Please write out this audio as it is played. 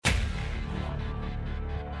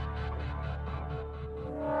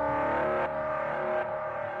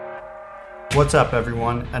What's up,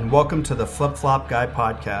 everyone, and welcome to the Flip Flop Guy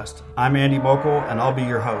podcast. I'm Andy Mokel, and I'll be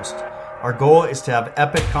your host. Our goal is to have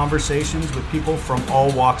epic conversations with people from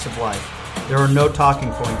all walks of life. There are no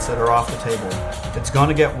talking points that are off the table. It's going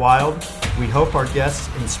to get wild. We hope our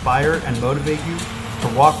guests inspire and motivate you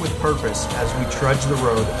to walk with purpose as we trudge the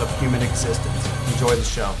road of human existence. Enjoy the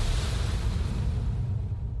show.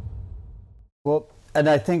 Well, and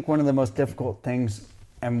I think one of the most difficult things,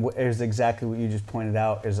 and is exactly what you just pointed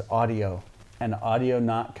out, is audio. And audio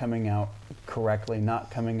not coming out correctly,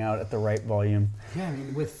 not coming out at the right volume. Yeah, I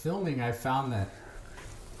mean, with filming, I found that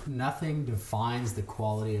nothing defines the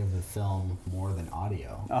quality of the film more than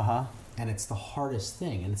audio. Uh-huh. And it's the hardest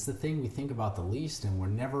thing, and it's the thing we think about the least, and we're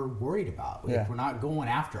never worried about. Yeah. We're not going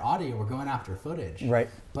after audio, we're going after footage.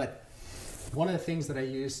 Right. But one of the things that I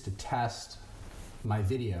use to test my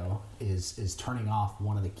video is turning off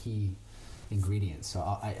one of the key ingredients. So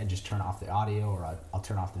I just turn off the audio, or I'll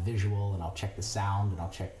turn off the visual, and I'll check the sound, and I'll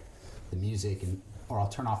check the music, or I'll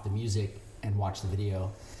turn off the music and watch the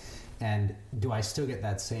video. And do I still get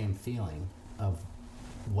that same feeling of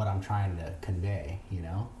what I'm trying to convey, you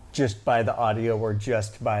know? Just by the audio or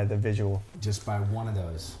just by the visual? Just by one of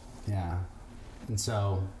those, yeah. And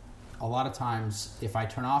so a lot of times if I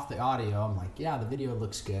turn off the audio, I'm like, yeah, the video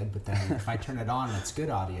looks good, but then if I turn it on and it's good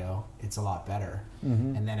audio, it's a lot better.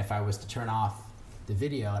 Mm-hmm. And then if I was to turn off the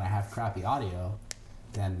video and I have crappy audio,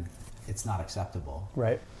 then it's not acceptable.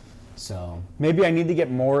 Right. So maybe I need to get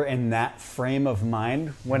more in that frame of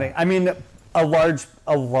mind when I mean, a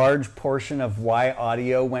large portion of why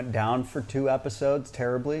audio went down for 2 episodes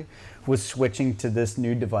terribly was switching to this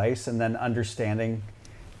new device and then understanding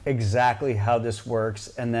exactly how this works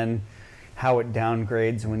and then how it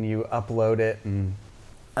downgrades when you upload it and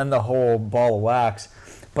the whole ball of wax.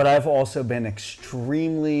 But I've also been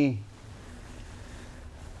extremely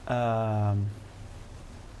I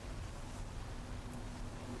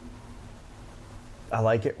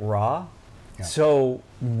like it raw. Yeah. So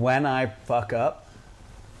when I fuck up,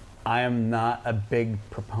 I am not a big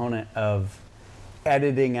proponent of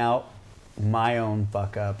editing out my own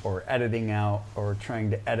fuck up or editing out or trying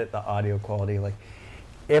to edit the audio quality. Like,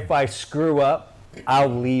 if I screw up, I'll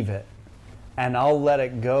leave it and I'll let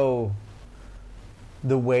it go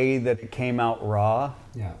the way that it came out raw.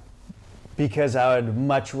 Yeah. Because I would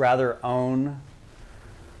much rather own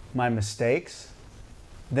my mistakes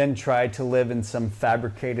than try to live in some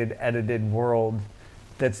fabricated, edited world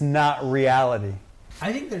that's not reality.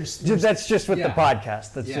 I think there's that's just with the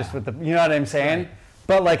podcast. That's just with the, you know what I'm saying? Right.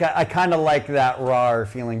 But like, I kind of like that raw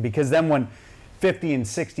feeling, because then when 50 and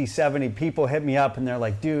 60, 70 people hit me up and they're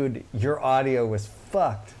like, dude, your audio was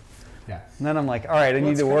fucked. Yeah. And then I'm like, all right, I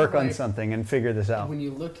need to work on something and figure this out. When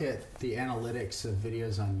you look at the analytics of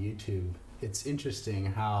videos on YouTube, it's interesting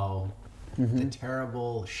how the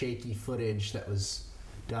terrible, shaky footage that was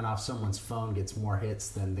done off someone's phone gets more hits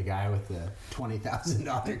than the guy with the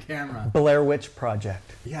 $20,000 camera. Blair Witch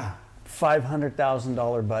Project. Yeah.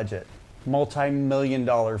 $500,000 budget.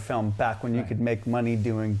 Multi-million-dollar film back when you could make money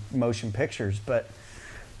doing motion pictures. But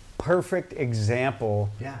perfect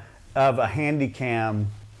example of a handycam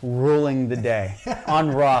ruling the day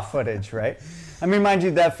on raw footage, right? I mean, mind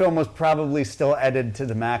you, that film was probably still edited to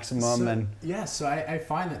the maximum. So I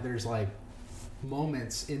find that there's like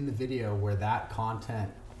moments in the video where that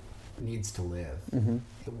content needs to live. Mm-hmm.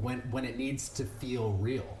 When it needs to feel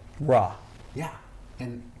real. Raw. Yeah.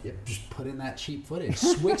 And just put in that cheap footage.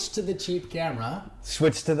 Switch to the cheap camera.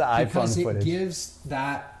 Switch to the iPhone footage. Because it gives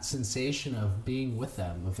that sensation of being with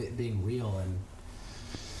them, of it being real. And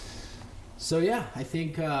so, yeah, I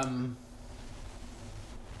think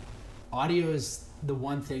audio is the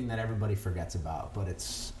one thing that everybody forgets about, but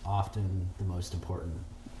it's often the most important.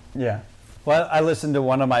 Yeah. Well, I listened to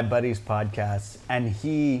one of my buddy's podcasts, and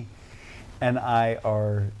he and I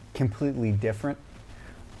are completely different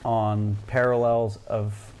on parallels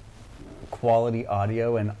of quality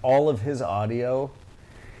audio, and all of his audio,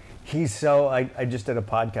 he's so, I just did a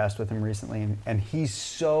podcast with him recently, and he's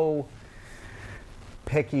so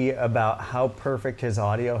picky about how perfect his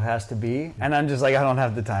audio has to be, and I'm just like, I don't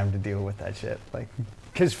have the time to deal with that shit. Like,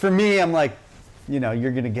 because for me, I'm like, you know,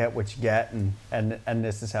 you're gonna get what you get, and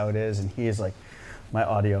this is how it is. And he is like, my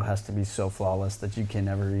audio has to be so flawless that you can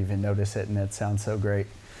never even notice it, and it sounds so great.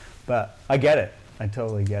 But I get it. I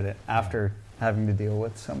totally get it after having to deal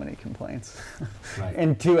with so many complaints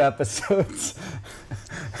in 2 episodes.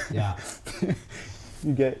 Yeah.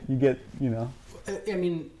 you get, you know. I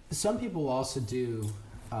mean, some people also do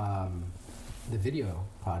the video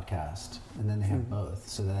podcast, and then they have both.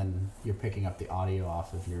 So then you're picking up the audio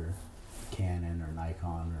off of your Canon or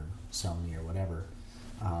Nikon or Sony or whatever.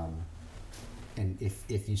 And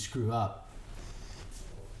if you screw up,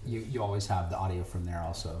 you always have the audio from there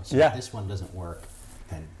also. So Yeah. if this one doesn't work,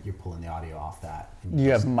 then you're pulling the audio off that. And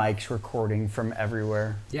You have mics recording from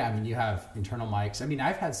everywhere. Yeah, I mean, you have internal mics. I mean,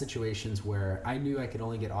 I've had situations where I knew I could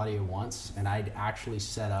only get audio once, and I'd actually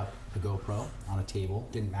set up the GoPro on a table.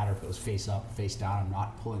 Didn't matter if it was face up, face down. I'm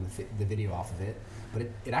not pulling the video off of it, but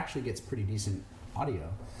it actually gets pretty decent audio.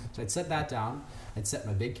 So I'd set that down, I'd set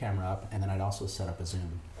my big camera up, and then I'd also set up a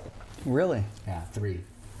zoom. Really? Yeah, 3.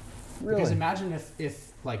 Really? Because imagine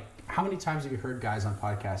if like, how many times have you heard guys on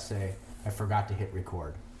podcasts say, I forgot to hit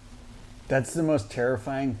record? That's the most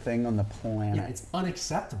terrifying thing on the planet. Yeah, it's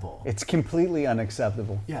unacceptable. It's completely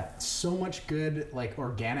unacceptable. Yeah, so much good, like,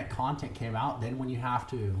 organic content came out. Then when you have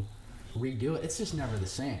to redo it, it's just never the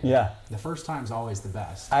same. Yeah. The first time's always the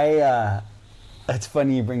best. It's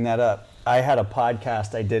funny you bring that up. I had a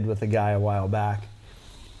podcast I did with a guy a while back,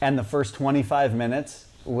 and the first 25 minutes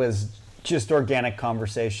was just organic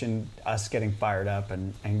conversation, us getting fired up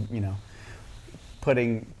and you know,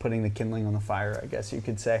 putting the kindling on the fire, I guess you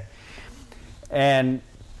could say. And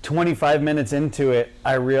 25 minutes into it,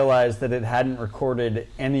 I realized that it hadn't recorded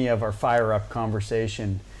any of our fire up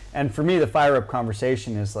conversation. And for me, the fire up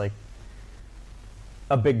conversation is like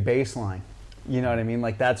a big baseline. You know what I mean?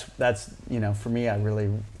 Like that's you know, for me, I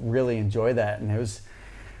really enjoy that. And it was,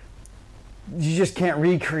 you just can't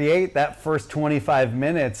recreate that first 25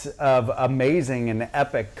 minutes of amazing and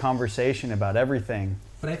epic conversation about everything.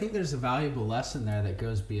 But I think there's a valuable lesson there that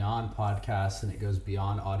goes beyond podcasts and it goes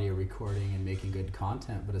beyond audio recording and making good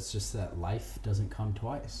content. But it's just that life doesn't come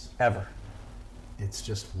twice. Ever. It's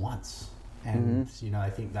just once. And, you know,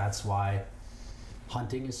 I think that's why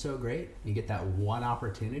hunting is so great. You get that one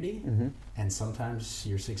opportunity, and sometimes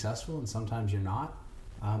you're successful and sometimes you're not.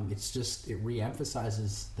 It's just, it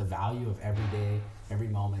re-emphasizes the value of every day, every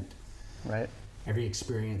moment, Right. every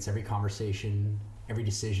experience, every conversation, every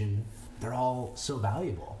decision. They're all so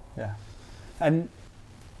valuable. Yeah. And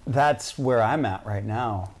that's where I'm at right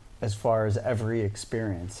now as far as every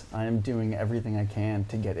experience. I am doing everything I can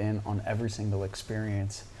to get in on every single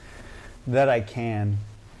experience that I can,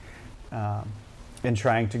 in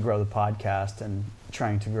trying to grow the podcast and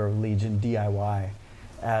trying to grow Legion DIY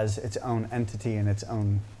as its own entity and its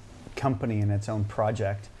own company and its own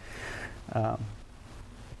project.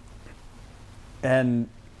 And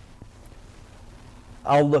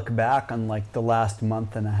I'll look back on like the last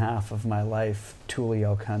month and a half of my life, tule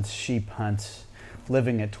elk hunts, sheep hunts,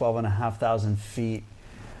 living at 12,500 feet,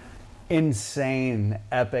 insane,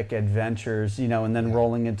 epic adventures, you know, and then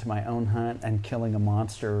rolling into my own hunt and killing a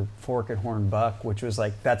monster forked horn buck, which was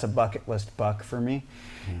like, that's a bucket list buck for me.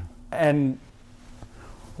 Yeah. And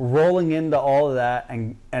rolling into all of that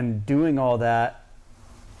and doing all that.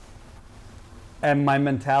 And my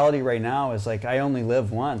mentality right now is like, I only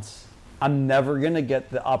live once. I'm never going to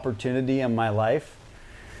get the opportunity in my life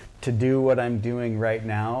to do what I'm doing right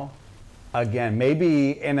now again.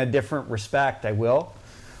 Maybe in a different respect, I will.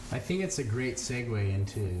 I think it's a great segue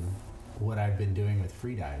into what I've been doing with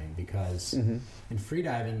freediving, because in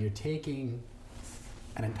freediving, you're taking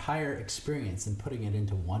an entire experience and putting it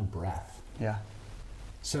into one breath. Yeah.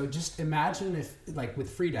 So just imagine if, like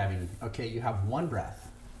with freediving, okay, you have one breath.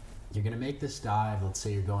 You're going to make this dive. Let's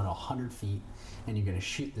say you're going 100 feet and you're going to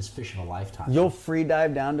shoot this fish of a lifetime. You'll free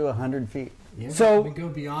dive down to 100 feet. Yeah, so we go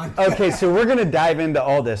beyond. Okay, so we're going to dive into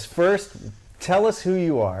all this. First, tell us who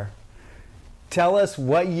you are. Tell us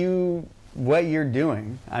what you're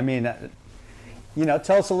doing. I mean, you know,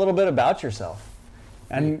 tell us a little bit about yourself,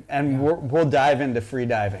 and we'll dive into free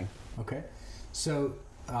diving. Okay, so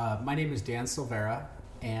my name is Dan Silveira,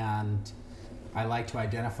 and I like to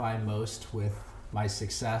identify most with my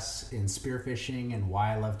success in spearfishing and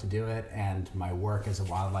why I love to do it, and my work as a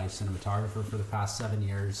wildlife cinematographer for the past 7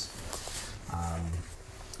 years.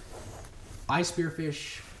 I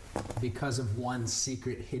spearfish because of one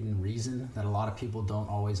secret hidden reason that a lot of people don't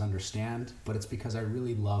always understand, but it's because I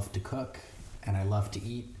really love to cook and I love to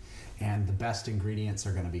eat, and the best ingredients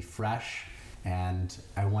are going to be fresh, and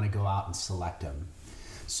I want to go out and select them.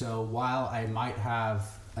 So while I might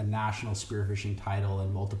have a national spearfishing title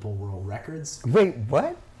and multiple world records. Wait,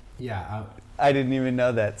 what? Yeah. I didn't even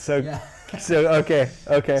know that. So, yeah. So okay.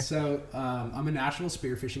 So I'm a national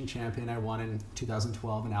spearfishing champion. I won in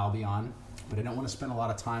 2012 in Albion, but I don't want to spend a lot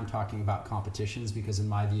of time talking about competitions because in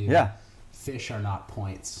my view, fish are not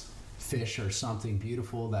points. Fish are something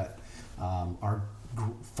beautiful that are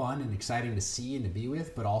fun and exciting to see and to be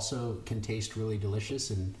with, but also can taste really delicious,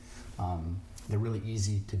 and they're really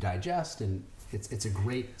easy to digest, and it's a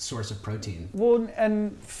great source of protein. Well,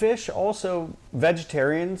 and fish also,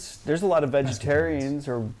 vegetarians, there's a lot of vegetarians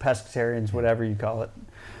or pescatarians, whatever you call it,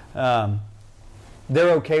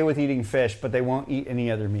 they're okay with eating fish, but they won't eat any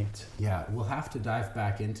other meats. Yeah, we'll have to dive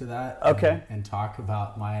back into that. Okay. And talk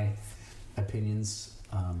about my opinions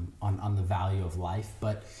on the value of life.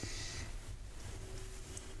 But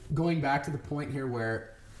going back to the point here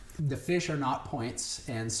where the fish are not points,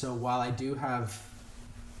 and so while I do have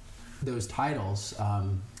those titles,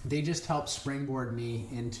 they just help springboard me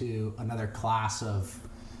into another class of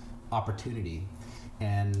opportunity.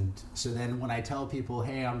 And so then when I tell people,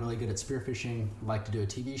 hey, I'm really good at spearfishing, like to do a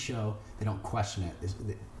TV show, they don't question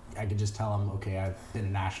it. I can just tell them, okay, I've been a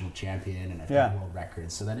national champion and I've got world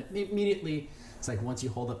records. So then immediately, it's like once you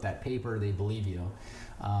hold up that paper, they believe you.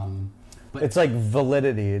 But it's like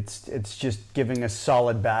validity. It's just giving a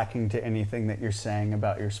solid backing to anything that you're saying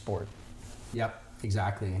about your sport. Yep,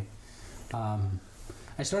 exactly.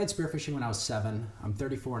 I started spearfishing when I was 7. I'm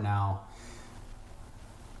 34 now.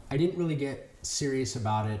 I didn't really get serious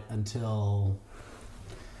about it until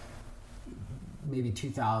maybe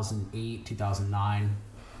 2008, 2009,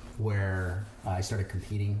 where I started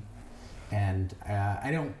competing, and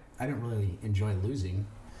I don't really enjoy losing.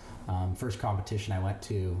 First competition I went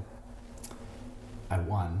to, I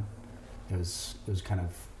won. It was kind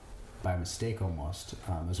of by mistake almost.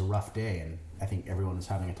 It was a rough day, and I think everyone was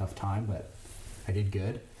having a tough time, but I did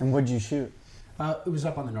good. And what'd you shoot? It was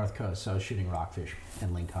up on the North Coast, so I was shooting rockfish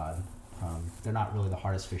and lingcod. They're not really the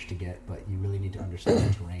hardest fish to get, but you really need to understand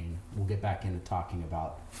the terrain. We'll get back into talking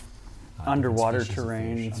about underwater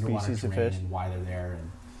terrain, species of fish, and why they're there,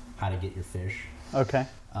 and how to get your fish. Okay.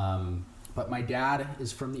 But my dad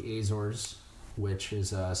is from the Azores, which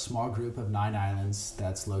is a small group of 9 islands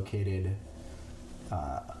that's located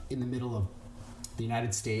in the middle of the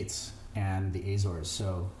United States and the Azores.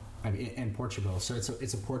 So, and Portugal. So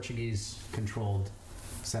it's a Portuguese-controlled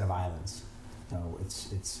set of islands. So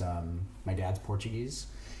it's my dad's Portuguese,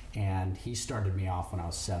 and he started me off when I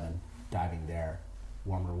was 7, diving there,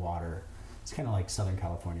 warmer water. It's kind of like Southern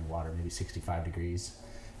California water, maybe 65 degrees.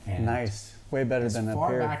 And nice, way better than up here. As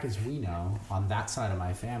far back as we know, on that side of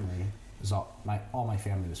my family, was all my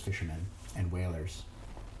family was fishermen and whalers.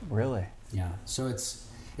 Really? Yeah. So it's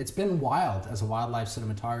been wild as a wildlife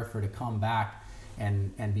cinematographer to come back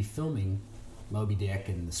and be filming Moby Dick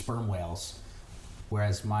and the sperm whales,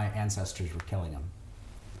 whereas my ancestors were killing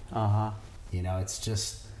them. You know, it's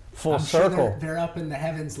just full I'm circle. Sure they're up in the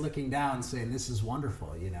heavens looking down saying, this is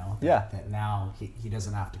wonderful, you know? That now he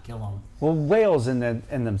doesn't have to kill them. Well, whales in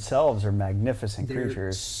themselves are magnificent They're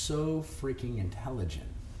creatures. so freaking intelligent.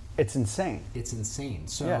 It's insane. It's insane.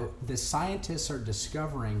 So the scientists are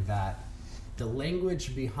discovering that the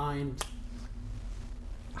language behind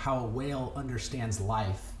how a whale understands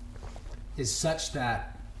life is such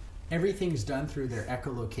that everything's done through their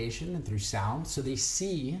echolocation and through sound. So they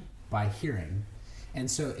see by hearing. And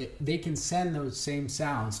so they can send those same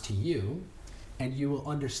sounds to you, and you will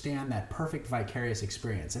understand that perfect vicarious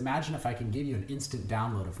experience. Imagine if I can give you an instant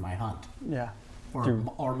download of my hunt. Yeah.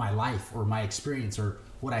 Or my life, or my experience, or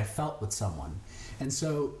what I felt with someone. And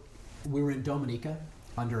so we were in Dominica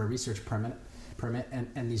under a research permit,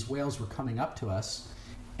 and these whales were coming up to us,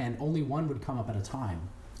 and only one would come up at a time.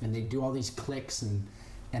 And they do all these clicks, and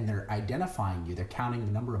they're identifying you. They're counting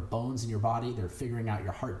the number of bones in your body. They're figuring out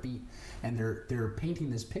your heartbeat, and they're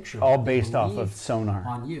painting this picture. All based off of sonar.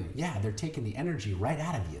 On you. Yeah, they're taking the energy right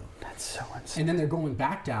out of you. That's so insane. And then they're going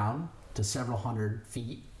back down to several hundred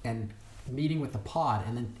feet and meeting with the pod,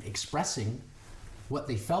 and then expressing what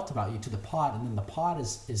they felt about you to the pod, and then the pod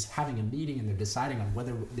is having a meeting, and they're deciding on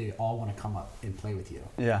whether they all want to come up and play with you.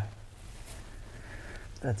 Yeah.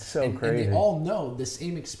 That's so crazy. And they all know the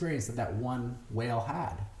same experience that one whale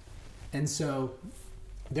had. And so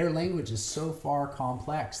their language is so far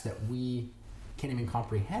complex that we can't even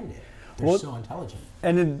comprehend it. They're so intelligent.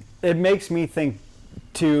 And it makes me think,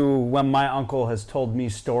 too, when my uncle has told me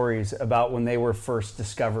stories about when they were first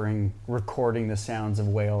recording the sounds of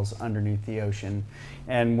whales underneath the ocean,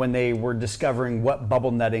 and when they were discovering what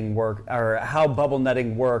bubble netting or how bubble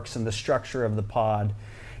netting works and the structure of the pod.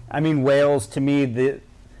 I mean, whales, to me,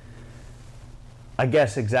 I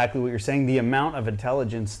guess exactly what you're saying, the amount of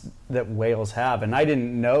intelligence that whales have. And I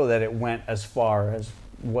didn't know that it went as far as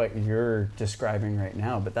what you're describing right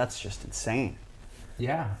now, but that's just insane.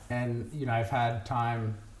 Yeah, and you know, I've had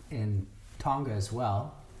time in Tonga as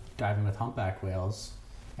well, diving with humpback whales,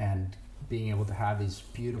 and being able to have these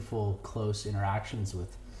beautiful, close interactions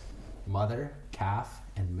with mother, calf,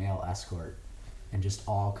 and male escort, and just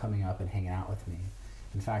all coming up and hanging out with me.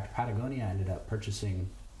 In fact, Patagonia ended up purchasing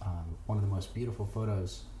one of the most beautiful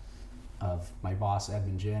photos of my boss,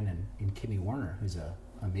 Edmund Jin, and Kimmy Warner, who's an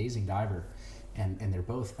amazing diver. And they're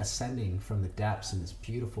both ascending from the depths in this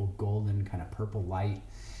beautiful golden kind of purple light.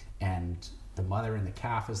 And the mother and the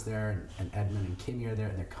calf is there, and Edmund and Kimmy are there,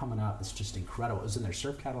 and they're coming up. It's just incredible. It was in their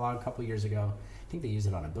surf catalog a couple years ago. I think they used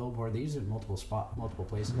it on a billboard. They used it in multiple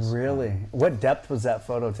places. Really? What depth was that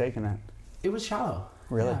photo taken at? It was shallow.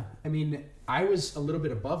 Really? Yeah. I mean, I was a little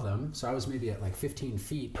bit above them, so I was maybe at like 15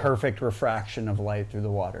 feet. Perfect refraction of light through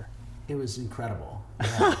the water. It was incredible.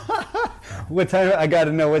 Yeah. What time? I got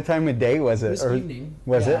to know what time of day was it? It was evening.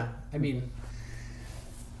 Was it? I mean,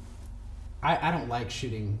 I don't like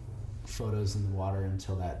shooting photos in the water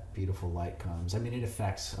until that beautiful light comes. I mean, it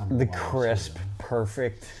affects The underwater crisp, shooting.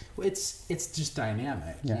 perfect. It's just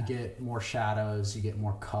dynamic. Yeah. You get more shadows, you get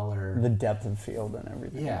more color. The depth of field and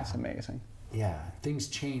everything. Yeah. It's amazing. Yeah, things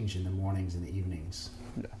change in the mornings and the evenings.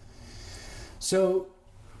 Yeah. So,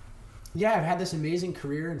 yeah, I've had this amazing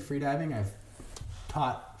career in freediving. I've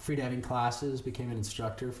taught freediving classes, became an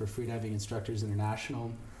instructor for Freediving Instructors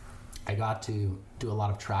International. I got to do a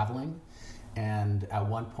lot of traveling, and at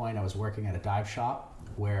one point I was working at a dive shop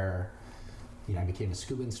where, I became a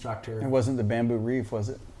scuba instructor. It wasn't the Bamboo Reef, was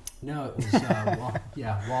it? No, it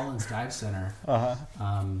was Wallen's Dive Center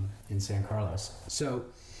in San Carlos. So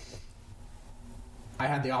I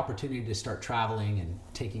had the opportunity to start traveling and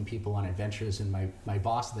taking people on adventures, and my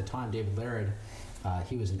boss at the time, David Laird,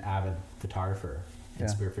 he was an avid photographer and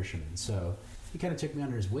spearfisherman. So he kind of took me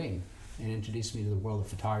under his wing and introduced me to the world of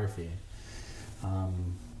photography.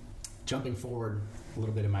 Jumping forward a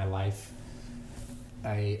little bit in my life,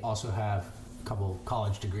 I also have a couple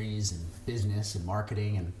college degrees in business and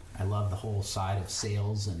marketing, and I love the whole side of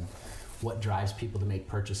sales and what drives people to make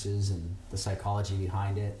purchases and the psychology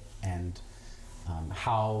behind it, and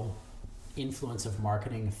how influence of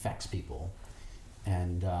marketing affects people.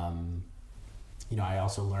 And I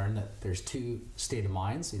also learned that there's two state of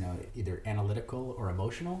minds, either analytical or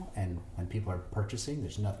emotional. And when people are purchasing,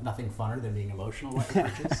 there's nothing funner than being emotional when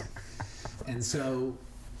you purchase. And so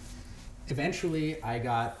eventually I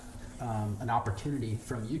got an opportunity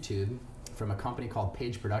from YouTube, from a company called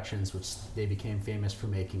Page Productions, which they became famous for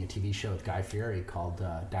making a TV show with Guy Fieri called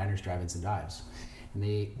Diners, Drive-Ins, and Dives. And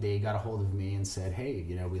they got a hold of me and said, hey,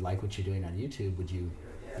 we like what you're doing on YouTube. Would you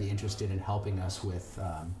be interested in helping us with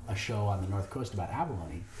a show on the North Coast about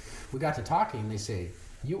abalone? We got to talking, and they say,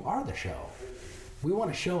 you are the show. We want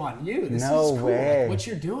a show on you. This is cool. Way. Like, what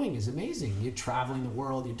you're doing is amazing. You're traveling the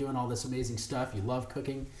world. You're doing all this amazing stuff. You love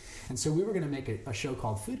cooking. And so we were going to make a show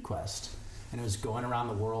called Food Quest. And it was going around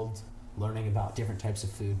the world, learning about different types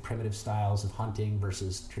of food, primitive styles of hunting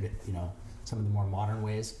versus some of the more modern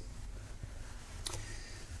ways.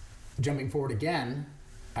 Jumping forward again,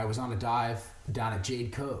 I was on a dive down at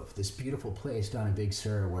Jade Cove, this beautiful place down in Big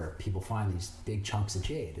Sur where people find these big chunks of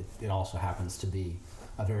jade. It also happens to be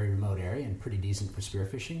a very remote area and pretty decent for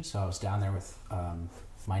spearfishing. So I was down there with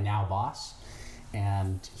my now boss,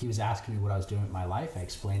 and he was asking me what I was doing with my life. I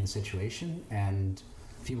explained the situation, and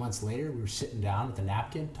a few months later we were sitting down with a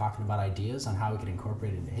napkin talking about ideas on how we could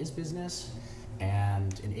incorporate it into his business.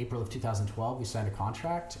 And in April of 2012 we signed a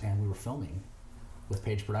contract, and we were filming with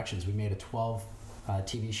Page Productions. We made a 12 episode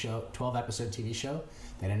TV show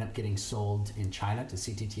that ended up getting sold in China to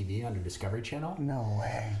CCTV under Discovery Channel. No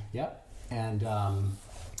way. Yep. And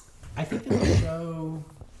I think that the show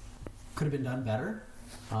could have been done better.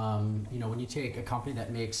 When you take a company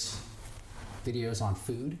that makes videos on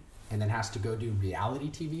food and then has to go do reality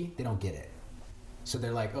TV, they don't get it. So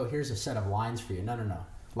they're like, oh, here's a set of lines for you. No.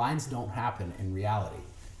 Lines don't happen in reality.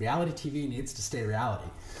 Reality TV needs to stay reality.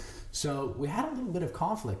 So we had a little bit of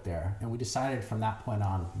conflict there, and we decided from that point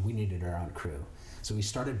on we needed our own crew. So we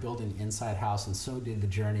started building Inside House, and so did the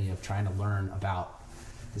journey of trying to learn about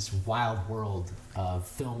this wild world of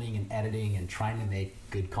filming and editing and trying to make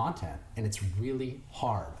good content. And it's really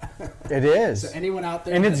hard. It is. So anyone out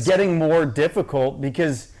there... And it's getting more difficult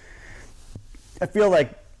because I feel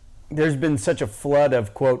like there's been such a flood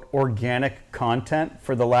of, quote, organic content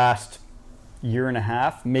for the last year and a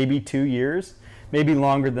half, maybe 2 years. Maybe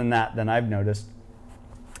longer than that than I've noticed,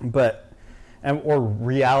 or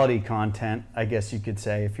reality content, I guess you could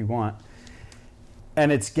say, if you want.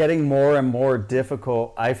 And it's getting more and more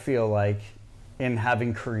difficult, I feel like, in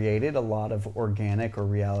having created a lot of organic or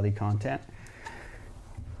reality content,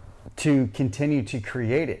 to continue to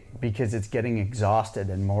create it, because it's getting exhausted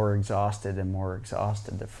and more exhausted and more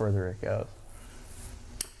exhausted the further it goes.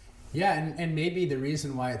 Yeah, and maybe the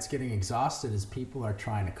reason why it's getting exhausted is people are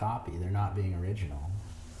trying to copy. They're not being original.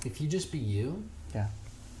 If you just be you,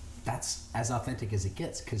 that's as authentic as it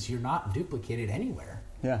gets, because you're not duplicated anywhere.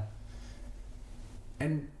 Yeah.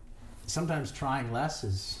 And sometimes trying less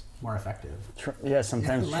is more effective. Yeah,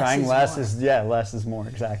 sometimes Less trying is less more. less is more,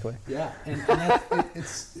 exactly. Yeah, and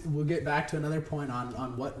we'll get back to another point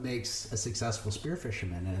on what makes a successful spear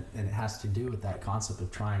fisherman, and it has to do with that concept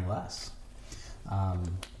of trying less.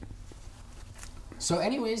 So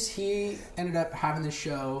anyways, he ended up having this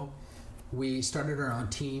show. We started our own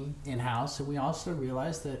team in-house, and we also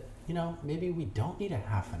realized that, maybe we don't need a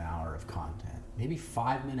half an hour of content. Maybe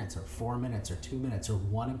 5 minutes or 4 minutes or 2 minutes or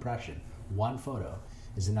one impression, one photo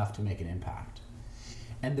is enough to make an impact.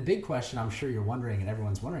 And the big question I'm sure you're wondering, and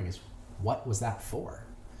everyone's wondering, is what was that for?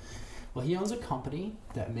 Well, he owns a company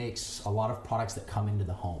that makes a lot of products that come into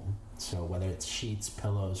the home. So whether it's sheets,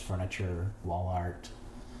 pillows, furniture, wall art,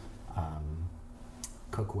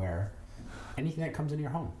 cookware, anything that comes into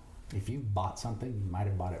your home. If you bought something, you might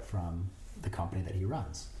have bought it from the company that he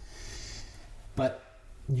runs. But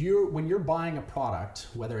when you're buying a product,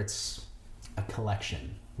 whether it's a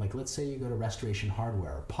collection, like let's say you go to Restoration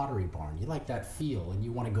Hardware or Pottery Barn, you like that feel and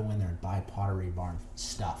you want to go in there and buy Pottery Barn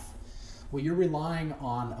stuff. Well, you're relying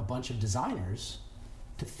on a bunch of designers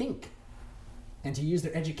to think and to use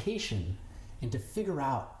their education and to figure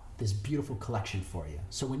out this beautiful collection for you.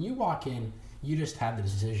 So when you walk in, you just have the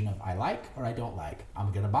decision of I like or I don't like.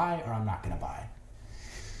 I'm going to buy or I'm not going to buy.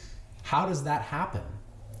 How does that happen?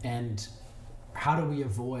 And how do we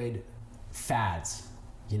avoid fads?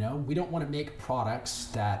 We don't want to make products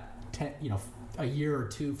that, a year or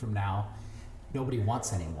two from now, nobody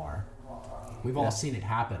wants anymore. We've all seen it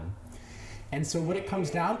happen. And so what it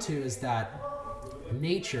comes down to is that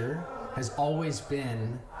nature has always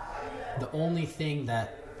been the only thing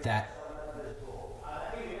that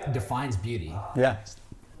defines beauty. Yeah.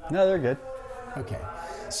 No, they're good. Okay.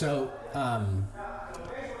 So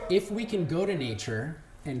if we can go to nature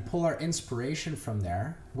and pull our inspiration from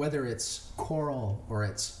there, whether it's coral or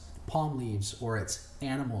it's palm leaves or it's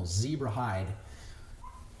animals, zebra hide,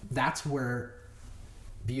 that's where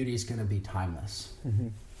beauty is going to be timeless. Mm-hmm.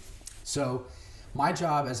 So my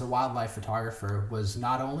job as a wildlife photographer was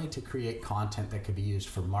not only to create content that could be used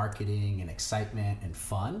for marketing and excitement and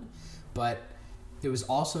fun, but it was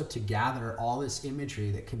also to gather all this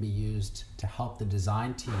imagery that can be used to help the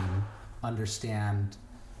design team understand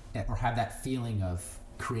or have that feeling of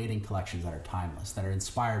creating collections that are timeless, that are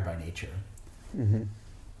inspired by nature. Mm-hmm.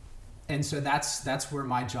 And so that's where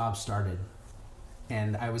my job started.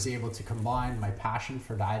 And I was able to combine my passion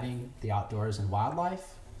for diving, the outdoors, and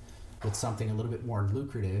wildlife with something a little bit more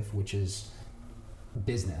lucrative, which is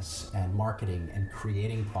business and marketing and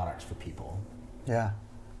creating products for people. Yeah.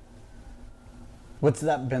 What's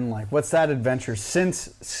that been like? What's that adventure since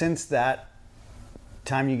that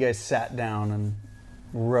time you guys sat down and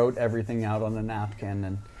wrote everything out on a napkin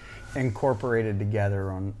and incorporated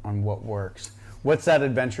together on what works? What's that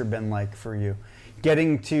adventure been like for you?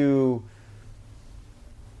 Getting to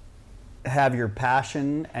have your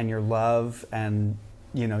passion and your love and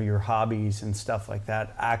your hobbies and stuff like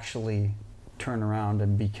that actually turn around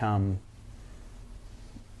and become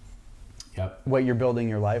what you're building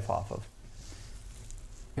your life off of.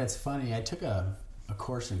 Yeah, it's funny. I took a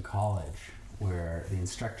course in college where the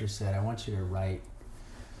instructor said, I want you to write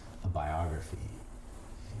a biography.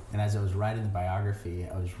 And as I was writing the biography,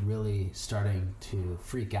 I was really starting to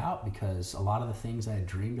freak out because a lot of the things I had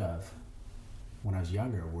dreamed of when I was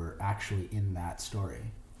younger were actually in that story.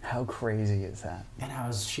 How crazy is that? And I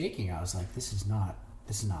was shaking. I was like, this is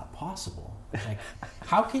not possible. Like,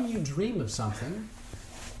 how can you dream of something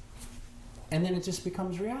and then it just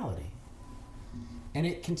becomes reality? And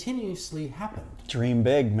it continuously happened. Dream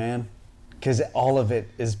big, man, because all of it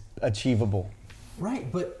is achievable. Right,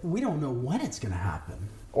 but we don't know when it's going to happen.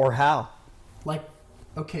 Or how. Like,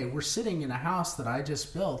 okay, we're sitting in a house that I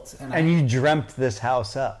just built. And you dreamt this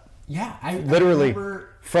house up. Yeah. I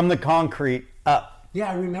remember, from the concrete up. Yeah,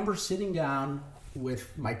 I remember sitting down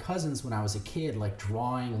with my cousins when I was a kid, like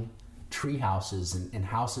drawing tree houses and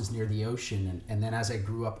houses near the ocean. And then as I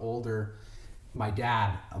grew up older, my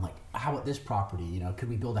dad, I'm like, how about this property? Could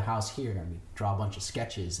we build a house here? And we draw a bunch of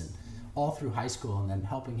sketches and all through high school and then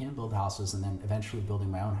helping him build houses and then eventually building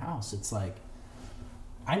my own house. It's like,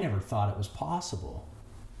 I never thought it was possible.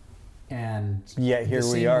 And yeah, here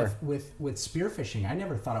we are. With spearfishing, I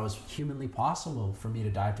never thought it was humanly possible for me to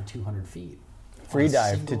dive to 200 feet. Free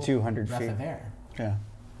dive to 200 breath feet. Of air. Yeah.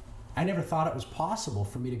 I never thought it was possible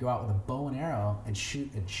for me to go out with a bow and arrow and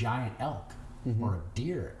shoot a giant elk or a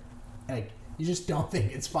deer. Like, you just don't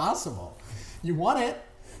think it's possible. You want it.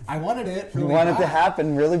 I wanted it really You want bad. it to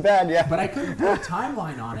happen really bad, yeah. But I couldn't put a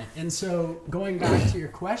timeline on it. And so going back to your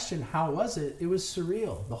question, how was it? It was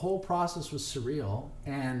surreal. The whole process was surreal.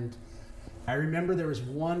 And I remember there was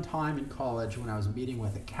one time in college when I was meeting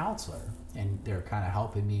with a counselor, and they were kind of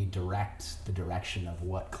helping me direct the direction of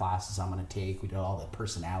what classes I'm going to take. We did all the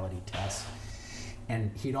personality tests.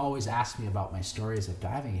 And he'd always ask me about my stories of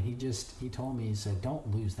diving, and he told me, he said,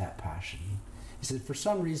 don't lose that passion. He said, for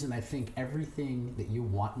some reason, I think everything that you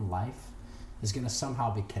want in life is going to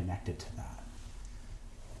somehow be connected to that.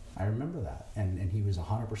 I remember that, and he was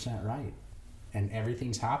 100% right. And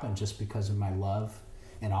everything's happened just because of my love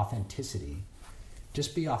and authenticity.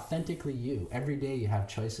 Just be authentically you. Every day you have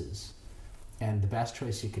choices, and the best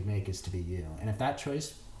choice you could make is to be you. And if that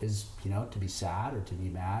choice is, to be sad or to be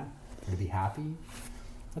mad or to be happy,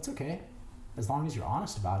 that's okay, as long as you're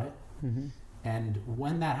honest about it. Mm-hmm. And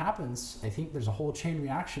when that happens, I think there's a whole chain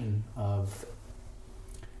reaction of,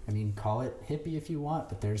 call it hippie if you want,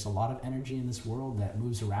 but there's a lot of energy in this world that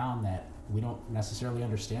moves around that we don't necessarily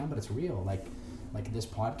understand, but it's real. Like this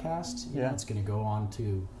podcast, it's going to go on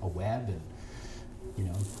to a web, and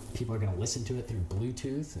people are going to listen to it through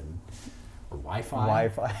Bluetooth or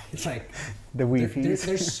Wi-Fi. It's like the Wi-Fi.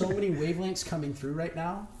 There's so many wavelengths coming through right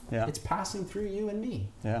now. Yeah. It's passing through you and me.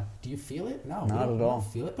 Yeah. Do you feel it? No, not at all. We don't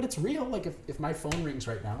feel it, but it's real. Like if my phone rings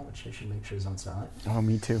right now, which I should make sure is on silent. Oh,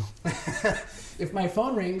 me too. If my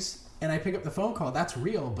phone rings and I pick up the phone call, that's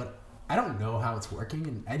real, but I don't know how it's working,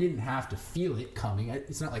 and I didn't have to feel it coming.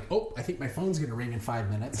 It's not like, I think my phone's going to ring in 5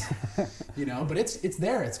 minutes, but it's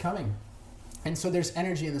there, it's coming. And so there's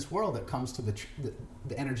energy in this world that comes to the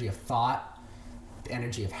energy of thought, the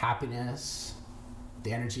energy of happiness,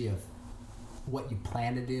 the energy of what you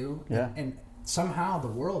plan to do. Yeah. And somehow the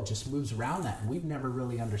world just moves around that, and we've never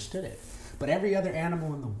really understood it. But every other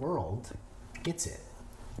animal in the world gets it.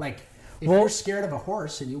 Like, if you're scared of a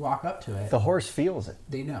horse and you walk up to it, the horse feels it.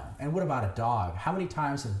 They know. And what about a dog? How many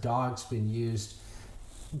times have dogs been used,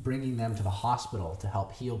 bringing them to the hospital to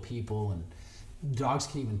help heal people? And dogs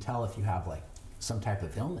can even tell if you have like some type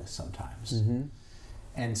of illness sometimes. Mm-hmm.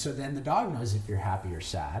 And so then the dog knows if you're happy or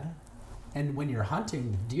sad. And when you're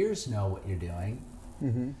hunting, the deers know what you're doing.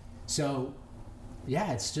 Mm-hmm. So,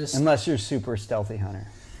 yeah, it's just... Unless you're a super stealthy hunter.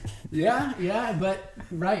 Yeah, but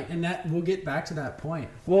right, and that we'll get back to that point.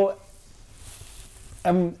 Well,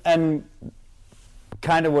 and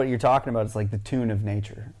kind of what you're talking about is like the tune of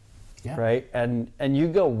nature, right? And you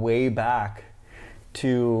go way back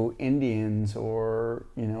to Indians or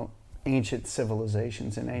ancient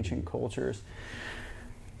civilizations and ancient cultures.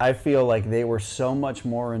 I feel like they were so much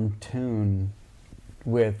more in tune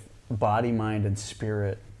with body, mind, and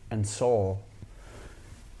spirit and soul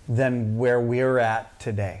than where we're at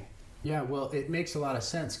today. Yeah, well, it makes a lot of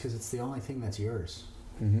sense because it's the only thing that's yours.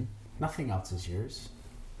 Mm-hmm. Nothing else is yours.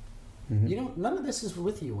 Mm-hmm. None of this is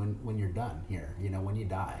with you when you're done here, when you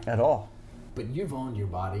die. At all. But you've owned your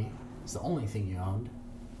body. It's the only thing you owned.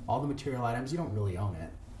 All the material items, you don't really own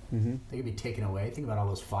it. Mm-hmm. They could be taken away. Think about all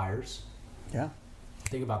those fires. Yeah.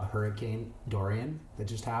 Think about the Hurricane Dorian that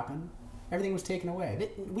just happened. Everything was taken away.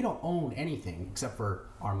 We don't own anything except for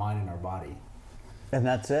our mind and our body. And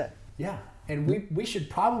that's it. Yeah. And we should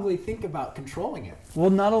probably think about controlling it. Well,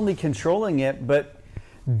 not only controlling it, but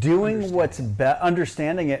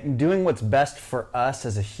understanding it and doing what's best for us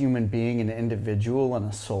as a human being, an individual, and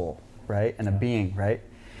a soul, right? And a being, right?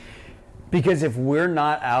 Because if we're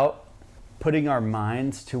not out putting our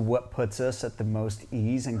minds to what puts us at the most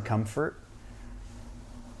ease and comfort,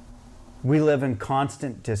 we live in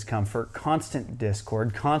constant discomfort, constant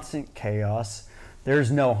discord, constant chaos.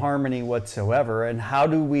 There's no harmony whatsoever. And how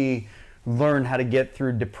do we learn how to get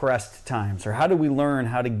through depressed times? Or how do we learn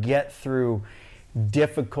how to get through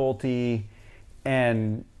difficulty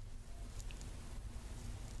and,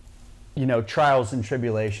 trials and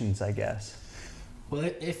tribulations, I guess?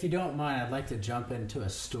 Well, if you don't mind, I'd like to jump into a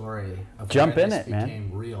story of how this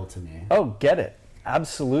became real to me. Oh, get it.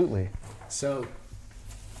 Absolutely. So,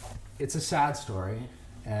 it's a sad story,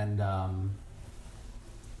 and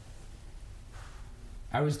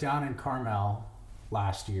I was down in Carmel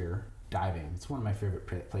last year diving. It's one of my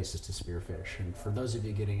favorite places to spearfish, and for those of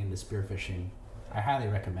you getting into spearfishing, I highly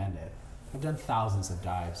recommend it. I've done thousands of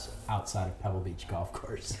dives outside of Pebble Beach Golf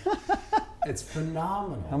Course. It's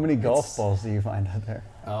phenomenal. How many golf balls do you find out there?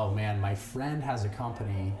 Oh man, my friend has a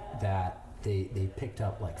company that they picked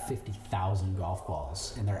up like 50,000 golf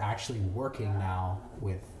balls, and they're actually working now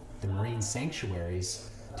with the marine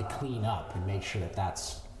sanctuaries to clean up and make sure that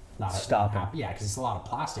that's not stopping. Yeah, because it's a lot of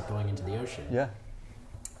plastic going into the ocean. Yeah.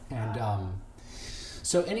 And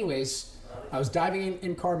so anyways, I was diving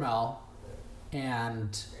in Carmel,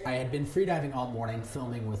 and I had been freediving all morning,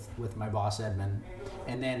 filming with my boss Edmund,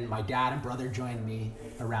 and then my dad and brother joined me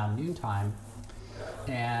around noontime.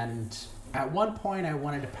 And at one point I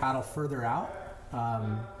wanted to paddle further out,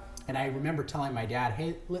 and And I remember telling my dad,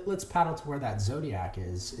 hey, let's paddle to where that Zodiac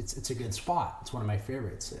is. It's a good spot. It's one of my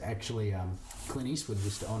favorites. Actually, Clint Eastwood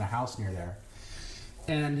used to own a house near there.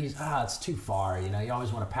 And he's, it's too far. You know, you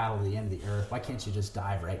always want to paddle to the end of the earth. Why can't you just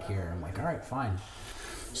dive right here? I'm like, all right, fine.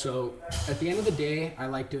 So at the end of the day, I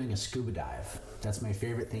like doing a scuba dive. That's my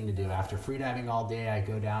favorite thing to do. After freediving all day, I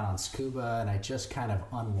go down on scuba and I just kind of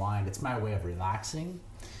unwind. It's my way of relaxing.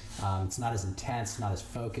 It's not as intense, not as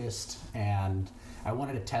focused. And I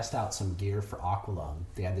wanted to test out some gear for Aqualung.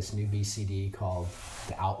 They had this new BCD called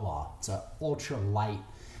the Outlaw. It's an ultra light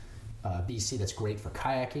BC that's great for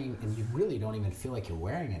kayaking, and you really don't even feel like you're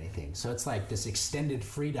wearing anything. So it's like this extended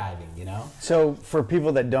free diving, you know? So for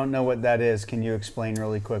people that don't know what that is, can you explain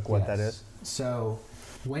really quick what that is? So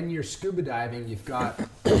when you're scuba diving, you've got,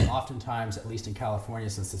 oftentimes, at least in California,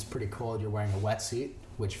 since it's pretty cold, you're wearing a wetsuit,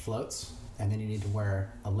 which floats, and then you need to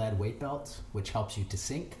wear a lead weight belt, which helps you to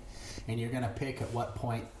sink, and you're gonna pick at what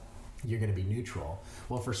point you're gonna be neutral.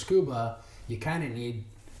 Well, for scuba, you kind of need,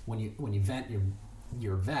 when you vent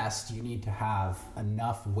your vest, you need to have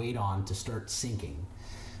enough weight on to start sinking.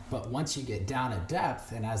 But once you get down at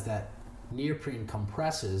depth, and as that neoprene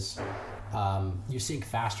compresses, you sink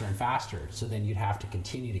faster and faster. So then you'd have to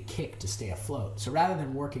continue to kick to stay afloat. So rather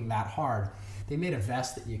than working that hard, they made a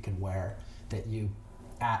vest that you can wear that you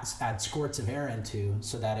add squirts of air into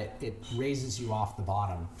so that it raises you off the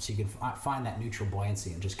bottom. So you can find that neutral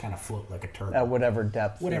buoyancy and just kind of float like a turtle. At whatever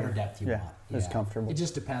depth. Whatever depth you want. It's comfortable. It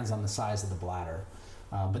just depends on the size of the bladder.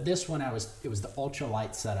 But this one, it was the ultra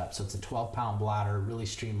light setup. So it's a 12-pound bladder, really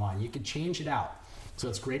streamlined. You can change it out. So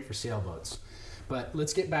it's great for sailboats. But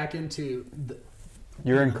let's get back into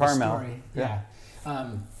You're in Carmel. Story. Yeah.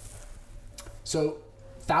 So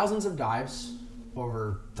thousands of dives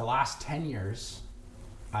over the last 10 years.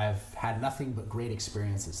 I've had nothing but great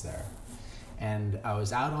experiences there. And I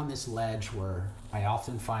was out on this ledge where I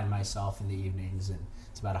often find myself in the evenings, and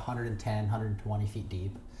it's about 110, 120 feet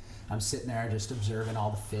deep. I'm sitting there just observing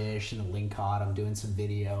all the fish and the lingcod. I'm doing some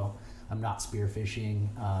video. I'm not spearfishing,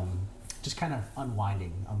 just kind of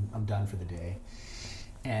unwinding. I'm done for the day.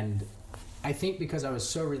 And I think because I was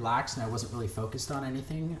so relaxed and I wasn't really focused on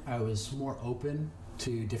anything, I was more open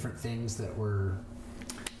to different things that were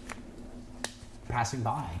passing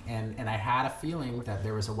by. And I had a feeling that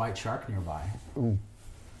there was a white shark nearby. Ooh.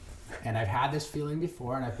 And I've had this feeling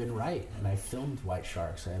before, and I've been right. And I've filmed white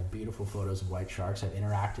sharks. I have beautiful photos of white sharks. I've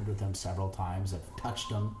interacted with them several times. I've touched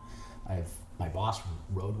them. My boss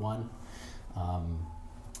rode one.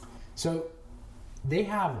 So they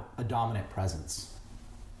have a dominant presence,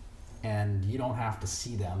 and you don't have to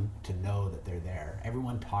see them to know that they're there.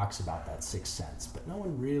 Everyone talks about that sixth sense, but no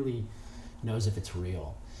one really knows if it's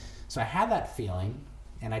real. So I had that feeling,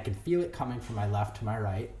 and I could feel it coming from my left to my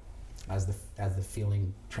right as the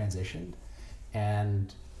feeling transitioned.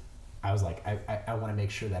 And I was like, I want to make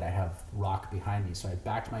sure that I have rock behind me. So I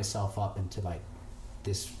backed myself up into like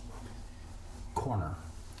this corner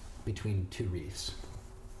between two reefs.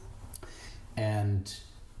 And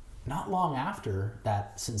not long after,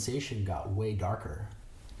 that sensation got way darker.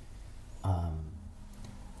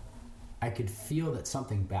 I could feel that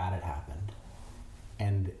something bad had happened.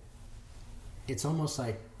 And it's almost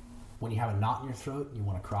like when you have a knot in your throat and you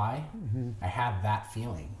want to cry. Mm-hmm. I had that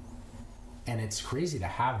feeling. And it's crazy to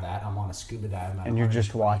have that. I'm on a scuba dive. And you're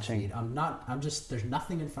just watching. Feet. There's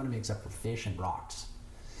nothing in front of me except for fish and rocks.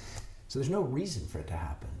 So there's no reason for it to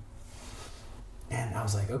happen. And I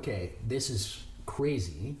was like, okay, this is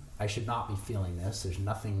crazy. I should not be feeling this. There's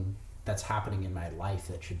nothing that's happening in my life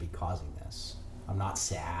that should be causing this. I'm not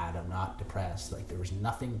sad. I'm not depressed. Like, there was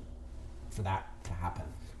nothing for that to happen.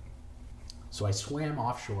 So I swam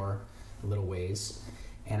offshore a little ways,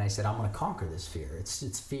 and I said, I'm going to conquer this fear.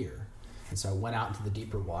 It's fear. And so I went out into the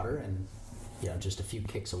deeper water, and just a few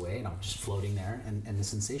kicks away, and I'm just floating there, and the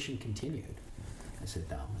sensation continued. I said,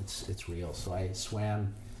 no, it's real. So I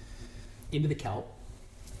swam into the kelp,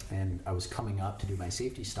 and I was coming up to do my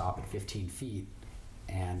safety stop at 15 feet,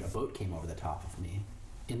 and a boat came over the top of me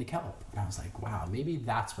in the kelp. And I was like, wow, maybe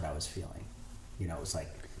that's what I was feeling. It was like,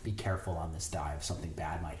 be careful on this dive. Something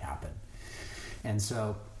bad might happen. And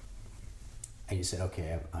so I just said,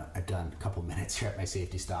 okay, I've done a couple minutes here at my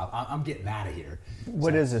safety stop. I'm getting out of here.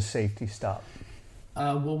 What is a safety stop?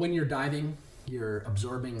 Well, when you're diving, you're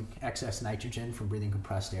absorbing excess nitrogen from breathing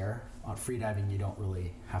compressed air. On free diving, you don't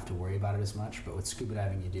really have to worry about it as much, but with scuba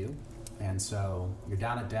diving, you do. And so you're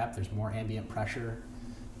down at depth, there's more ambient pressure.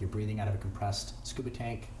 You're breathing out of a compressed scuba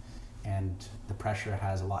tank, and the pressure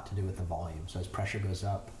has a lot to do with the volume. So as pressure goes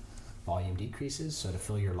up, volume decreases. So to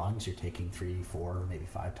fill your lungs, you're taking 3, 4, maybe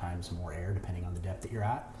 5 times more air, depending on the depth that you're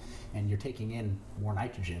at. And you're taking in more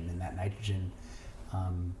nitrogen, and that nitrogen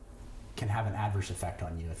can have an adverse effect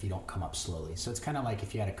on you if you don't come up slowly. So it's kind of like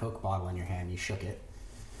if you had a Coke bottle in your hand, you shook it,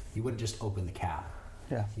 you wouldn't just open the cap.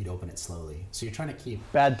 Yeah. You'd open it slowly. So you're trying to keep...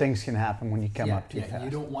 Bad things can happen when you come up too fast. You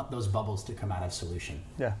don't want those bubbles to come out of solution.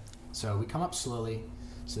 Yeah. So we come up slowly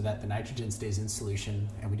so that the nitrogen stays in solution,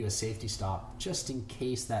 and we do a safety stop just in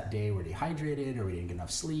case that day we're dehydrated or we didn't get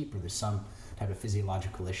enough sleep or there's some type of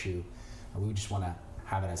physiological issue. We just want to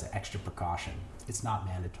have it as an extra precaution. It's not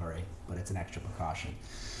mandatory, but it's an extra precaution.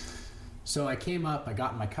 So I came up, I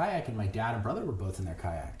got in my kayak, and my dad and brother were both in their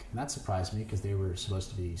kayak. And that surprised me because they were supposed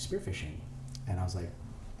to be spearfishing. And I was like,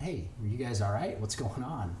 hey, are you guys all right? What's going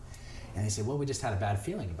on? And they said, well, we just had a bad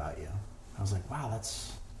feeling about you. I was like, wow,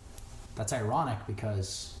 that's ironic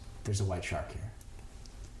because there's a white shark here.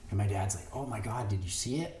 And my dad's like, oh my God, did you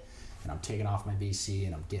see it? And I'm taking off my BC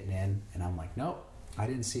and I'm getting in. And I'm like, nope, I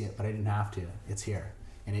didn't see it, but I didn't have to. It's here.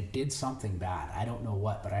 And it did something bad. I don't know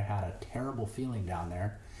what, but I had a terrible feeling down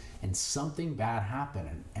there. And something bad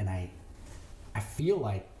happened. And I feel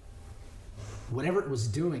like whatever it was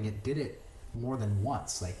doing, it did it more than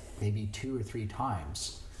once, like maybe 2 or 3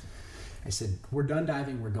 times. I said, we're done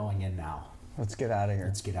diving, we're going in now. Let's get out of here.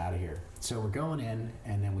 Let's get out of here. So we're going in,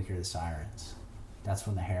 and then we hear the sirens. That's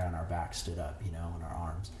when the hair on our back stood up, you know, on our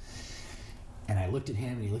arms. And I looked at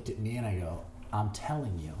him, and he looked at me, and I go, I'm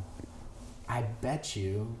telling you, I bet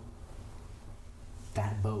you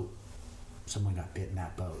that boat, someone got bit in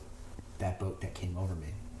that boat that came over me.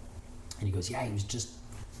 And he goes, yeah, he was just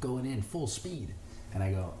going in full speed. And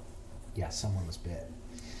I go, yeah, someone was bit.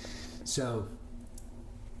 So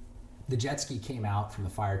the jet ski came out from the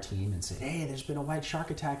fire team and said, hey, there's been a white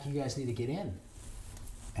shark attack. You guys need to get in.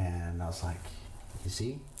 And I was like, you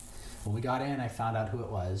see? When we got in, I found out who it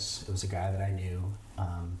was. It was a guy that I knew.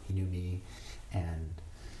 He knew me. And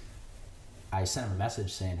I sent him a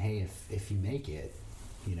message saying, hey, if you make it,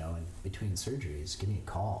 you know, in between surgeries, give me a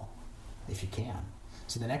call if you can.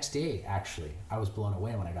 So the next day, actually, I was blown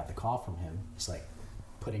away when I got the call from him. He's like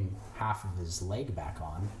putting half of his leg back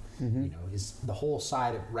on. Mm-hmm. You know, the whole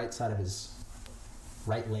right side of his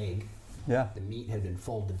right leg. Yeah. The meat had been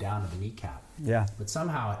folded down to the kneecap. Yeah. But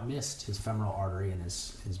somehow it missed his femoral artery and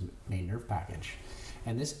his main nerve package.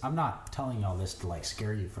 And this, I'm not telling you all this to like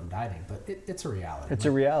scare you from diving, but it's a reality. It's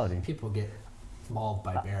a reality. People get mauled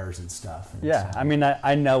by bears and stuff. And yeah, I mean,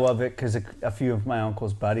 I know of it because a few of my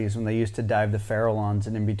uncle's buddies, when they used to dive the Farallones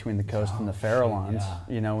and in between the coast and the Farallones,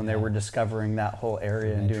 you know, when they were discovering that whole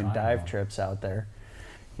area and doing dive trips out there,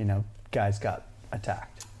 you know, guys got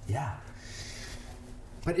attacked. Yeah.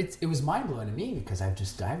 But it was mind-blowing to me because I've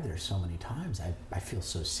just dived there so many times. I feel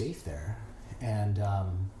so safe there. And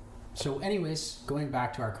so anyways, going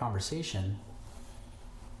back to our conversation,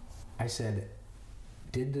 I said,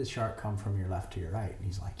 did the shark come from your left to your right? And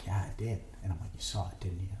he's like, yeah, it did. And I'm like, you saw it,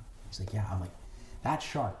 didn't you? He's like, yeah. I'm like, that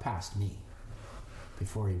shark passed me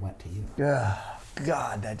before he went to you.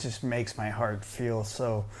 God, that just makes my heart feel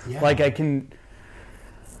so... Yeah. Like I can...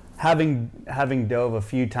 Having dove a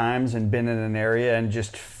few times and been in an area and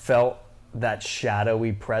just felt that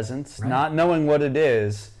shadowy presence, right. Not knowing what it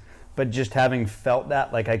is, but just having felt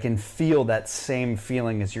that, like I can feel that same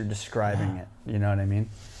feeling as you're describing it. You know what I mean?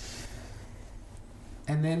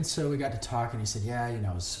 And then so we got to talk, and he said, yeah, you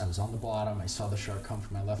know, I was on the bottom. I saw the shark come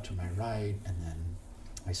from my left to my right, and then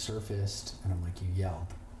I surfaced, and I'm like, you yelled.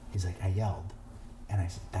 He's like, I yelled. And I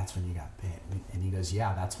said, that's when you got bit. And he goes,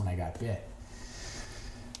 yeah, that's when I got bit.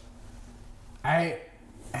 I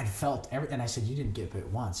had felt everything, and I said, you didn't get bit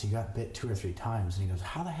once. You got bit 2 or 3 times. And he goes,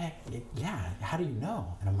 how the heck? How do you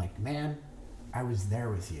know? And I'm like, man, I was there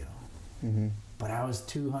with you. Mm-hmm. But I was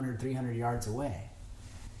 200, 300 yards away.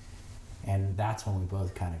 And that's when we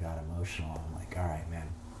both kind of got emotional. I'm like, all right, man,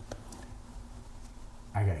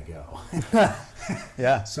 I gotta go.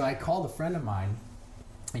 Yeah. So I called a friend of mine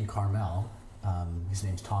in Carmel. His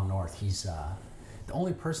name's Tom North. He's the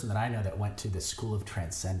only person that I know that went to the School of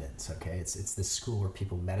Transcendence. Okay, it's this school where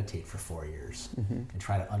people meditate for 4 years and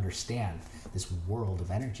try to understand this world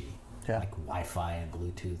of energy, like Wi-Fi and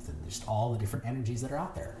Bluetooth and just all the different energies that are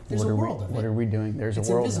out there. There's a world of it. What are we doing? There's a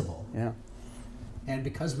world. It's invisible. Yeah. And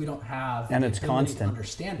because we don't have and the it's ability constant. to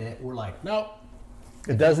understand it, we're like, nope.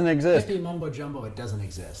 It doesn't exist. Hippie mumbo jumbo, it doesn't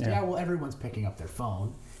exist. Yeah, well, everyone's picking up their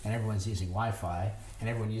phone, and everyone's using Wi-Fi, and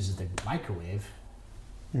everyone uses the microwave,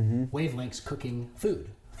 wavelengths cooking food.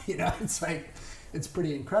 You know, it's like, it's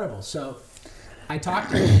pretty incredible. So I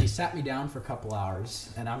talked to him, he sat me down for a couple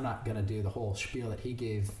hours, and I'm not going to do the whole spiel that he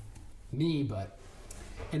gave me, but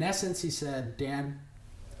in essence, he said, Dan,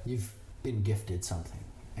 you've been gifted something,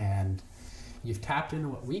 and you've tapped into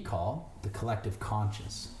what we call the collective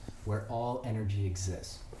conscious, where all energy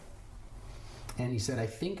exists. And he said, I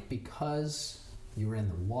think because you were in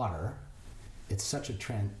the water, it's such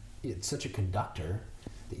a conductor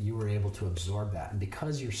that you were able to absorb that. And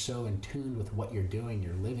because you're so in tune with what you're doing,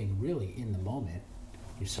 you're living really in the moment.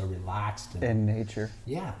 You're so relaxed. And, in nature.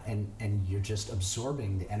 Yeah, and you're just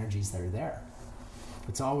absorbing the energies that are there.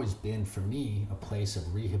 It's always been, for me, a place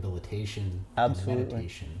of rehabilitation Absolutely. and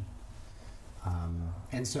meditation.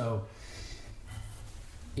 And so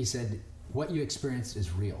he said, what you experienced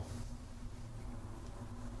is real.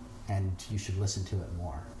 And you should listen to it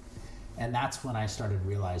more. And that's when I started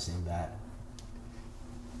realizing that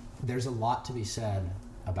there's a lot to be said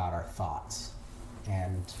about our thoughts.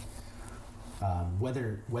 And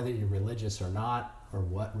whether you're religious or not, or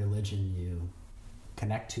what religion you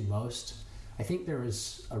connect to most, I think there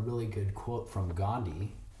was a really good quote from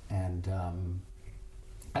Gandhi. And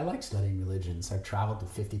I like studying religions. I've traveled to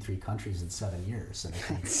 53 countries in 7 years. And I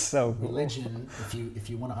think That's so cool. religion, if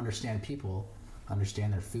you want to understand people,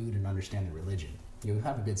 understand their food and understand their religion, you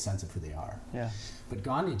have a good sense of who they are. Yeah. But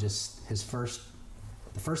Gandhi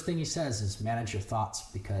the first thing he says is manage your thoughts,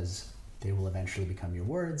 because they will eventually become your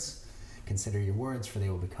words. Consider your words, for they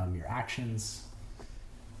will become your actions.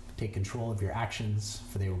 Take control of your actions,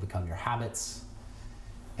 for they will become your habits.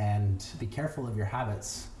 And be careful of your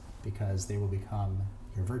habits, because they will become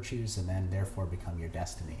your virtues and then therefore become your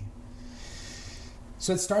destiny.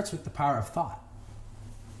 So it starts with the power of thought.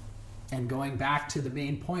 And going back to the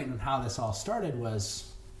main point and how this all started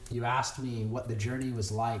was, you asked me what the journey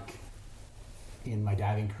was like in my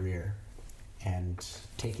diving career and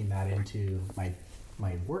taking that into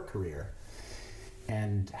my work career.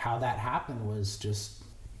 And how that happened was just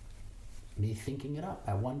me thinking it up.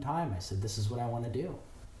 At one time I said, this is what I want to do.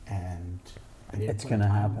 And I didn't It's put gonna a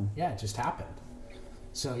time. happen. Yeah, it just happened.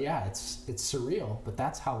 So yeah, it's surreal, but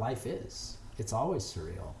that's how life is. It's always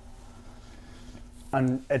surreal.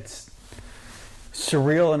 And it's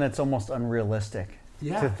surreal, and it's almost unrealistic.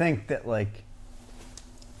 Yeah. To think that, like,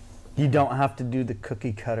 you don't have to do the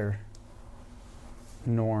cookie cutter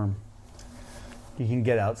norm. You can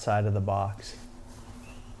get outside of the box.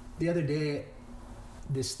 The other day,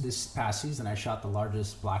 this past season, I shot the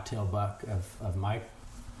largest blacktail buck of my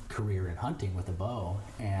career in hunting with a bow.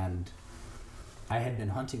 And I had been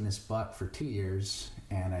hunting this buck for 2 years,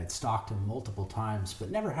 and I had stalked him multiple times,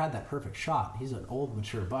 but never had that perfect shot. He's an old,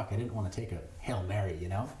 mature buck. I didn't want to take a Hail Mary, you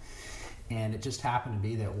know? And it just happened to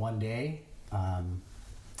be that one day,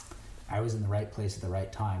 I was in the right place at the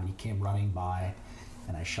right time, and he came running by,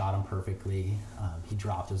 and I shot him perfectly. He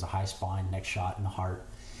dropped. It was a high spine, next shot in the heart.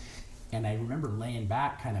 And I remember laying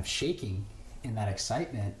back, kind of shaking in that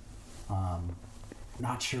excitement,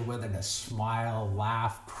 not sure whether to smile,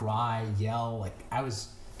 laugh, cry, yell. Like, I was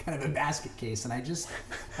kind of a basket case, and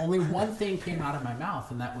only one thing came out of my mouth,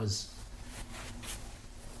 and that was,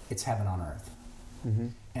 it's heaven on earth. Mm-hmm.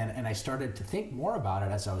 And I started to think more about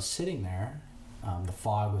it as I was sitting there. The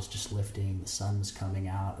fog was just lifting, the sun was coming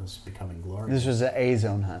out, it was becoming glorious. This was an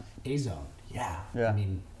A-zone hunt. A-zone, yeah. Yeah. I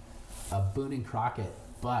mean, a Boone and Crockett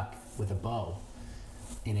buck with a bow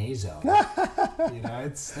in A-zone. You know,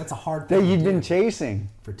 that's a hard thing That to you'd do. been chasing.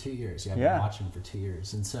 For 2 years. Yeah, I've Yeah. been watching for 2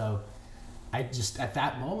 years. And so I just, at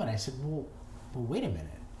that moment, I said, well, wait a minute.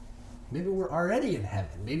 Maybe we're already in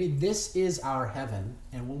heaven. Maybe this is our heaven.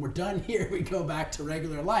 And when we're done here, we go back to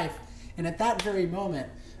regular life. And at that very moment,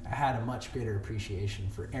 I had a much greater appreciation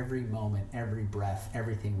for every moment, every breath,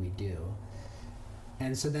 everything we do.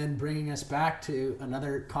 And so then bringing us back to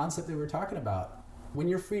another concept that we were talking about. When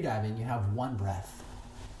you're freediving, you have one breath.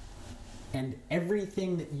 And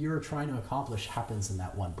everything that you're trying to accomplish happens in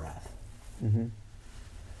that one breath. Mm-hmm.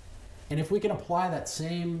 And if we can apply that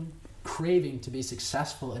same craving to be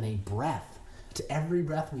successful in a breath to every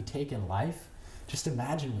breath we take in life, just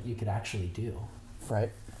imagine what you could actually do. Right.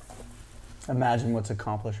 Imagine what's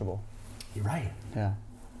accomplishable. You're right. Yeah.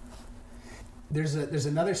 There's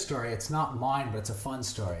another story. It's not mine, but it's a fun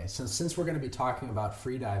story. So since we're going to be talking about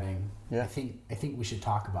freediving, Yeah. I think we should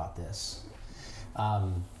talk about this.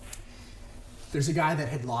 There's a guy that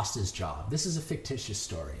had lost his job. This is a fictitious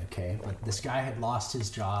story, okay? But this guy had lost his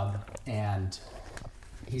job, and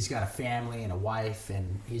he's got a family and a wife,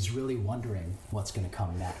 and he's really wondering what's going to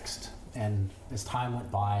come next. And as time went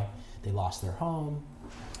by, they lost their home.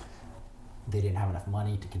 They didn't have enough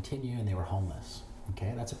money to continue, and they were homeless.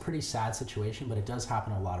 Okay, that's a pretty sad situation, but it does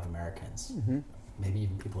happen to a lot of Americans. Mm-hmm. Maybe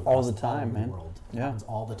even people All across the time, over man. the world. It Yeah. happens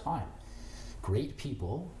all the time. Great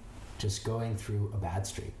people just going through a bad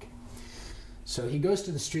streak. So he goes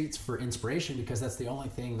to the streets for inspiration, because that's the only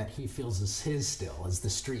thing that he feels is his still, is the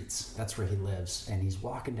streets. That's where he lives. And he's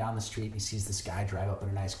walking down the street, and he sees this guy drive up in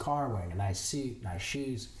a nice car, wearing a nice suit, nice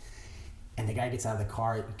shoes. And the guy gets out of the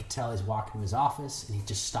car. You can tell he's walking to his office, and he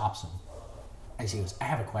just stops him. He goes, I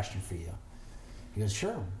have a question for you. He goes,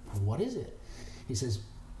 sure. What is it? He says,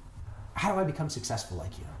 how do I become successful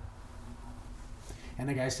like you? And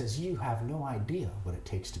the guy says, you have no idea what it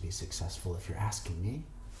takes to be successful if you're asking me.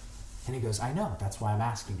 And he goes, I know. That's why I'm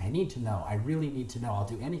asking. I need to know. I really need to know. I'll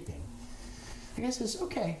do anything. The guy says,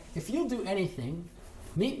 okay, if you'll do anything,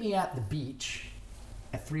 meet me at the beach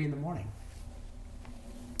at 3 a.m.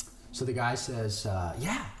 So the guy says,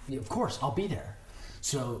 yeah, of course, I'll be there.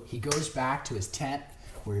 So he goes back to his tent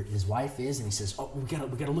where his wife is, and he says, oh, we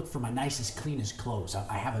gotta look for my nicest, cleanest clothes.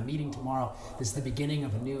 I have a meeting tomorrow. This is the beginning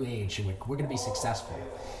of a new age, and we're gonna be successful.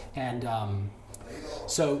 And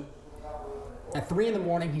so at 3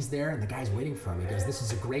 a.m, he's there, and the guy's waiting for him. He goes, this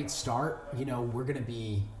is a great start. You know, we're gonna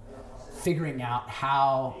be figuring out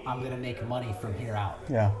how I'm gonna make money from here out.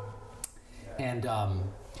 Yeah. And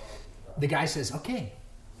the guy says, okay,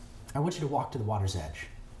 I want you to walk to the water's edge.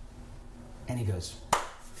 And he goes,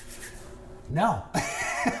 no.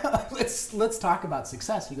 Let's talk about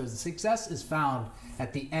success. He goes, success is found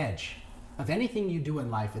at the edge of anything you do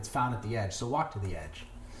in life. It's found at the edge. So walk to the edge.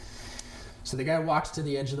 So the guy walks to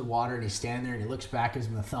the edge of the water, and he's standing there, and he looks back, gives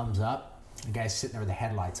him a thumbs up. The guy's sitting there with the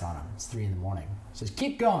headlights on him. It's 3 a.m. He says,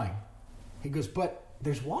 keep going. He goes, but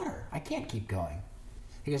there's water. I can't keep going.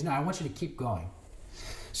 He goes, no, I want you to keep going.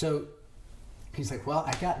 So he's like, well,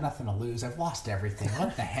 I got nothing to lose. I've lost everything.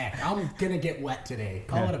 What the heck? I'm going to get wet today.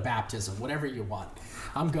 Call it a baptism, whatever you want.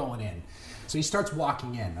 I'm going in. So he starts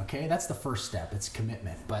walking in, okay? That's the first step. It's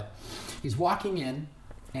commitment. But he's walking in,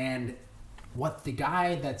 and what the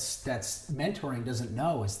guy that's mentoring doesn't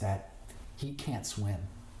know is that he can't swim,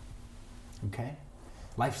 okay?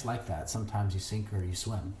 Life's like that. Sometimes you sink or you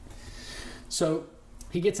swim. So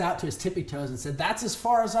he gets out to his tippy toes and said, that's as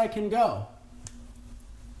far as I can go.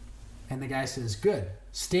 And the guy says, good,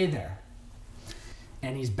 stay there.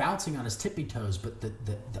 And he's bouncing on his tippy toes, but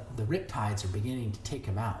the riptides are beginning to take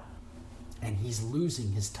him out. And he's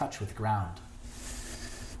losing his touch with ground.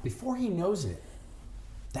 Before he knows it,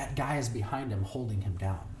 that guy is behind him holding him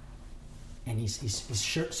down. And he's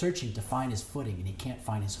searching to find his footing, and he can't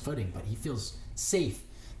find his footing, but he feels safe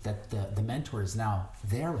that the mentor is now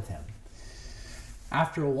there with him.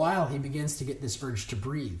 After a while, he begins to get this urge to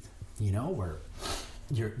breathe, you know, where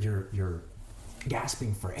you're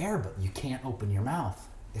gasping for air, but you can't open your mouth.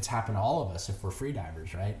 It's happened to all of us if we're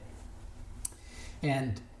freedivers, right?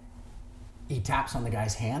 And he taps on the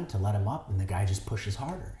guy's hand to let him up, and the guy just pushes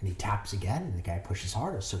harder. And he taps again, and the guy pushes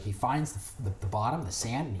harder. So he finds the bottom, the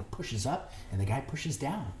sand, and he pushes up, and the guy pushes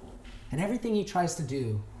down. And everything he tries to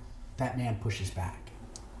do, that man pushes back.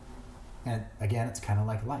 And again, it's kind of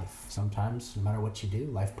like life. Sometimes, no matter what you do,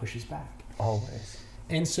 life pushes back. Always.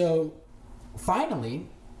 And so finally,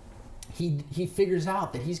 he figures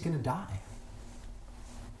out that he's going to die.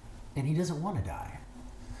 And he doesn't want to die.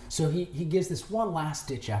 So he gives this one last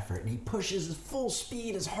ditch effort, and he pushes at full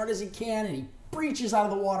speed as hard as he can, and he breaches out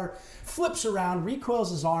of the water, flips around,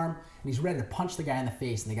 recoils his arm, and he's ready to punch the guy in the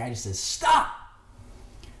face. And the guy just says, stop!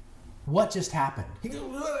 What just happened? He goes,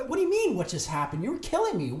 what do you mean what just happened? You're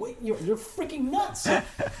killing me. You're freaking nuts.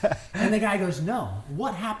 And the guy goes, no,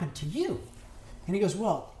 what happened to you? And he goes,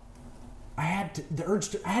 well, I had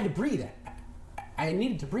to breathe. I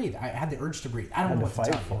needed to breathe. I had the urge to breathe. I don't know what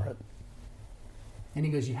to tell you. For it. And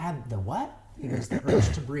he goes, you had the what? He goes, the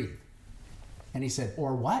urge to breathe. And he said,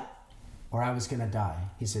 or what? Or I was going to die.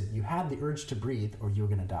 He said, you had the urge to breathe, or you were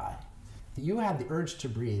going to die. You had the urge to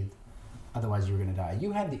breathe, otherwise you were going to die.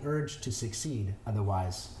 You had the urge to succeed,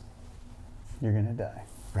 otherwise you're going to die.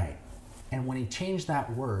 Right. And when he changed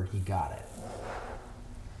that word, he got it.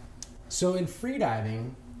 So in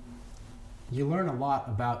freediving, you learn a lot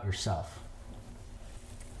about yourself.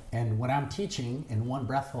 And when I'm teaching in one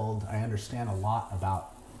breath hold, I understand a lot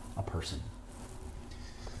about a person.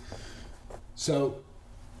 So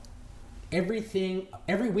every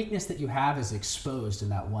weakness that you have is exposed in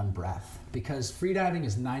that one breath, because freediving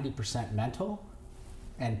is 90% mental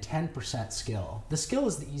and 10% skill. The skill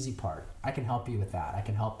is the easy part. I can help you with that. I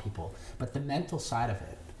can help people. But the mental side of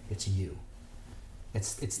it, it's you.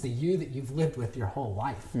 It's the you that you've lived with your whole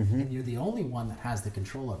life. Mm-hmm. And you're the only one that has the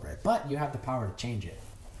control over it. But you have the power to change it,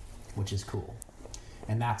 which is cool.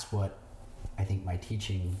 And that's what I think my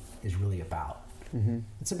teaching is really about. Mm-hmm.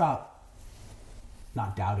 It's about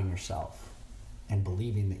not doubting yourself and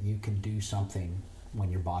believing that you can do something when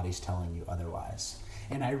your body's telling you otherwise.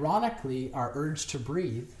 And ironically, our urge to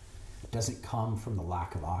breathe doesn't come from the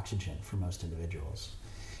lack of oxygen for most individuals.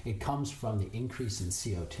 It comes from the increase in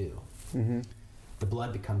CO2. Mm-hmm. The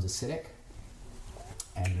blood becomes acidic,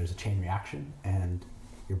 and there's a chain reaction, and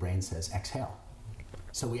your brain says, exhale.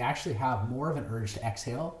 So we actually have more of an urge to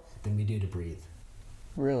exhale than we do to breathe.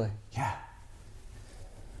 Really? Yeah.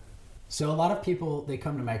 So a lot of people, they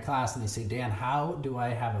come to my class and they say, Dan, how do I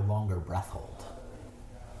have a longer breath hold?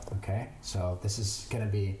 Okay, so this is going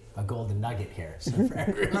to be a golden nugget here. So for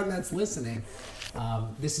everyone that's listening,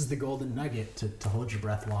 this is the golden nugget to hold your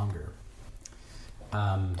breath longer.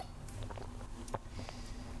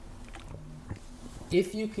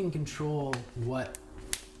 If you can control what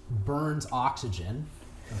burns oxygen,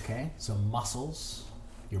 okay, so muscles,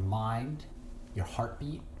 your mind, your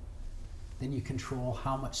heartbeat, then you control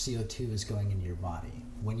how much CO2 is going into your body.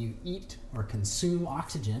 When you eat or consume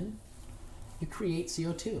oxygen, you create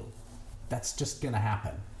CO2. That's just gonna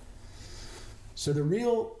happen. So the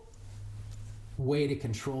real way to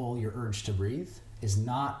control your urge to breathe is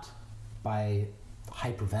not by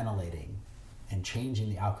hyperventilating and changing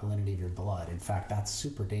the alkalinity of your blood. In fact, that's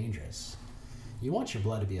super dangerous. You want your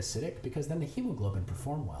blood to be acidic because then the hemoglobin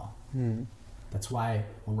perform well. That's why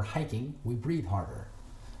when we're hiking, we breathe harder.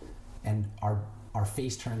 And our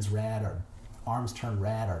face turns red, our arms turn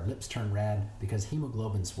red, our lips turn red because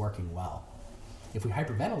hemoglobin's working well. If we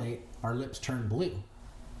hyperventilate, our lips turn blue.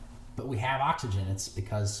 But we have oxygen. It's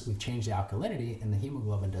because we've changed the alkalinity and the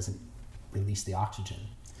hemoglobin doesn't release the oxygen.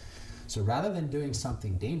 So rather than doing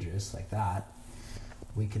something dangerous like that,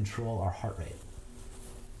 we control our heart rate.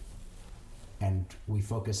 And we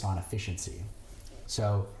focus on efficiency.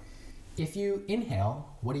 So if you inhale,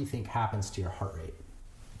 what do you think happens to your heart rate?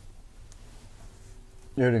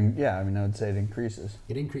 Yeah, I mean, I would say it increases.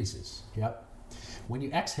 It increases, yep. When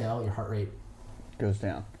you exhale, your heart rate goes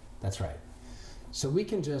down. That's right. So we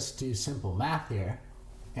can just do simple math here.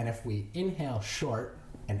 And if we inhale short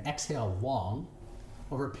and exhale long,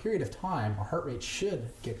 over a period of time, our heart rate should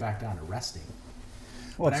get back down to resting.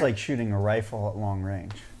 Well, it's like shooting a rifle at long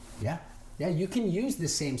range. Yeah. Yeah, you can use the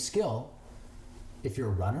same skill if you're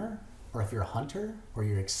a runner or if you're a hunter or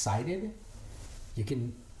you're excited. You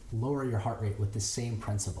can lower your heart rate with the same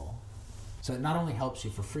principle. So it not only helps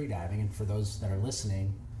you for free diving, and for those that are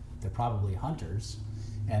listening, they're probably hunters,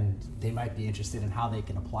 and they might be interested in how they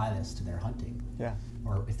can apply this to their hunting. Yeah.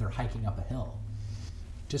 Or if they're hiking up a hill.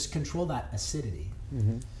 Just control that acidity.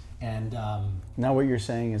 And now what you're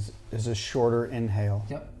saying is a shorter inhale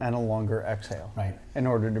and a longer exhale. Right. In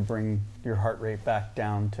order to bring your heart rate back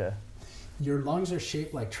down to... Your lungs are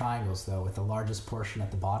shaped like triangles, though, with the largest portion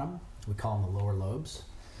at the bottom. We call them the lower lobes.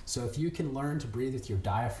 So if you can learn to breathe with your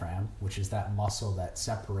diaphragm, which is that muscle that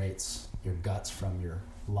separates your guts from your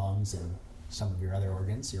lungs and some of your other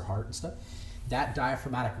organs, your heart and stuff, that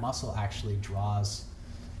diaphragmatic muscle actually draws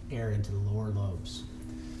air into the lower lobes.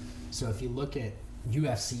 So if you look at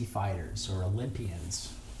UFC fighters or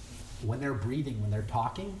Olympians, when they're breathing, when they're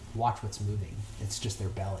talking, watch what's moving. It's just their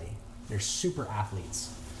belly. They're super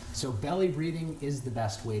athletes. So belly breathing is the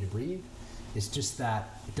best way to breathe. It's just that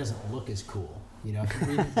it doesn't look as cool. You know, if you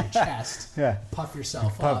breathe with your chest, puff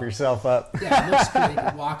yourself up. Puff yourself up. Yeah, it looks cool. You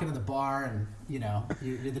can walk into the bar and, you know,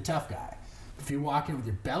 you're the tough guy. If you walk in with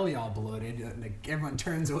your belly all bloated, like, everyone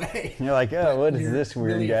turns away. You're like, oh, what is this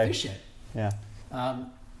weird really guy? Efficient. Yeah.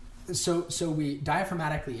 So we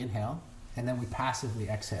diaphragmatically inhale, and then we passively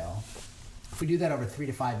exhale. If we do that over 3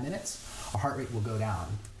 to 5 minutes, our heart rate will go down.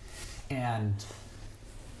 And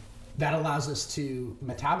that allows us to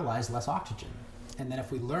metabolize less oxygen. And then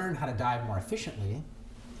if we learn how to dive more efficiently,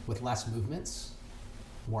 with less movements,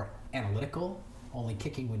 more analytical, only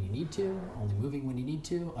kicking when you need to, only moving when you need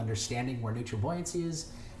to, understanding where neutral buoyancy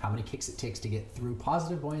is, how many kicks it takes to get through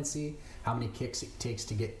positive buoyancy, how many kicks it takes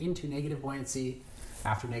to get into negative buoyancy.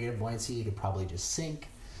 After negative buoyancy, you could probably just sink.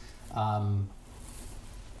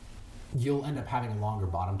 You'll end up having a longer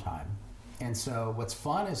bottom time. And so what's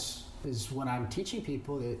fun is when I'm teaching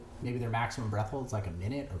people that maybe their maximum breath hold is like a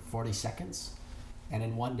minute or 40 seconds. And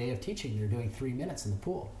in one day of teaching, they're doing 3 minutes in the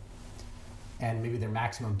pool. And maybe their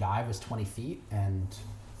maximum dive is 20 feet. And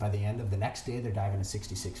by the end of the next day, they're diving to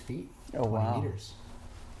 66 feet, 20 meters.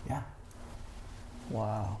 Yeah.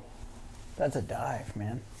 Wow. That's a dive,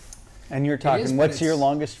 man. And you're talking, what's your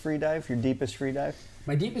longest free dive, your deepest free dive?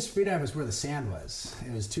 My deepest free dive was where the sand was.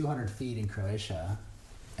 It was 200 feet in Croatia.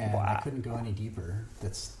 And I couldn't go any deeper.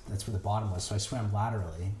 That's where the bottom was. So I swam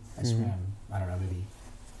laterally. I swam, I don't know, maybe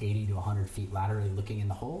 80 to 100 feet laterally looking in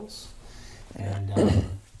the holes. And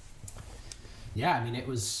yeah, I mean, it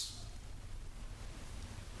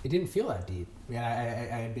didn't feel that deep. I mean,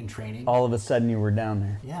 I had been training. All of a sudden you were down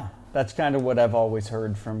there. Yeah. That's kind of what I've always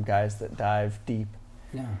heard from guys that dive deep.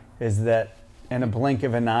 Yeah. Is that in a blink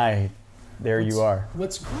of an eye, you are.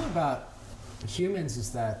 What's cool about humans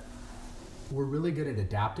is that we're really good at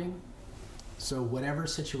adapting. So whatever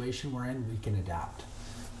situation we're in, we can adapt.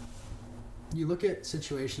 You look at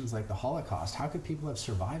situations like the Holocaust, how could people have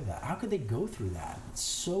survived that? How could they go through that? It's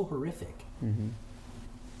so horrific.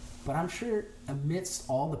 But I'm sure amidst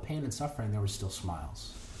all the pain and suffering, there were still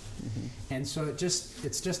smiles. And so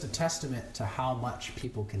it's just a testament to how much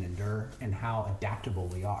people can endure and how adaptable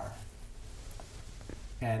we are.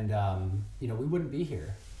 And, you know, we wouldn't be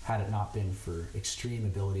here had it not been for extreme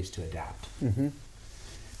abilities to adapt.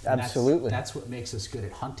 Absolutely. That's what makes us good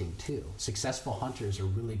at hunting too. Successful hunters are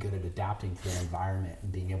really good at adapting to their environment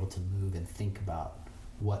and being able to move and think about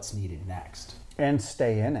what's needed next. And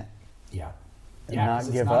stay in it. Yeah. And Yeah, not 'cause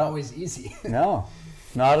it's give not up. always easy. No,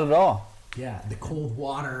 not at all. Yeah, the cold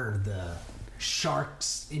water, the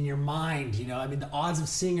sharks in your mind, you know, I mean, the odds of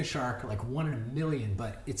seeing a shark are like 1 in a million,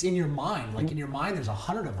 but it's in your mind. Like in your mind, there's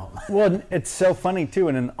 100 of them. Well, it's so funny too,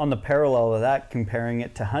 and on the parallel of that, comparing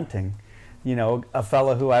it to hunting, you know, a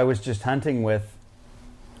fellow who I was just hunting with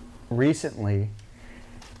recently,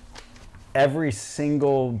 every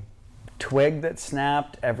single twig that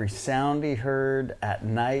snapped, every sound he heard at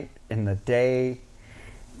night, in the day,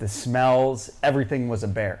 the smells, everything was a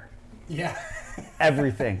bear. Yeah.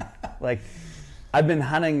 Everything. Like, I've been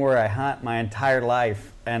hunting where I hunt my entire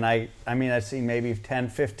life, and I mean, I've seen maybe 10,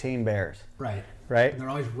 15 bears. Right. Right? And they're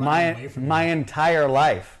always running away from my you. entire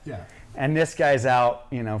life. Yeah. And this guy's out,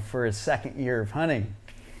 you know, for his second year of hunting,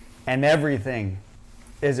 and everything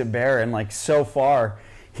is a bear. And like, so far,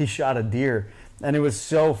 he shot a deer, and it was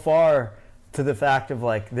so far to the fact of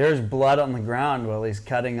like, there's blood on the ground while he's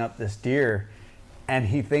cutting up this deer, and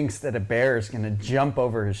he thinks that a bear is going to jump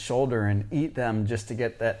over his shoulder and eat them just to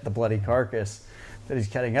get the bloody carcass that he's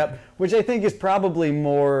cutting up, which I think is probably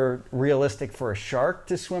more realistic for a shark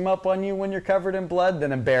to swim up on you when you're covered in blood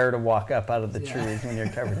than a bear to walk up out of the trees when you're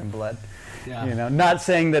covered in blood. Yeah. You know, not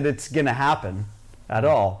saying that it's going to happen at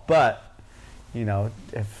all, but, you know,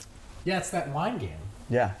 if... Yeah, it's that mind game.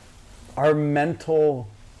 Yeah. Our mental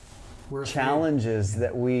We're afraid. challenges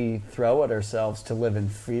that we throw at ourselves to live in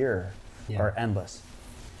fear are endless.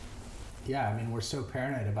 Yeah, I mean, we're so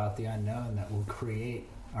paranoid about the unknown that we'll create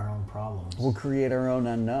our own problems. We'll create our own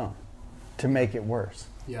unknown to make it worse.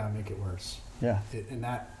 Yeah, make it worse. Yeah. And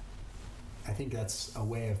that, I think that's a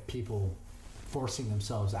way of people forcing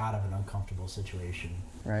themselves out of an uncomfortable situation.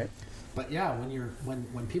 Right. But yeah,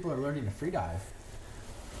 when people are learning to free dive,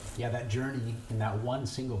 yeah, that journey in that one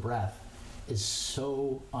single breath is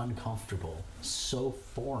so uncomfortable, so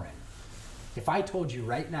foreign. If I told you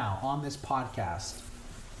right now on this podcast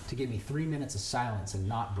to give me 3 minutes of silence and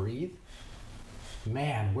not breathe,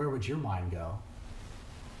 man, where would your mind go?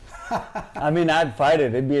 I mean, I'd fight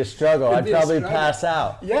it. It'd be a struggle. I'd probably pass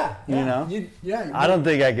out. Yeah. You know? I don't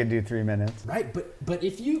think I could do 3 minutes. Right, but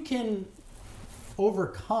if you can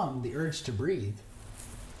overcome the urge to breathe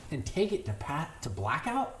and take it to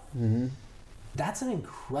blackout, that's an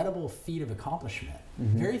incredible feat of accomplishment.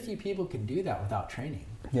 Very few people can do that without training.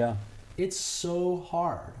 Yeah. It's so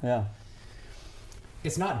hard. Yeah.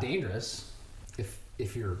 It's not dangerous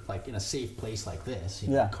if you're like in a safe place like this, you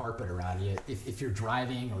know, carpet around you. If you're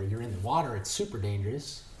driving or you're in the water, it's super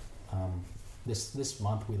dangerous. This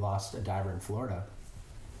month we lost a diver in Florida,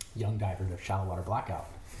 young diver to shallow water blackout.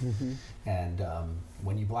 And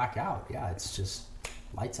when you black out, it's just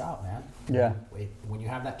lights out, man. Yeah. When you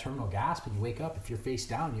have that terminal gasp and you wake up, if you're face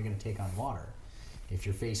down, you're going to take on water. If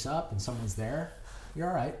you're face up and someone's there, you're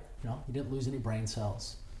all right. You know, you didn't lose any brain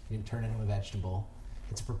cells. You didn't turn into a vegetable.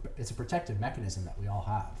 It's a protective mechanism that we all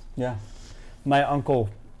have. Yeah. My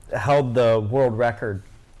uncle held the world record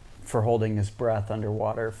for holding his breath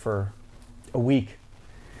underwater for a week.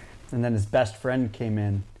 And then his best friend came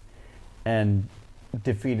in and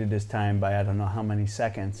defeated his time by I don't know how many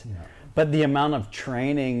seconds. Yeah. But the amount of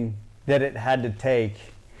training that it had to take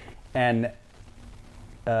and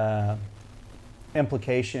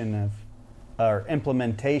implementation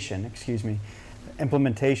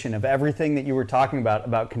of everything that you were talking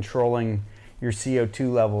about controlling your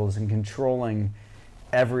CO2 levels and controlling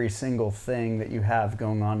every single thing that you have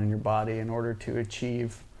going on in your body in order to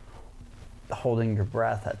achieve holding your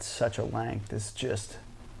breath at such a length is just,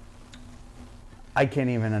 I can't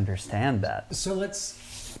even understand that. So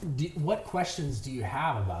what questions do you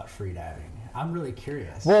have about freediving? I'm really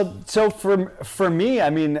curious. Well, so for me, I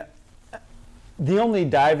mean, the only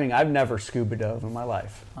diving, I've never scuba dove in my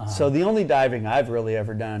life. So the only diving I've really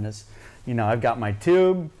ever done is, you know, I've got my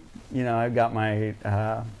tube, you know, I've got my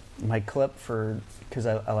my clip because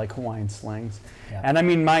I like Hawaiian slings. Yeah. And I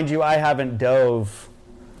mean, mind you, I haven't dove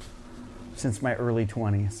since my early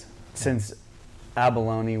 20s, since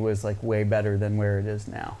abalone was like way better than where it is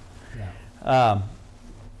now. Yeah.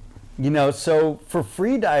 You know, so for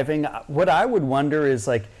free diving, what I would wonder is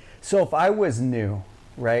like, so if I was new,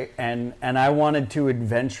 right, and I wanted to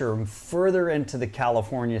adventure further into the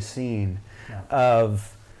California scene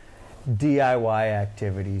of DIY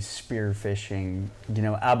activities, spearfishing,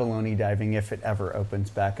 abalone diving, if it ever opens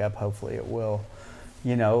back up, hopefully it will.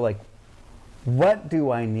 Like, what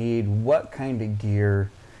do I need? What kind of gear?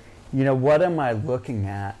 What am I looking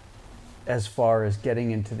at as far as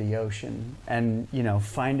getting into the ocean and,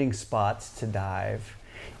 finding spots to dive?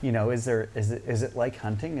 Is it like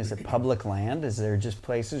hunting? Is it public land? Is there just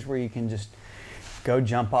places where you can just go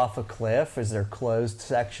jump off a cliff? Is there closed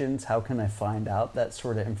sections? How can I find out that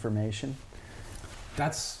sort of information?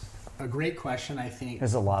 That's a great question. I think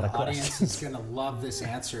there's a lot of questions. The audience is going to love this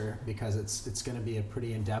answer because it's going to be a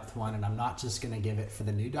pretty in-depth one, and I'm not just going to give it for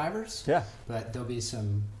the new divers. Yeah. But there'll be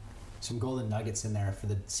some golden nuggets in there for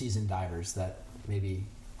the seasoned divers that maybe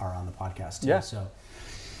are on the podcast too. Yeah. So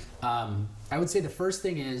I would say the first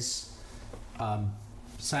thing is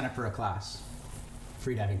sign up for a class.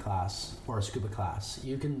 Freediving class or a scuba class.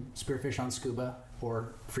 You can spearfish on scuba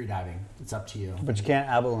or freediving. It's up to you. But you can't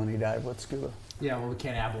abalone dive with scuba. Yeah, well, we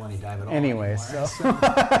can't abalone dive at all. Anyway, so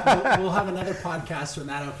we'll have another podcast when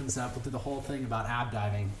that opens up. We'll do the whole thing about ab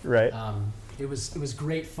diving. Right. It was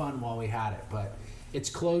great fun while we had it, but it's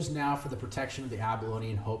closed now for the protection of the abalone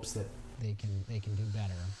in hopes that they can do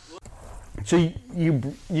better. So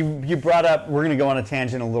you brought up, we're going to go on a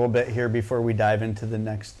tangent a little bit here before we dive into the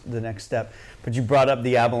next step, but you brought up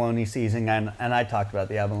the abalone season, and I talked about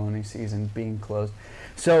the abalone season being closed.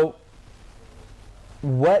 So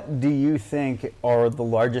what do you think are the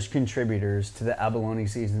largest contributors to the abalone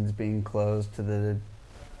seasons being closed, to the,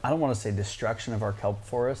 I don't want to say destruction of our kelp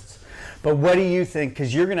forests, but what do you think,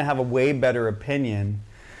 because you're going to have a way better opinion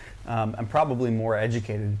and probably more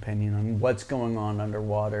educated opinion on what's going on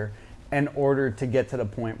underwater in order to get to the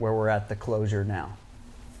point where we're at the closure now?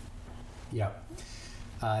 Yep.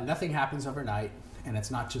 Nothing happens overnight, and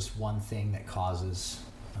it's not just one thing that causes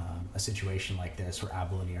a situation like this where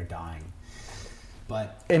abalone are dying.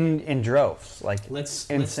 But in droves, like let's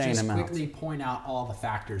insane just amounts. Quickly point out all the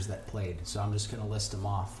factors that played. So I'm just going to list them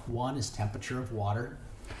off. 1 is temperature of water.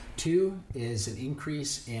 2 is an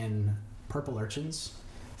increase in purple urchins.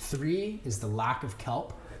 3 is the lack of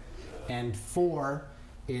kelp. And 4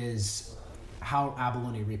 is how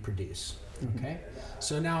abalone reproduce. Okay,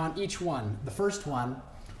 so now on each one, the first one,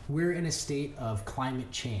 we're in a state of climate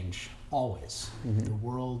change always. The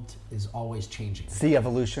world is always changing. It's the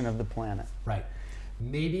evolution of the planet. Right.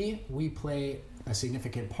 Maybe we play a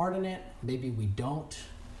significant part in it. Maybe we don't.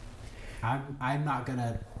 I'm not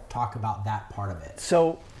gonna talk about that part of it.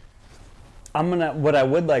 So what I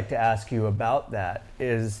would like to ask you about that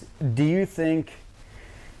is, do you think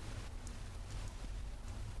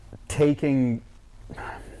taking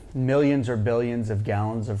millions or billions of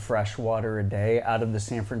gallons of fresh water a day out of the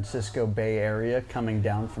San Francisco Bay Area coming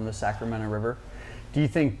down from the Sacramento River, do you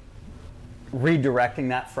think redirecting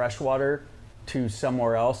that fresh water to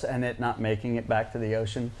somewhere else and it not making it back to the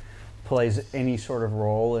ocean plays any sort of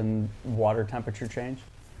role in water temperature change?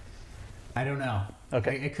 I don't know.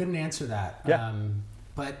 Okay. I couldn't answer that. Yeah.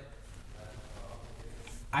 But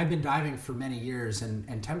I've been diving for many years,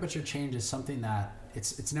 and temperature change is something that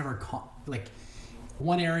it's never like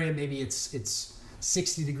one area, maybe it's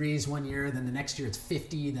 60 degrees one year, then the next year it's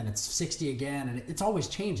 50, then it's 60 again, and it's always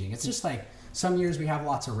changing. It's just like some years we have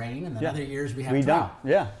lots of rain, and then other years we have drought.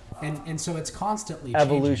 Yeah. And so it's constantly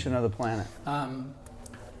evolution changing. of the planet.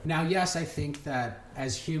 Now, yes, I think that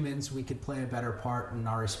as humans, we could play a better part in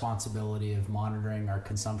our responsibility of monitoring our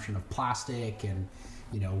consumption of plastic and,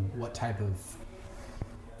 what type of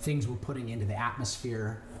things we're putting into the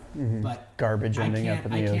atmosphere. But garbage ending up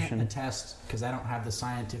in the ocean. I can't attest, because I don't have the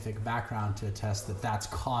scientific background to attest that that's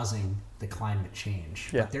causing the climate change.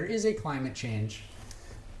 Yeah. But there is a climate change.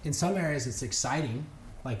 In some areas, it's exciting.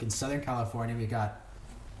 Like in Southern California, we got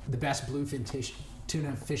the best bluefin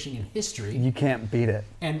tuna fishing in history. You can't beat it.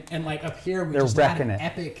 And like up here, we They're just had an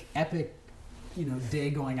wrecking epic, day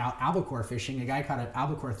going out albacore fishing. A guy caught an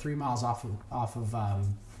albacore 3 miles off of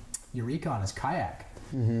Eureka on his kayak.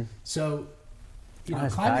 So,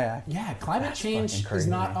 climate change is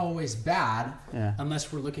not always bad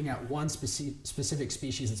unless we're looking at one specific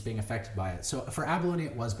species that's being affected by it. So for abalone,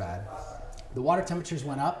 it was bad. The water temperatures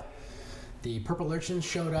went up. The purple urchins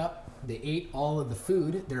showed up. They ate all of the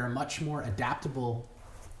food. They're a much more adaptable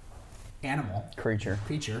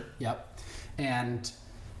creature. Yep. And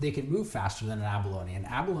they can move faster than an abalone. And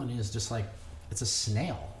abalone is just like, it's a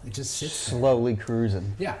snail. It just sits slowly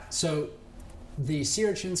cruising. Yeah. So the sea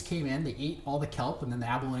urchins came in, they ate all the kelp, and then the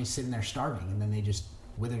abalone's sitting there starving, and then they just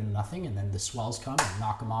wither to nothing, and then the swells come and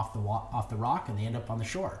knock them off the rock, and they end up on the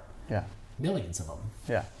shore. Yeah. millions of them.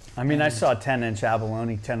 Yeah. I mean, I saw 10-inch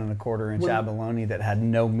abalone, 10 1/4 inch abalone that had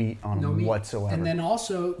no meat on them whatsoever. And then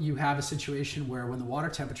also you have a situation where when the water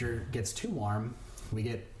temperature gets too warm, we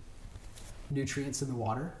get nutrients in the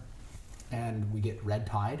water and we get red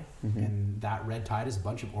tide. And that red tide is a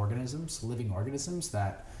bunch of organisms, living organisms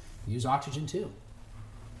that use oxygen too.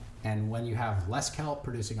 And when you have less kelp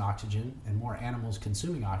producing oxygen and more animals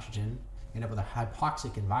consuming oxygen, you end up with a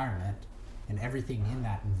hypoxic environment, and everything in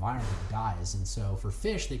that environment dies. And so for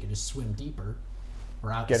fish, they can just swim deeper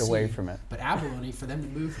or out to Get away sea. from it. But abalone, for them to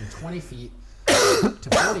move from 20 feet to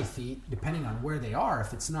 40 feet, depending on where they are,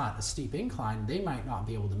 if it's not a steep incline, they might not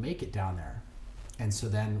be able to make it down there. And so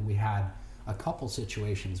then we had a couple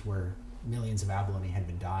situations where millions of abalone had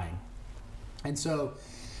been dying. And so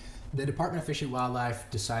the Department of Fish and Wildlife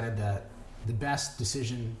decided that the best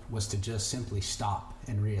decision was to just simply stop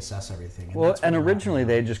and reassess everything. And well, and originally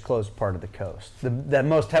they just closed part of the coast, the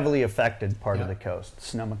most heavily affected part of the coast,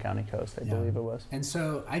 Sonoma County coast, I believe it was. And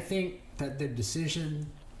so I think that the decision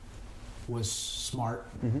was smart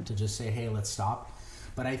to just say, hey, let's stop.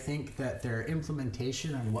 But I think that their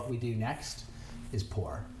implementation on what we do next is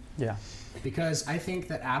poor. Yeah. Because I think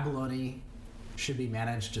that abalone should be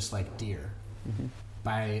managed just like deer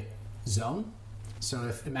by zone.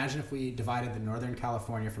 So imagine if we divided the Northern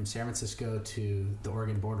California from San Francisco to the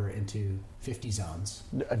Oregon border into 50 zones.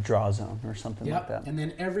 A draw zone or something like that. And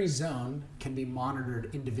then every zone can be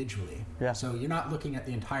monitored individually. Yeah. So you're not looking at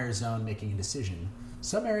the entire zone making a decision.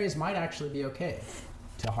 Some areas might actually be okay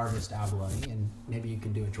to harvest abalone, and maybe you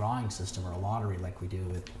can do a drawing system or a lottery like we do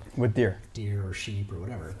with deer or sheep or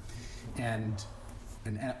whatever, and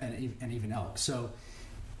even elk. So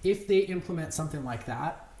if they implement something like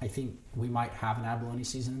that, I think we might have an abalone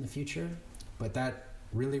season in the future, but that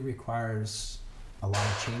really requires a lot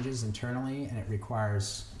of changes internally, and it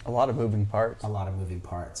requires a lot of moving parts.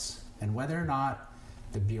 And whether or not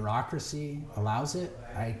the bureaucracy allows it,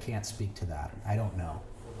 I can't speak to that. I don't know.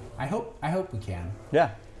 I hope we can.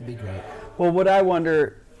 Yeah. It'd be great. Well, what I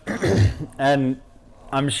wonder, and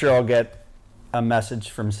I'm sure I'll get a message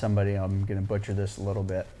from somebody, I'm going to butcher this a little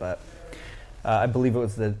bit, but I believe it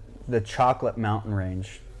was the Chocolate Mountain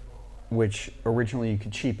Range, which originally you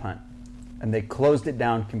could sheep hunt, and they closed it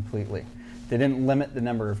down completely. They didn't limit the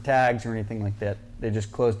number of tags or anything like that. They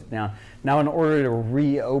just closed it down. Now, in order to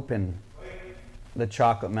reopen the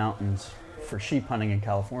Chocolate Mountains for sheep hunting in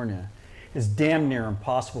California is damn near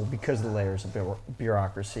impossible because of the layers of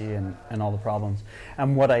bureaucracy and all the problems.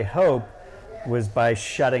 And what I hope was by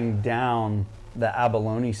shutting down the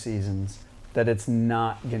abalone seasons, that it's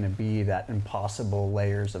not going to be that impossible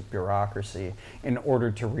layers of bureaucracy in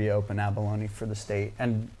order to reopen abalone for the state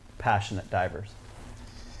and passionate divers.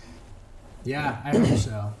 Yeah, I hope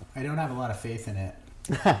so. I don't have a lot of faith in it.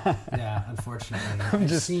 Yeah, unfortunately.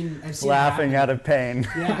 I've seen laughing out of pain.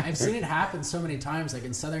 Yeah, I've seen it happen so many times. Like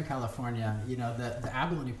in Southern California, you know, the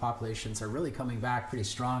abalone populations are really coming back pretty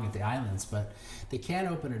strong at the islands, but they can't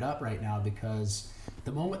open it up right now because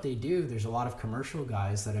the moment they do, there's a lot of commercial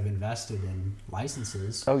guys that have invested in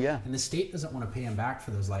licenses. Oh, yeah. And the state doesn't want to pay them back for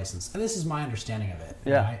those licenses. And this is my understanding of it.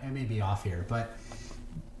 Yeah. I may be off here, but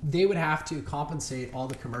they would have to compensate all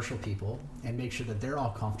the commercial people and make sure that they're all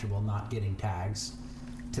comfortable not getting tags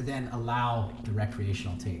to then allow the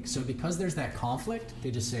recreational take. So because there's that conflict,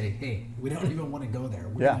 they just say, hey, we don't even want to go there.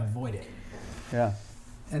 We're going to avoid it. Yeah.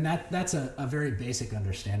 And that's a very basic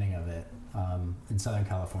understanding of it in Southern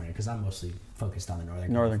California, because I'm mostly focused on the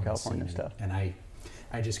Northern California stuff. And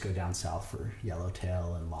I just go down south for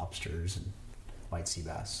yellowtail and lobsters and white sea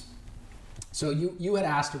bass. So you had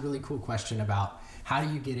asked a really cool question about how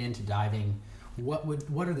do you get into diving?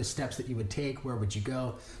 What are the steps that you would take? Where would you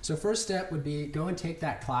go? So first step would be go and take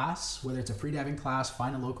that class, whether it's a freediving class,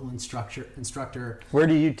 find a local instructor. Where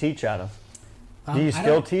do you teach out of? Do you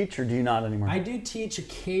still teach or do you not anymore? I do teach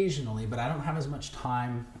occasionally, but I don't have as much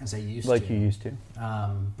time as I used to. Like you used to.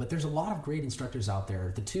 But there's a lot of great instructors out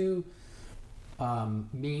there. The two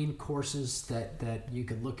main courses that you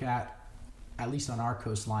could look at least on our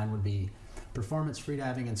coastline, would be performance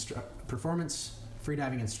freediving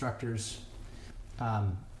instructors,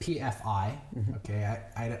 PFI. Okay,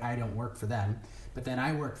 I don't work for them, but then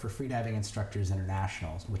I work for Freediving Instructors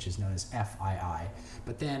International, which is known as FII.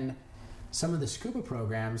 But then some of the scuba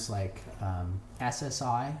programs like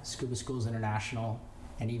SSI, Scuba Schools International,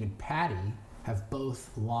 and even PADI have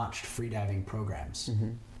both launched freediving programs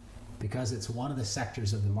because it's one of the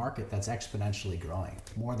sectors of the market that's exponentially growing.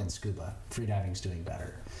 More than scuba, freediving's doing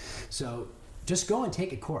better. So just go and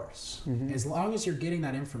take a course. As long as you're getting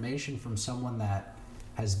that information from someone that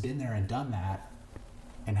has been there and done that,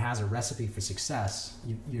 and has a recipe for success,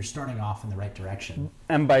 you're starting off in the right direction.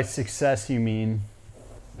 And by success, you mean?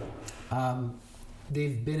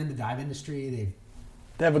 They've been in the dive industry.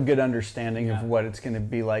 They have a good understanding of what it's going to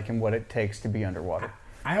be like and what it takes to be underwater.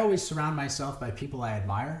 I always surround myself by people I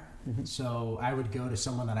admire. So I would go to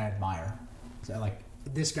someone that I admire. So like,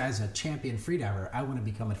 this guy's a champion freediver. I want to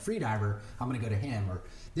become a freediver. I'm going to go to him. Or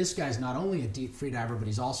this guy's not only a deep freediver, but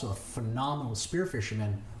he's also a phenomenal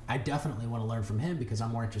spearfisherman. I definitely want to learn from him because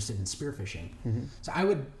I'm more interested in spearfishing. So I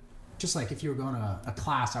would, just like if you were going to a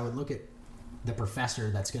class, I would look at the professor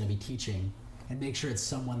that's going to be teaching and make sure it's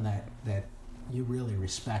someone that you really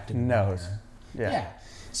respect and knows. Yeah.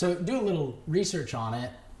 So do a little research on it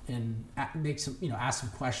and make some, ask some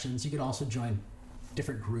questions. You could also join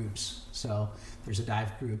different groups. So there's a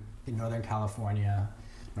dive group in Northern California,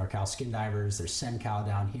 NorCal Skin Divers. There's SenCal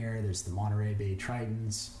down here. There's the Monterey Bay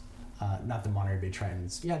Tritons. Not the Monterey Bay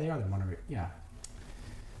Tritons. Yeah, they are the Monterey. Yeah.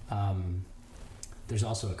 There's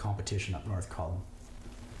also a competition up north called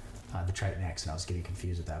the Triton X, and I was getting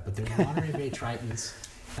confused with that. But there's the Monterey Bay Tritons.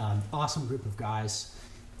 Awesome group of guys.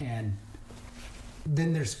 And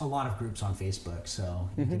then there's a lot of groups on Facebook, so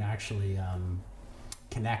you can actually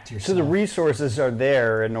connect yourself. So the resources are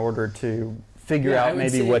there in order to figure out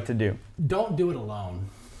maybe what to do. Don't do it alone.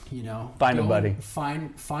 Find a buddy.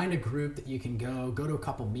 Find a group that you can go to a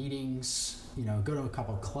couple meetings, go to a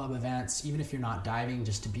couple club events, even if you're not diving,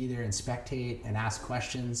 just to be there and spectate and ask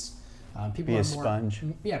questions. People be are a sponge.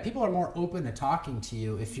 Yeah, people are more open to talking to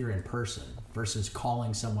you if you're in person versus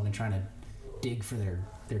calling someone and trying to dig for their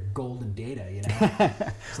golden data,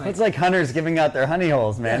 It's like hunters giving out their honey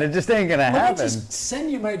holes, man. Yeah. It just ain't gonna happen. Just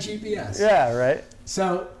send you my GPS. Yeah, right.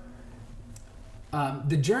 So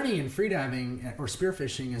the journey in freediving or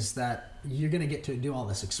spearfishing is that you're going to get to do all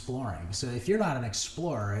this exploring. So if you're not an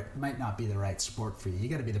explorer, it might not be the right sport for you. You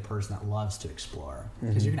got to be the person that loves to explore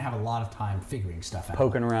because you're going to have a lot of time figuring stuff out.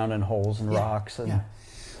 Poking around in holes and rocks. And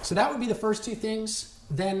So that would be the first two things.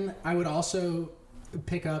 Then I would also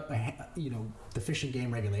pick up, the Fish and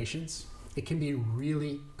Game regulations. It can be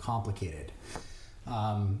really complicated.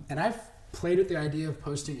 And I've played with the idea of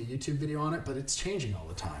posting a YouTube video on it, but it's changing all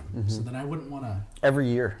the time. So then I wouldn't want to... Every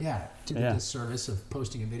year. Do the disservice of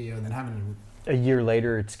posting a video and then having a year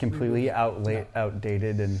later, it's completely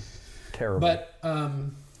outdated and terrible. But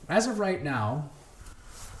as of right now,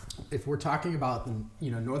 if we're talking about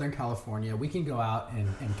Northern California, we can go out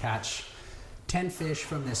and catch 10 fish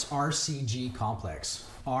from this RCG complex.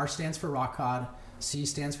 R stands for rock cod, C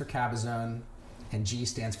stands for cabezone, and G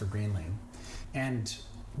stands for greenling. And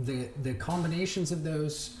the combinations of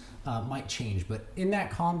those might change, but in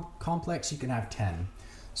that complex you can have 10.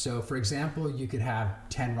 So for example, you could have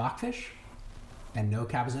 10 rockfish and no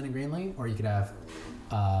cabezone and greenling, or you could have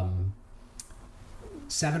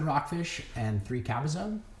 7 rockfish and 3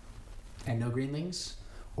 cabezone and no greenlings,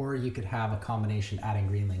 or you could have a combination adding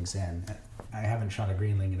greenlings in. I haven't shot a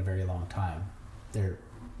greenling in a very long time. They're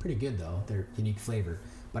pretty good though. They're unique flavor,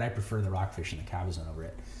 but I prefer the rockfish and the cabezone over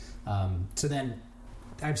it. So then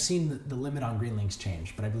I've seen the limit on greenlings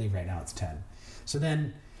change, but I believe right now it's 10. So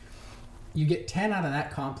then you get 10 out of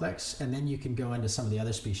that complex, and then you can go into some of the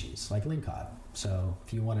other species like lingcod. So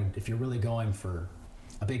if you're really going for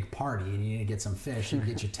a big party and you need to get some fish, you can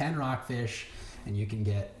get you 10 rockfish and you can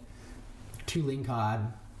get 2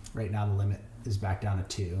 lingcod. Right now the limit is back down to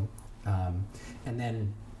 2. And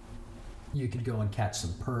then you could go and catch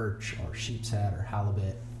some perch or sheep's head or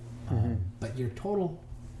halibut. But your total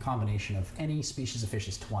combination of any species of fish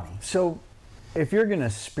is 20. So if you're going to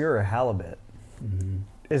spear a halibut,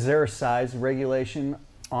 is there a size regulation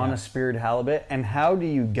on a speared halibut? And how do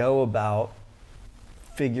you go about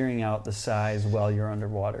figuring out the size while you're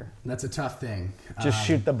underwater? That's a tough thing. Just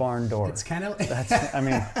shoot the barn door. It's kind of...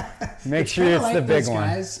 make sure it's like the big those one.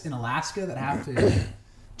 Guys in Alaska that have to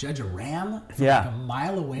judge a ram from like a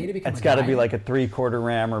mile away to become It's got to be like a 3/4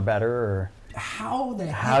 ram or better, or... How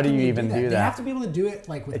do you even do that? They have to be able to do it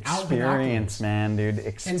like without experience, man, dude.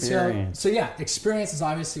 Experience. And so experience is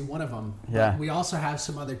obviously one of them. Yeah. But we also have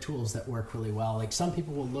some other tools that work really well. Like some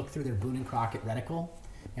people will look through their Boone and Crockett reticle,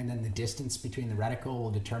 and then the distance between the reticle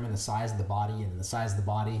will determine the size of the body, and the size of the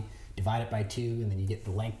body divide it by 2, and then you get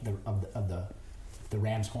the length of the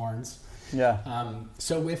ram's horns. Yeah.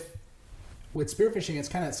 So with spearfishing, it's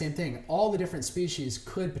kind of the same thing. All the different species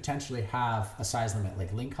could potentially have a size limit.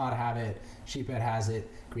 Like lingcod have it, sheephead has it,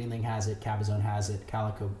 greenling has it, cabezone has it,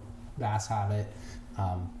 calico bass have it,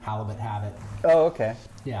 halibut have it. Oh, okay.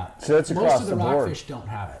 Yeah. So it's across Most of the board. rockfish don't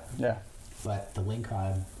have it. Yeah. But the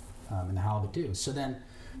lingcod and the halibut do. So then,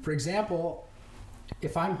 for example,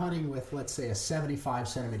 if I'm hunting with, let's say, a 75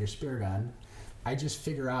 centimeter spear gun, I just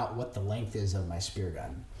figure out what the length is of my spear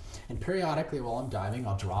gun. And periodically while I'm diving,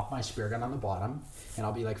 I'll drop my spear gun on the bottom and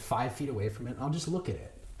I'll be like 5 feet away from it and I'll just look at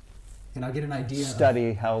it. And I'll get an idea.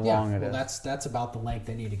 Study how long it is. That's about the length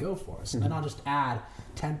I need to go for. So then I'll just add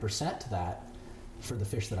 10% to that for the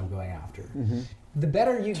fish that I'm going after. The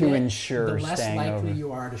better you to get, ensure the less likely over.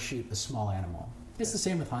 you are to shoot a small animal. It's the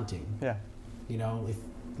same with hunting. Yeah. You know, if,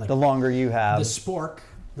 like the longer you have. the spork,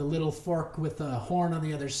 the little fork with a horn on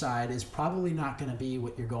the other side is probably not going to be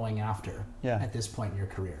what you're going after at this point in your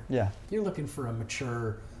career. Yeah. You're looking for a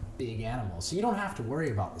mature, big animal. So you don't have to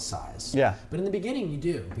worry about the size. Yeah. But in the beginning you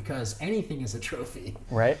do, because anything is a trophy.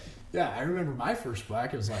 Right. Yeah, I remember my first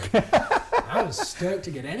buck. It was like, I was stoked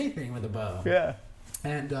to get anything with a bow. Yeah.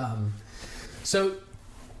 And so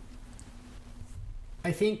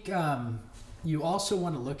I think you also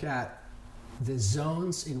want to look at the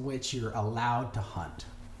zones in which you're allowed to hunt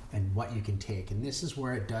and what you can take. And this is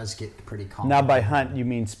where it does get pretty complicated. Now by hunt, you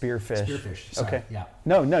mean spearfish. Spearfish, sorry. Okay. Yeah.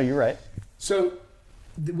 No, you're right. So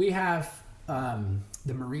we have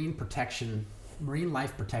the Marine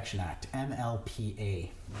Life Protection Act, MLPA.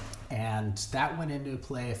 And that went into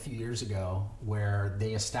play a few years ago where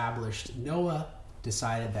they established, NOAA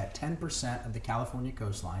decided that 10% of the California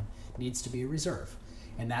coastline needs to be a reserve.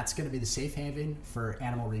 And that's going to be the safe haven for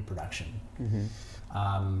animal reproduction.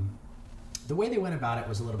 The way they went about it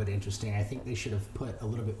was a little bit interesting. I think they should have put a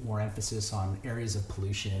little bit more emphasis on areas of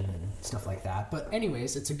pollution and stuff like that. But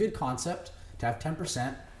anyways, it's a good concept to have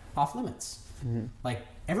 10% off limits. Like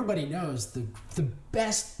everybody knows the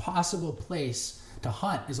best possible place to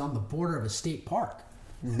hunt is on the border of a state park.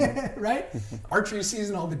 Right? Archery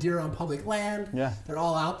season, all the deer on public land. Yeah. They're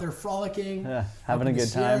all out there frolicking. Yeah, having a a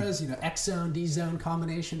good time. You know, X zone, D zone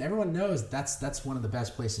combination. Everyone knows that's one of the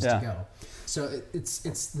best places to go. So it's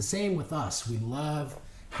the same with us. We love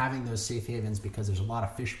having those safe havens because there's a lot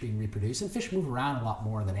of fish being reproduced, and fish move around a lot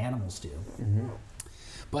more than animals do.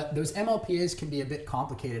 But those MLPAs can be a bit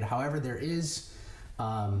complicated. However, there is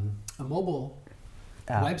a mobile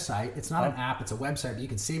website. It's not an app, it's a website, but you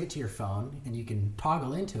can save it to your phone and you can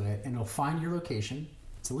toggle into it and it'll find your location.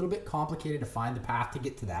 It's a little bit complicated to find the path to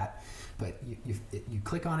get to that, but you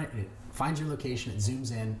click on it and it finds your location, it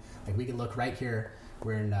zooms in. Like we can look right here.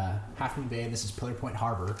 We're in Half Moon Bay, and this is Pillar Point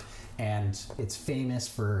Harbor, and it's famous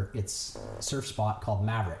for its surf spot called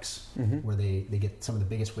Mavericks, where they get some of the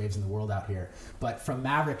biggest waves in the world out here. But from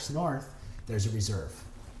Mavericks north, there's a reserve,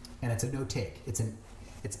 and it's a no-take. It's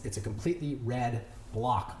a completely red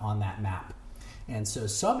block on that map. And so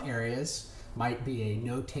some areas might be a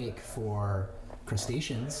no-take for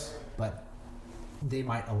crustaceans, but they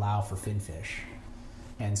might allow for finfish.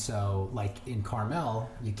 And so like in Carmel,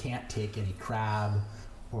 you can't take any crab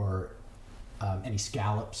or any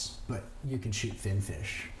scallops, but you can shoot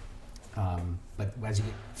finfish. But as you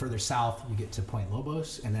get further south, you get to Point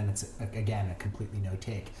Lobos, and then it's, again, a completely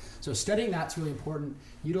no-take. So studying that's really important.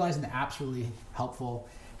 Utilizing the app's really helpful.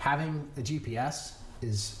 Having a GPS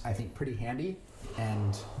is, I think, pretty handy.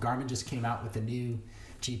 And Garmin just came out with a new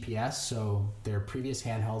GPS. So their previous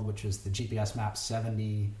handheld, which was the GPS Map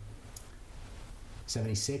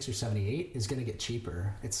 76 or 78, is going to get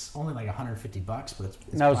cheaper. It's only like $150, but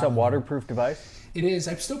it's now it's a waterproof device? It is.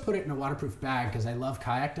 I've still put it in a waterproof bag because I love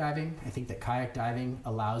kayak diving. I think that kayak diving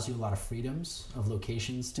allows you a lot of freedoms of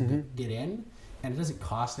locations to get in, and it doesn't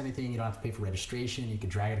cost anything. You don't have to pay for registration. You can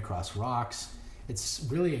drag it across rocks. It's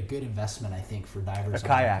really a good investment, I think, for divers on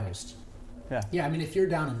the coast. Yeah, I mean, if you're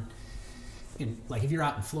down in like if you're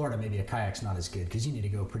out in Florida, maybe a kayak's not as good because you need to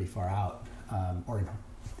go pretty far out, or in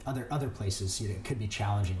other places, you know, it could be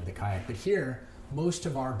challenging with a kayak. But here, most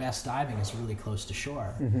of our best diving is really close to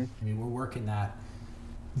shore. I mean, we're working that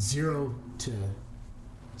 0 to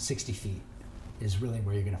 60 feet is really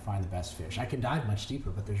where you're going to find the best fish. I can dive much deeper,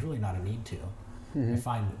 but there's really not a need to. I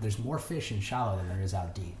find there's more fish in shallow than there is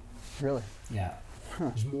out deep. Really? Yeah.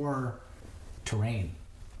 There's more terrain,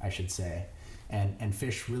 I should say. And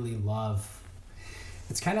fish really love,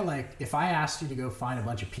 it's kind of like if I asked you to go find a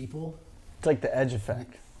bunch of people. It's like the edge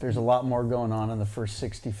effect. There's a lot more going on in the first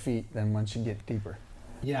 60 feet than once you get deeper.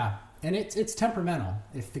 Yeah, and it's temperamental.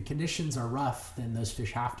 If the conditions are rough, then those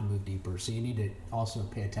fish have to move deeper. So you need to also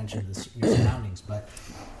pay attention to your surroundings. But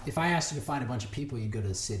if I asked you to find a bunch of people, you'd go to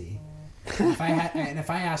the city. If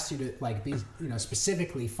I asked you to like be, you know,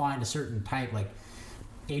 specifically find a certain type, like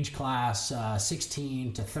age class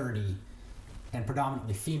 16 to 30, and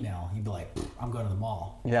predominantly female, you'd be like, I'm going to the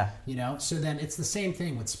mall. Yeah. You know, so then it's the same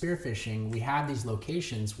thing with spearfishing. We have these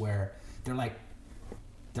locations where they're like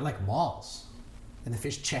malls, and the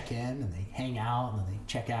fish check in and they hang out and then they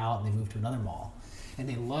check out and they move to another mall, and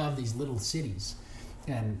they love these little cities.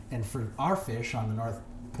 And for our fish on the north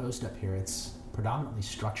coast up here, it's predominantly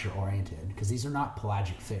structure oriented, because these are not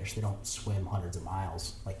pelagic fish. They don't swim hundreds of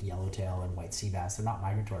miles like yellowtail and white sea bass. They're not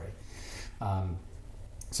migratory.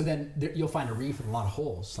 So then you'll find a reef with a lot of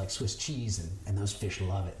holes, like Swiss cheese, and those fish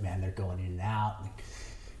love it, man. They're going in and out, and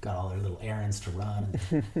got all their little errands to run,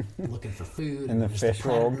 and looking for food. And the there's fish the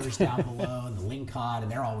predators down below, and the lingcod,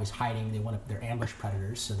 and they're always hiding. They're ambush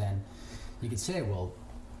predators. So then you could say, well,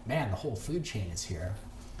 man, the whole food chain is here.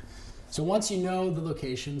 So once you know the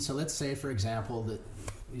location, so let's say, for example, that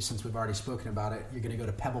since we've already spoken about it, you're going to go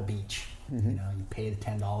to Pebble Beach. You pay the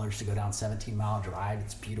 $10 to go down 17-mile drive.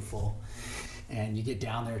 It's beautiful. And you get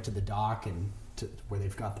down there to the dock and where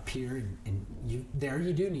they've got the pier, and you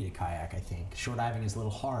do need a kayak, I think. Shore diving is a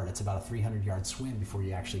little hard. It's about a 300-yard swim before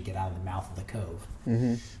you actually get out of the mouth of the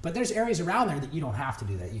cove. But there's areas around there that you don't have to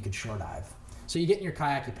do that. You could shore dive. So you get in your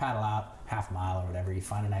kayak, you paddle out half a mile or whatever, you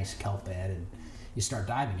find a nice kelp bed, and you start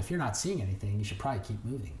diving. If you're not seeing anything, you should probably keep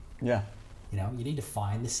moving. Yeah. You need to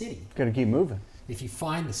find the city. Got to keep moving. If you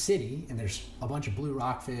find the city and there's a bunch of blue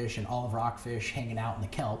rockfish and olive rockfish hanging out in the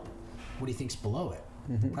kelp, what do you think's below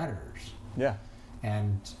it? Predators. Yeah.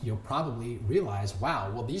 And you'll probably realize,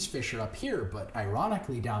 wow, well, these fish are up here, but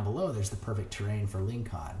ironically down below there's the perfect terrain for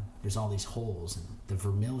lingcod. There's all these holes, and the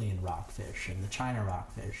vermilion rockfish and the China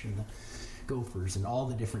rockfish and the gophers, and all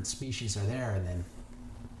the different species are there. And then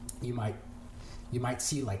you might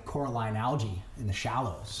see like coralline algae in the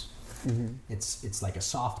shallows. It's like a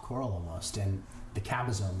soft coral almost, and the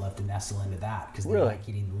cabezone love to nestle into that because they like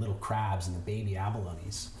eating the little crabs and the baby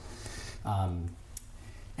abalones.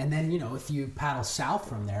 And then, if you paddle south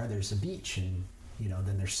from there, there's a beach, and,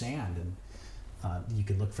 then there's sand, and you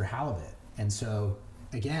could look for halibut. And so,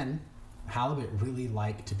 again, halibut really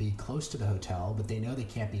like to be close to the hotel, but they know they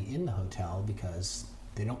can't be in the hotel because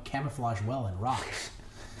they don't camouflage well in rocks.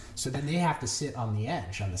 So then they have to sit on the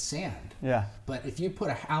edge, on the sand. Yeah. But if you put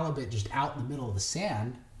a halibut just out in the middle of the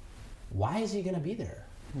sand, why is he going to be there?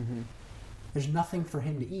 There's nothing for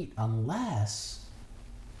him to eat unless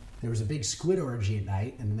there was a big squid orgy at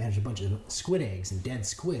night, and there's a bunch of squid eggs and dead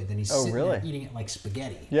squid, and he's sitting there eating it like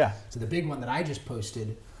spaghetti. Yeah. So the big one that I just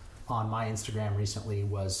posted on my Instagram recently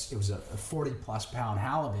was a 40-plus pound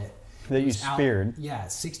halibut. That you speared.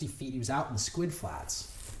 60 feet. He was out in the squid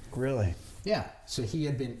flats. Really? Yeah. So he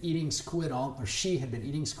had been eating squid she had been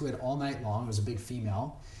eating squid all night long. It was a big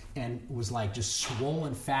female, and was like just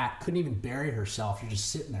swollen fat, couldn't even bury herself. You're just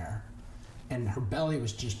sitting there. And her belly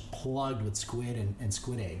was just plugged with squid and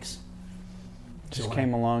squid eggs. Just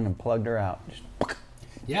came along and plugged her out.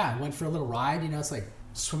 Yeah, I went for a little ride. It's like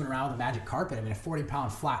swimming around with a magic carpet. I mean, a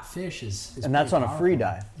 40-pound flat fish is and that's on powerful. A free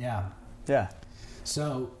dive. Yeah. Yeah.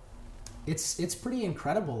 So it's pretty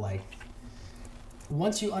incredible. Like,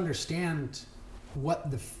 once you understand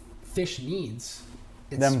what the fish needs,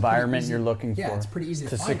 the environment you're looking for. Yeah, it's pretty easy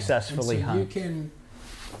to find successfully it. And so hunt. you can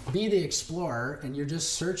be the explorer, and you're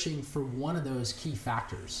just searching for one of those key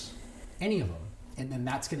factors, any of them, and then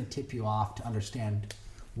that's going to tip you off to understand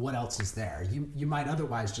what else is there. You might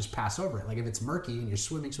otherwise just pass over it. Like if it's murky and you're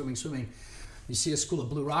swimming, you see a school of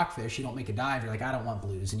blue rockfish, you don't make a dive, you're like, I don't want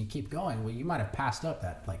blues, and you keep going. Well, you might have passed up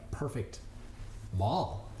that like perfect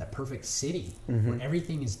mall, that perfect city where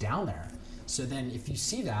everything is down there. So then if you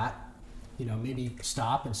see that, maybe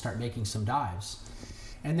stop and start making some dives.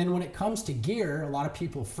 And then when it comes to gear, a lot of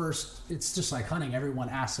people first, it's just like hunting. Everyone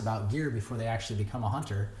asks about gear before they actually become a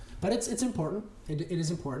hunter. But it's important. It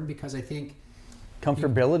is important because I think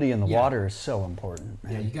comfortability in the water is so important,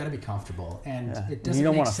 man. Yeah, you got to be comfortable. And it doesn't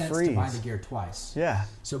make sense to buy the gear twice. Yeah.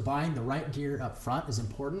 So buying the right gear up front is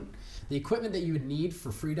important. The equipment that you would need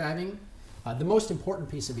for freediving, the most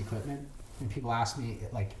important piece of equipment, and people ask me,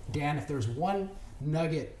 like, Dan, if there's one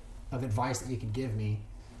nugget of advice that you could give me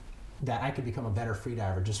that I could become a better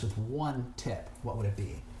freediver just with one tip, what would it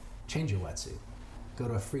be? Change your wetsuit. Go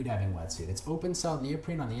to a freediving wetsuit. It's open cell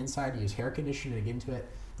neoprene on the inside. You use hair conditioner to get into it.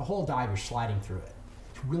 The whole dive, you're sliding through it.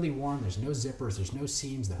 It's really warm. There's no zippers. There's no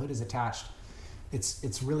seams. The hood is attached.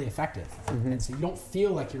 It's really effective. And so you don't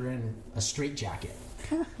feel like you're in a straitjacket.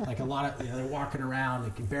 Like a lot of, they're walking around, they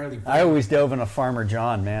can barely breathe. I always dove in a Farmer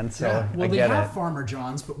John, man, so Well, I they get have it. Farmer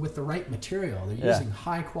Johns, but with the right material. They're using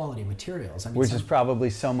high quality materials. I mean, Which is probably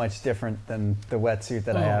so much different than the wetsuit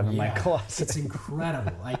that I have in my closet. It's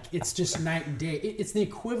incredible. Like, it's just night and day. It's the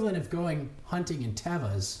equivalent of going hunting in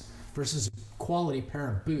Tevas versus a quality pair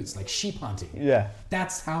of boots, like sheep hunting. Yeah.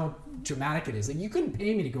 That's how dramatic it is. Like, you couldn't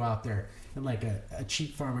pay me to go out there in like a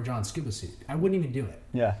cheap Farmer John scuba suit. I wouldn't even do it.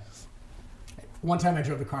 Yeah. One time I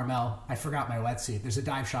drove to Carmel, I forgot my wetsuit. There's a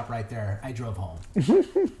dive shop right there. I drove home.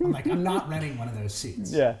 I'm like, I'm not renting one of those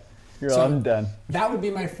suits. Yeah. I'm done. That would be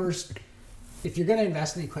my first if you're going to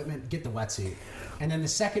invest in the equipment, get the wetsuit. And then the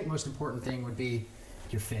second most important thing would be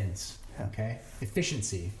your fins. Yeah. Okay,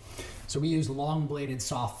 efficiency. So we use long-bladed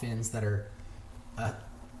soft fins that are,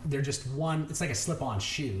 they're just one. It's like a slip-on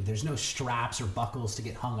shoe. There's no straps or buckles to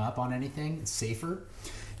get hung up on anything. It's safer,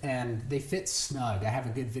 and they fit snug. I have a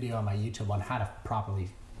good video on my YouTube on how to properly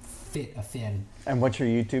fit a fin. And what's your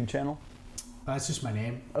YouTube channel? It's just my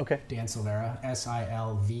name. Okay. Dan Silveira.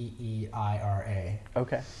 Silveira.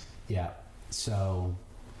 Okay. Yeah. So,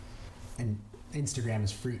 and Instagram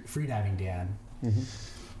is freediving Dan. Mm-hmm.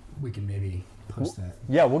 We can maybe post that.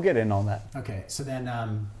 Yeah, we'll get in on that. Okay. So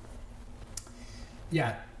then,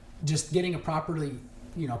 yeah, just getting a proper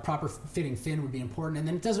fitting fin would be important. And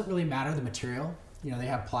then it doesn't really matter the material. You know, they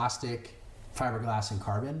have plastic, fiberglass, and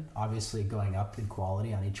carbon, obviously going up in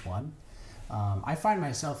quality on each one. I find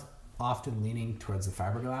myself often leaning towards the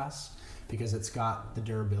fiberglass because it's got the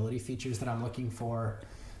durability features that I'm looking for,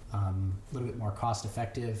 a little bit more cost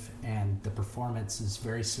effective, and the performance is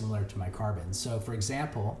very similar to my carbon. So for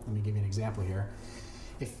example, let me give you an example here.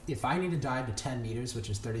 If I need to dive to 10 meters, which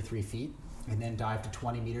is 33 feet, and then dive to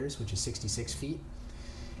 20 meters, which is 66 feet,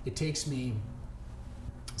 it takes me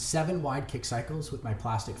 7 wide kick cycles with my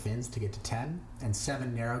plastic fins to get to 10, and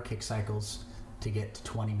 7 narrow kick cycles to get to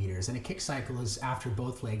 20 meters. And a kick cycle is after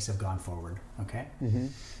both legs have gone forward, okay?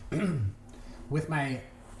 Mm-hmm. With my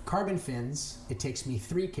carbon fins, it takes me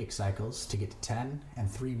 3 kick cycles to get to 10 and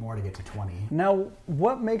 3 more to get to 20. Now,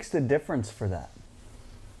 what makes the difference for that?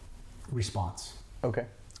 Response. Okay.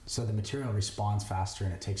 So the material responds faster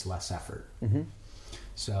and it takes less effort. Mm-hmm.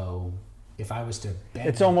 So if I was to bend...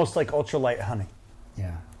 It's almost like ultralight honey.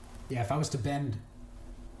 Yeah. Yeah, if I was to bend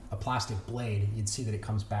a plastic blade, you'd see that it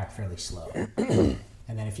comes back fairly slow.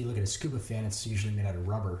 And then if you look at a scuba fin, it's usually made out of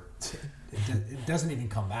rubber. It doesn't even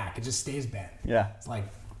come back. It just stays bent. Yeah. It's like,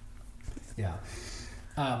 yeah.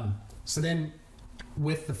 So then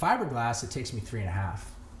with the fiberglass, it takes me 3.5.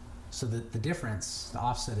 So the difference, the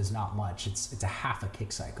offset is not much. It's a half a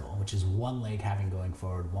kick cycle, which is one leg having going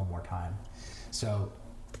forward one more time. So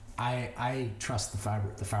I trust the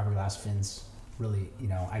fiberglass fins. Really, you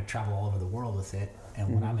know, I travel all over the world with it,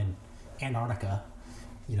 and when I'm in Antarctica,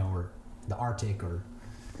 you know, or the Arctic or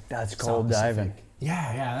that's cold diving.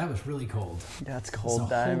 Yeah, that was really cold. That's cold it's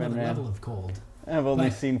a diving, whole other man. level of cold. I've only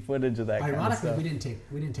seen footage of that. Ironically, kind of stuff.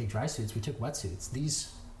 we didn't take dry suits. We took wetsuits.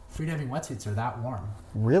 These freediving wetsuits are that warm.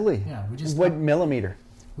 Really? Yeah, we just what millimeter?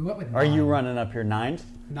 We went with 9. Are you running up here 9s?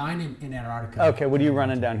 9 in Antarctica. Okay, what are you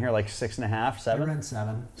running down here? Like 6.5, 7? I run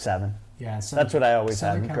 7. 7. Yeah, so that's what I always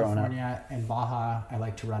Southern had growing up. California and Baja, I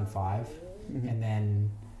like to run 5, and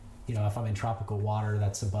then, you know, if I'm in tropical water,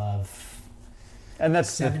 that's above. And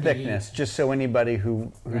that's 70, the thickness, just so anybody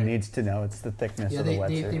who right. needs to know, it's the thickness of the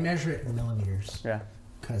wetsuit. They measure it in millimeters. Yeah.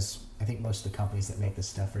 Because I think most of the companies that make this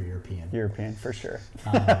stuff are European. European, for sure.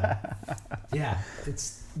 Yeah,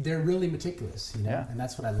 they're really meticulous, you know, yeah. and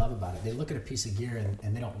that's what I love about it. They look at a piece of gear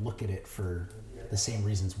and they don't look at it for the same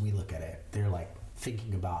reasons we look at it. They're like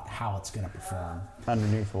thinking about how it's going to perform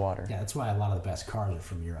underneath the water. Yeah, that's why a lot of the best cars are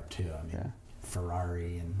from Europe too. I mean,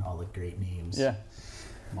 Ferrari and all the great names. Yeah.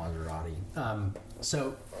 Maserati.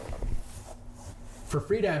 So for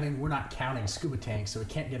freediving, we're not counting scuba tanks, so we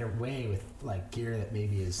can't get away with like gear that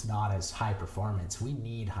maybe is not as high performance. We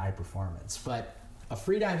need high performance, but a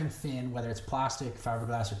freediving fin, whether it's plastic,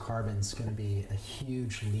 fiberglass, or carbon, is going to be a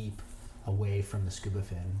huge leap away from the scuba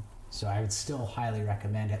fin. So I would still highly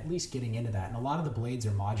recommend at least getting into that. And a lot of the blades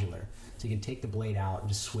are modular, so you can take the blade out and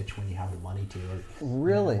just switch when you have the money to.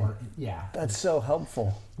 Really? Yeah. That's so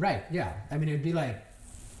helpful. Right. Yeah. I mean, it'd be like.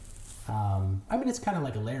 It's kind of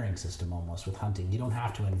like a layering system almost with hunting. You don't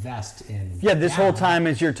have to invest in. Yeah, this whole time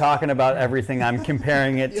as you're talking about everything, I'm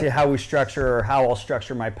comparing it to how we structure or how I'll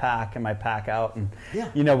structure my pack and my pack out and,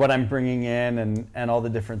 you know, what I'm bringing in and all the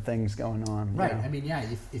different things going on. Right. You know? I mean, yeah,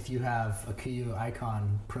 if you have a Kuiu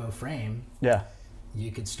Icon Pro frame,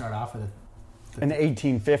 you could start off with an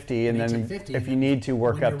 1850, and then if you need to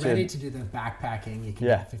work up to. When you're ready to do the backpacking, you can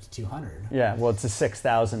get a 5200. Yeah, well, it's a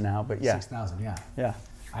 6000 now, but yeah. 6000, yeah. Yeah.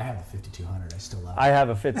 I have a 5200. I still love it. I have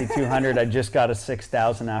a 5200. I just got a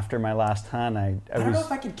 6000 after my last hunt. I don't know if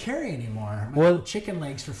I could carry anymore. My little chicken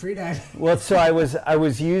legs for freediving. Well, so I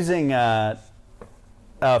was using a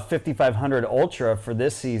 5500 Ultra for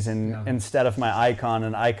this season instead of my Icon,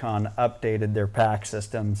 and Icon updated their pack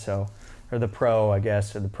system, or the Pro, I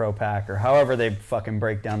guess, or the Pro Pack, or however they fucking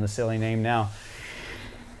break down the silly name now.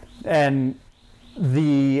 And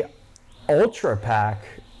the Ultra Pack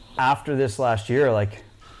after this last year, like,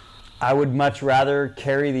 I would much rather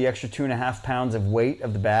carry the extra 2.5 pounds of weight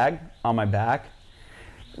of the bag on my back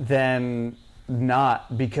than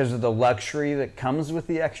not, because of the luxury that comes with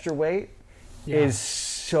the extra weight. is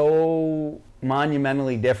so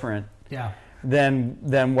monumentally different Yeah.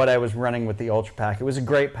 than what I was running with the Ultra Pack. It was a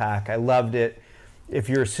great pack. I loved it. If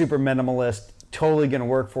you're a super minimalist, totally going to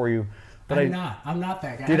work for you. But I'm not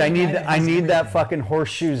that guy. Dude, I need that fucking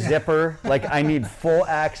horseshoe Yeah. zipper. Like, I need full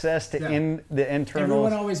access to Yeah. the internals.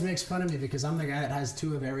 Everyone always makes fun of me because I'm the guy that has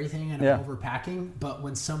 2 of everything and Yeah. I'm overpacking. But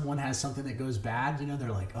when someone has something that goes bad, you know, they're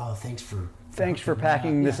like, "Oh, thanks for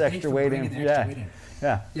packing this thanks extra for weight bringing in." the extra Yeah. weight in."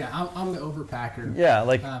 Yeah. Yeah, I'm the overpacker. Yeah,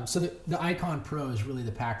 like, So the Icon Pro is really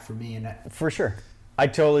the pack for me, and for sure. I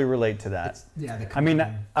totally relate to that. I mean,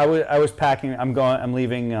 I was packing. I'm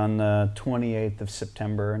leaving on the 28th of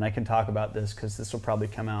September, and I can talk about this because this will probably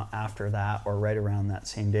come out after that or right around that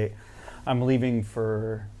same date. I'm leaving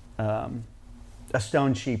for a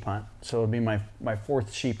stone sheep hunt, so it'll be my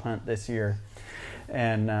 4th sheep hunt this year,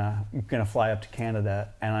 and I'm gonna fly up to Canada,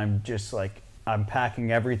 and I'm just like, I'm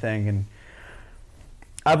packing everything, and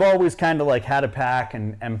I've always kind of like had a pack,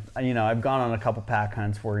 and you know, I've gone on a couple pack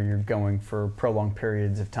hunts where you're going for prolonged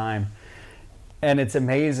periods of time. And it's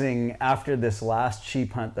amazing, after this last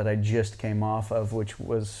sheep hunt that I just came off of, which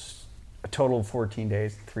was a total of 14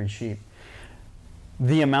 days, 3 sheep,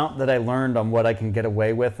 the amount that I learned on what I can get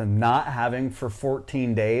away with and not having for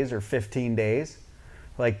 14 days or 15 days.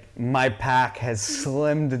 Like, my pack has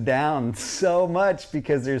slimmed down so much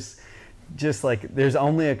because there's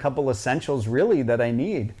only a couple essentials really that I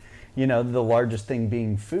need, you know, the largest thing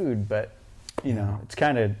being food. But, you know, it's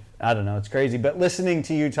kind of, I don't know, it's crazy. But listening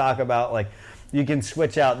to you talk about, like, you can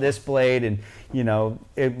switch out this blade, and, you know,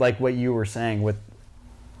 like what you were saying with,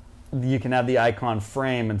 you can have the Icon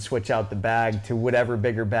frame and switch out the bag to whatever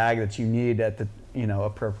bigger bag that you need at the, you know,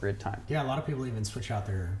 appropriate time. Yeah, a lot of people even switch out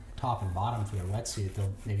their top and bottom for their wetsuit.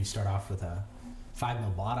 They'll maybe start off with a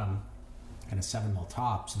 5mm bottom and a 7mm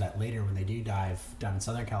top, so that later when they do dive down in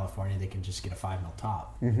Southern California, they can just get a 5mm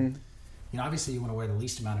top. Mm-hmm. You know, obviously you want to wear the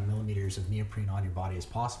least amount of millimeters of neoprene on your body as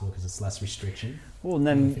possible because it's less restriction. Well, and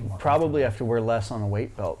then probably have to wear less on a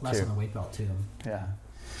weight belt less too. on the weight belt too. Yeah.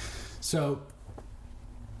 So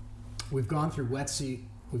we've gone through wetsuit,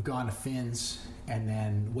 we've gone to fins, and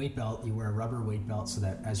then weight belt. You wear a rubber weight belt so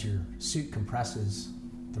that as your suit compresses,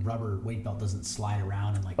 the rubber weight belt doesn't slide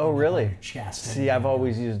around and like oh really your chest. See, I've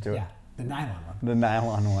always used it. Yeah, the nylon one. The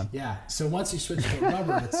nylon one. Yeah. So once you switch to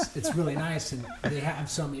rubber, it's really nice, and they have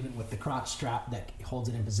some even with the crotch strap that holds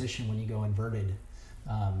it in position when you go inverted.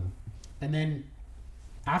 And then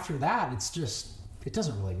after that, it's just, it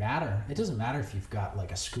doesn't really matter. It doesn't matter if you've got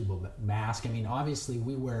like a scuba mask. I mean, obviously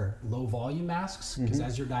we wear low volume masks because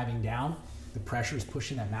as you're diving down, the pressure is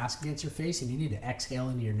pushing that mask against your face, and you need to exhale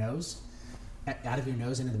into your nose, out of your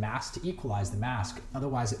nose into the mask to equalize the mask.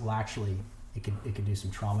 Otherwise, it will actually, it could do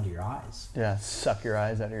some trauma to your eyes. Yeah, suck your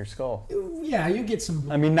eyes out of your skull. Yeah, you get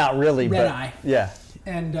some. I mean, not really, red but eye. Yeah,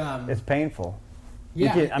 and it's painful.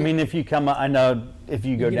 Yeah, I mean, if you come up, I know if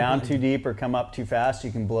you go get down a too deep or come up too fast,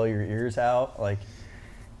 you can blow your ears out like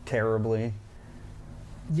terribly.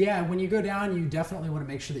 Yeah, when you go down, you definitely want to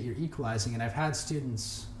make sure that you're equalizing. And I've had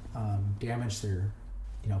students damage their,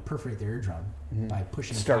 perforate their eardrum by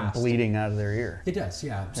pushing Start past. bleeding out of their ear. It does,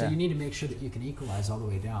 yeah. So Yeah. you need to make sure that you can equalize all the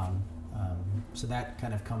way down. So that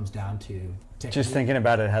kind of comes down to technique. Just thinking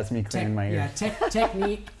about it has me cleaning my ears. Yeah,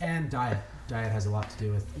 technique and diet. Diet has a lot to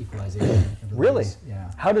do with equalization. Really?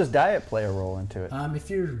 Yeah. How does diet play a role into it? If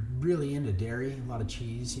you're really into dairy, a lot of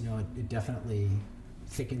cheese, it definitely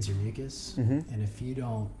thickens your mucus. And if you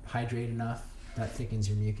don't hydrate enough, that thickens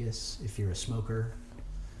your mucus. If you're a smoker,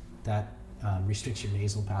 that restricts your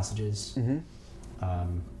nasal passages.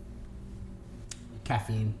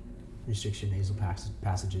 Caffeine restricts your nasal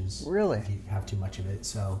passages. Really? If you have too much of it.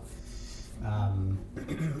 So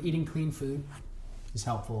eating clean food is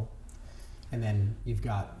helpful. And then you've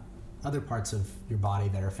got other parts of your body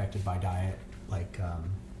that are affected by diet. Like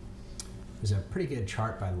there's a pretty good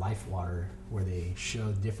chart by LifeWater where they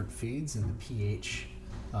show different foods and the pH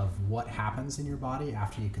of what happens in your body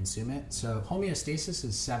after you consume it. So homeostasis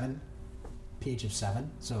is 7, pH of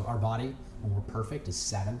 7. So our body, when we're perfect, is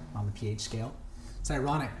 7 on the pH scale. It's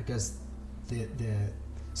ironic because the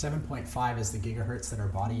 7.5 is the gigahertz that our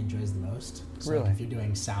body enjoys the most. So Really? like if you're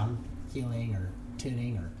doing sound healing or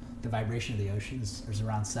tuning or the vibration of the oceans, there's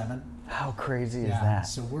around 7. How crazy is that?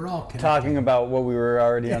 So we're all connected. Talking about what we were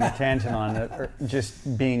already on a tangent on,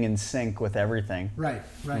 just being in sync with everything. Right.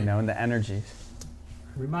 And the energies.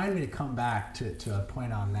 Remind me to come back to a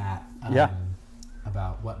point on that.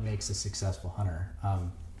 About what makes a successful hunter.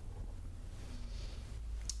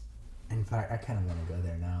 In fact, I kind of want to go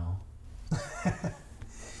there now.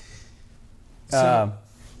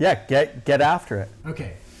 Get after it.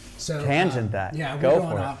 Okay, So tangent that. Yeah, go we're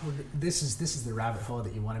going for off. This is the rabbit hole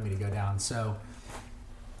that you wanted me to go down. So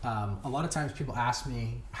a lot of times people ask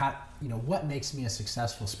me, how, what makes me a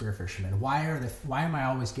successful spear fisherman? Why am I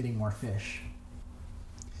always getting more fish?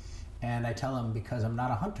 And I tell them, because I'm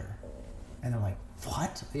not a hunter. And they're like,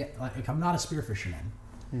 what? Yeah, like I'm not a spear fisherman.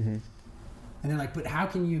 Mm-hmm. And they're like, but how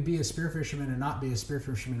can you be a spear fisherman and not be a spear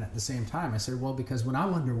fisherman at the same time? I said, well, because when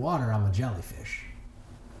I'm underwater, I'm a jellyfish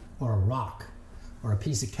or a rock or a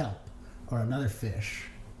piece of kelp or another fish.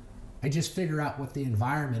 I just figure out what the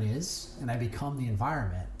environment is and I become the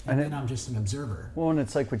environment. And then I'm just an observer. Well, and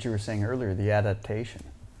it's like what you were saying earlier, the adaptation.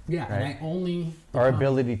 Yeah, right? and I only... Our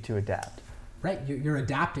ability to adapt. Right, you're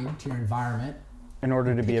adapting to your environment. In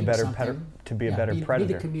order to be a better predator.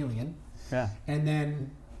 Be the chameleon. Yeah. And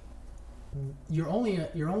then you're only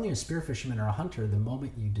a spear fisherman or a hunter the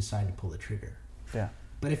moment you decide to pull the trigger. Yeah.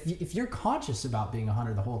 But if you're conscious about being a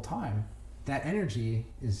hunter the whole time, that energy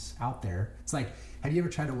is out there. It's like, have you ever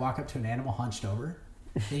tried to walk up to an animal hunched over?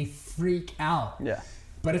 They freak out. Yeah.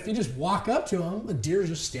 But if you just walk up to them, the deer's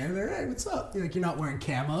just standing there, hey, what's up? You're not wearing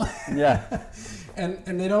camo. Yeah.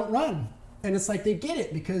 and they don't run. And it's like they get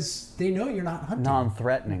it because they know you're not hunting.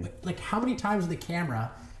 Non-threatening. Like how many times the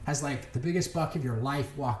camera has like the biggest buck of your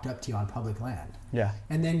life walked up to you on public land? Yeah.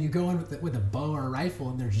 And then you go in with a bow or a rifle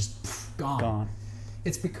and they're just gone.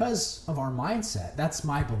 It's because of our mindset. That's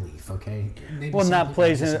my belief, okay? Maybe well, and that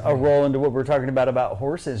plays a role into what we were talking about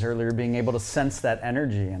horses earlier, being able to sense that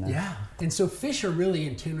energy in it. Yeah, and so fish are really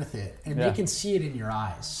in tune with it, and they can see it in your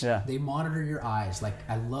eyes. Yeah. They monitor your eyes. Like,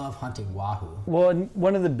 I love hunting wahoo. Well, and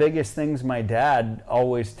one of the biggest things my dad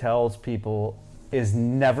always tells people is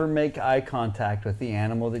never make eye contact with the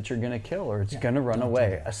animal that you're going to kill or it's going to run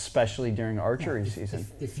away, especially during archery season.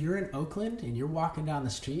 If you're in Oakland and you're walking down the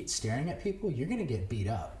street staring at people, you're going to get beat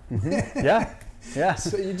up. Mm-hmm. Yeah. Yeah.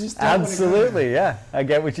 So you just don't absolutely, yeah. I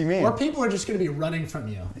get what you mean. Or people are just going to be running from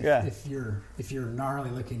you if you're a gnarly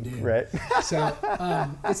looking dude. Right. So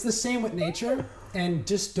it's the same with nature, and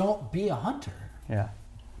just don't be a hunter. Yeah.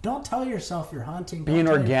 Don't tell yourself you're hunting. Be an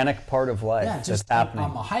organic part of life. Yeah, just happening.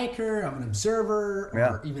 I'm a hiker, I'm an observer,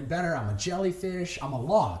 or even better, I'm a jellyfish, I'm a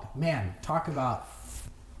log. Man, talk about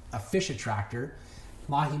a fish attractor.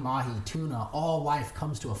 Mahi-mahi, tuna, all life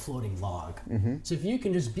comes to a floating log. Mm-hmm. So if you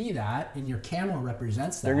can just be that, and your camo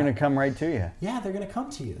represents that. They're going to come right to you. Yeah, they're going to come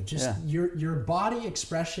to you. Just your body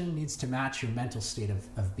expression needs to match your mental state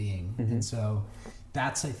of being. Mm-hmm. And so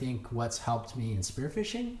that's, I think, what's helped me in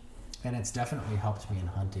spearfishing. And it's definitely helped me in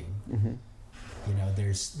hunting. Mm-hmm.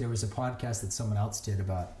 There was a podcast that someone else did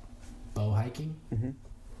about bow hiking. Mm-hmm.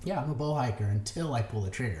 Yeah, I'm a bow hiker until I pull the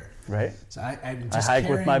trigger. Right. So I'm just I hike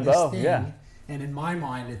with my bow. Thing, yeah. And in my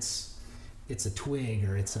mind, it's a twig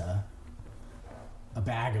or it's a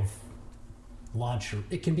bag of lunch, or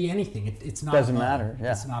it can be anything. It's not. Doesn't a bow. matter.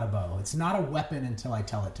 Yeah. It's not a bow. It's not a weapon until I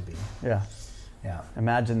tell it to be. Yeah. Yeah.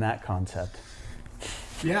 Imagine that concept.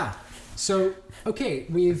 Yeah. So okay,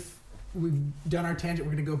 we've done our tangent.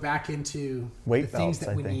 We're going to go back into weight the things belts,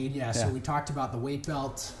 that we think. need. Yeah, so we talked about the weight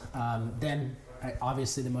belt. Then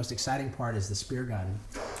obviously the most exciting part is the spear gun.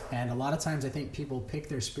 And a lot of times I think people pick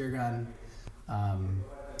their spear gun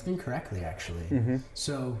incorrectly, actually. Mm-hmm.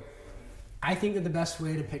 So I think that the best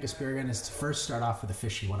way to pick a spear gun is to first start off with a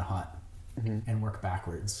fish you want to hunt and work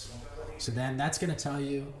backwards. So then that's going to tell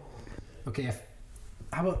you, okay,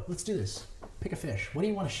 how about, let's do this. Pick a fish. What do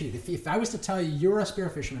you want to shoot? If I was to tell you you're a spear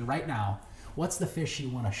fisherman right now, what's the fish you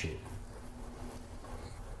want to shoot?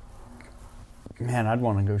 Man, I'd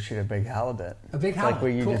want to go shoot a big halibut. A big halibut? Like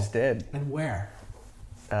what you just did. And where?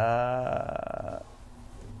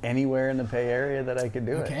 Anywhere in the Bay Area that I could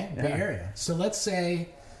do it. Okay, Bay Area. So let's say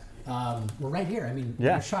we're right here. I mean,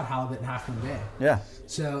 we've shot halibut in Half Moon Bay. Yeah.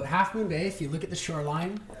 So Half Moon Bay, if you look at the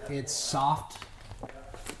shoreline, it's soft.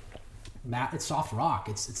 It's soft rock.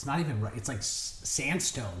 It's not even. It's like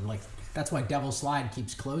sandstone. Like that's why Devil's Slide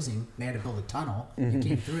keeps closing. They had to build a tunnel. Mm-hmm. You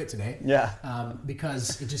came through it today. Yeah.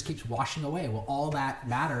 Because it just keeps washing away. Well, all that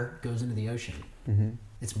matter goes into the ocean. Mm-hmm.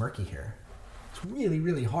 It's murky here. It's really,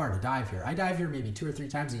 really hard to dive here. I dive here maybe 2 or 3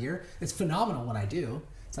 times a year. It's phenomenal when I do.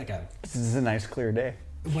 It's like This is a nice clear day.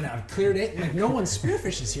 When a clear day, like no one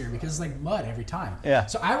spearfishes here because it's like mud every time. Yeah.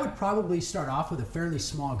 So I would probably start off with a fairly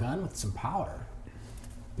small gun with some power.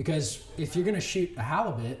 Because if you're going to shoot a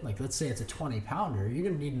halibut, like let's say it's a 20-pounder, you're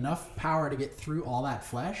going to need enough power to get through all that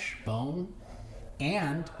flesh, bone,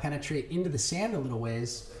 and penetrate into the sand a little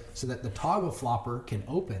ways so that the toggle flopper can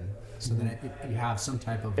open so that you have some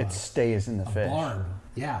type of... It stays in the fish. Barb.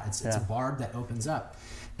 Yeah, it's a barb that opens up.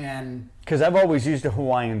 And because I've always used a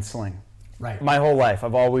Hawaiian sling. Right. My whole life.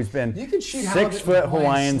 I've always been you can shoot 6-foot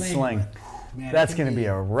Hawaiian sling. Man, that's going to be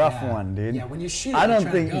a rough one, dude. Yeah, when you shoot it, I don't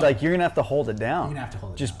think, like, you're going to have to hold it down. You're going to have to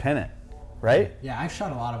hold it just down. pin it, right? Yeah, I've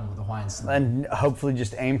shot a lot of them with the Hawaiian sling. And hopefully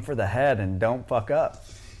just aim for the head and don't fuck up.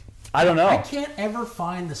 I don't know. I can't ever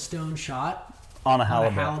find the stone shot on a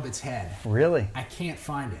halibut. halibut's head. Really? I can't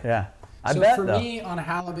find it. Yeah. I so bet, for though. me, on a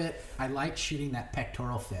halibut, I like shooting that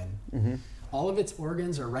pectoral fin. Mm-hmm. All of its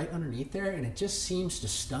organs are right underneath there, and it just seems to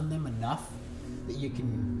stun them enough that you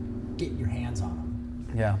can get your hands on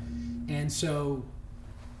them. Yeah. And so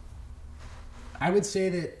I would say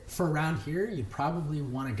that for around here, you'd probably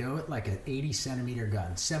want to go at like an 80 centimeter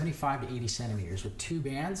gun, 75 to 80 centimeters with 2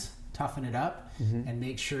 bands, toughen it up, and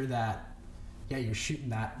make sure that, yeah, you're shooting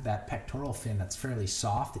that pectoral fin that's fairly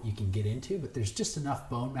soft that you can get into, but there's just enough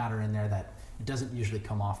bone matter in there that it doesn't usually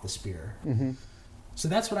come off the spear. So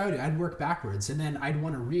that's what I would do. I'd work backwards, and then I'd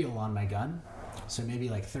want a reel on my gun, so maybe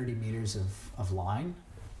like 30 meters of line,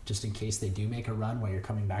 just in case they do make a run while you're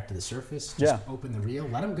coming back to the surface. Just open the reel,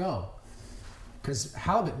 let them go. Because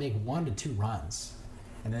halibut make 1 to 2 runs,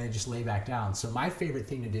 and then they just lay back down. So my favorite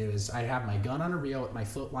thing to do is I have my gun on a reel with my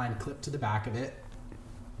float line clipped to the back of it,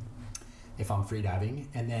 if I'm free diving,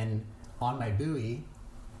 and then on my buoy,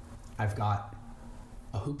 I've got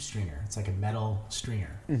a hoop stringer. It's like a metal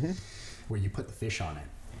stringer where you put the fish on it.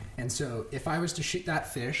 And so if I was to shoot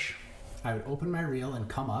that fish, I would open my reel and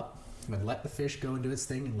come up, would let the fish go and do its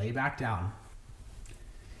thing and lay back down.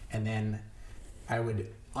 And then I would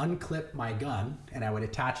unclip my gun and I would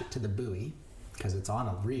attach it to the buoy because it's on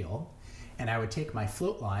a reel, and I would take my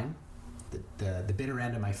float line, the bitter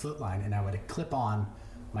end of my float line, and I would clip on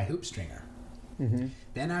my hoop stringer.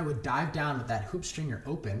 Then I would dive down with that hoop stringer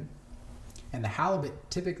open, and the halibut,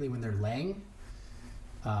 typically when they're laying,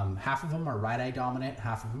 half of them are right eye dominant,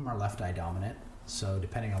 half of them are left eye dominant. So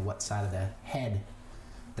depending on what side of the head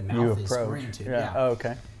the mouth is oriented. Yeah. Oh,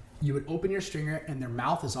 okay. You would open your stringer, and their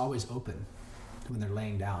mouth is always open when they're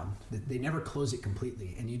laying down. They never close it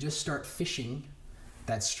completely, and you just start fishing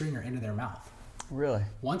that stringer into their mouth. Really?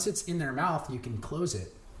 Once it's in their mouth, you can close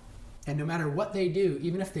it. And no matter what they do,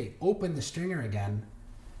 even if they open the stringer again,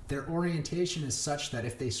 their orientation is such that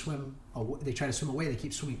if they swim, they try to swim away, they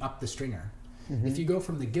keep swimming up the stringer. If you go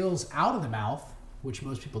from the gills out of the mouth, which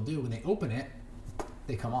most people do, when they open it,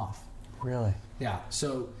 they come off. Really? Yeah.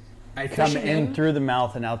 So I Come fish them in through the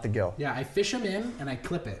mouth and out the gill. Yeah, I fish them in and I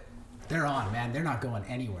clip it. They're on, man. They're not going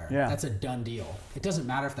anywhere. Yeah. That's a done deal. It doesn't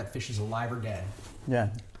matter if that fish is alive or dead. Yeah.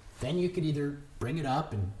 Then you could either bring it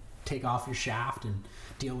up and take off your shaft and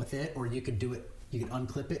deal with it, or you could do it. You could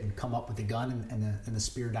unclip it and come up with the gun and the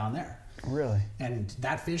spear down there. Really? And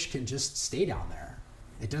that fish can just stay down there.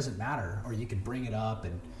 It doesn't matter. Or you could bring it up.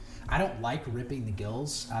 And I don't like ripping the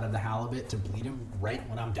gills out of the halibut to bleed them right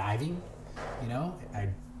when I'm diving. You know, I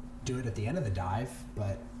do it at the end of the dive,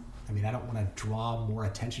 but I mean, I don't want to draw more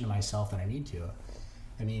attention to myself than I need to.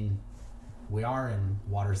 I mean, we are in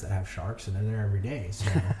waters that have sharks, and they're there every day. So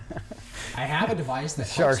I have a device that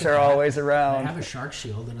sharks are always around. I have a shark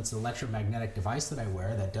shield, and it's an electromagnetic device that I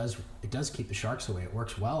wear that does keep the sharks away. It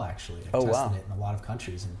works well, actually. I've tested it in a lot of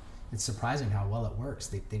countries, and it's surprising how well it works.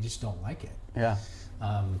 They just don't like it. Yeah.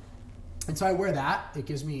 And so I wear that. It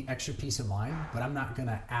gives me extra peace of mind, but I'm not going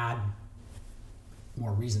to add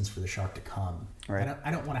more reasons for the shark to come. Right.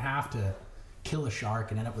 I don't want to have to kill a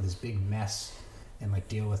shark and end up with this big mess and like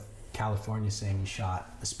deal with California saying you shot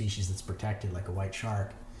a species that's protected like a white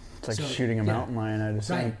shark. It's like shooting a mountain lion, I'd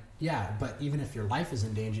assume. Right. Yeah, but even if your life is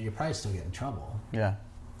in danger, you probably still get in trouble. Yeah.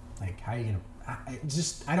 Like, how are you going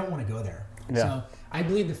to... I don't want to go there. Yeah. So I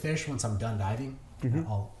bleed the fish once I'm done diving.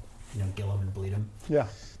 I'll gill them and bleed them. Yeah.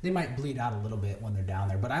 They might bleed out a little bit when they're down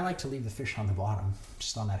there, but I like to leave the fish on the bottom,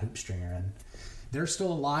 just on that hoop stringer. And they're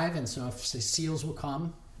still alive, and so if the seals will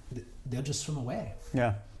come, they'll just swim away.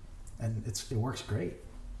 Yeah. And it works great.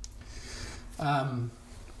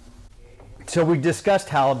 So we discussed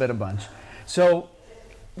halibut a bunch. So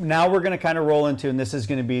now we're going to kind of roll into, and this is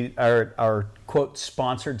going to be our quote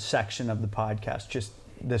sponsored section of the podcast, just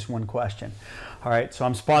this one question. All right, so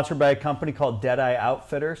I'm sponsored by a company called Deadeye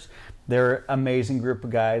Outfitters. They're an amazing group of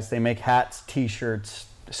guys. They make hats, t-shirts,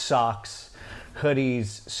 socks,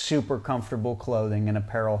 hoodies, super comfortable clothing and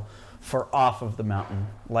apparel for off of the mountain,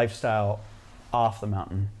 lifestyle off the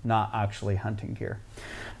mountain, not actually hunting gear.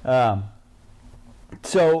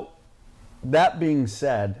 So that being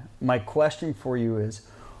said, my question for you is,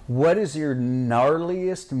 what is your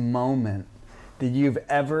gnarliest moment that you've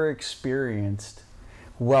ever experienced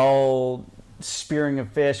while spearing a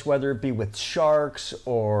fish, whether it be with sharks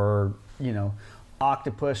or,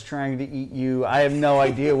 octopus trying to eat you. I have no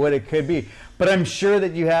idea what it could be, but I'm sure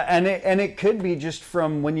that you have, and it could be just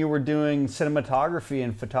from when you were doing cinematography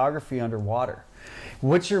and photography underwater.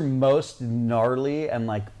 What's your most gnarly and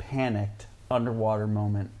like panicked underwater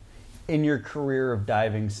moment in your career of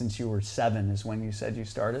diving since you were 7 is when you said you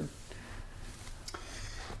started?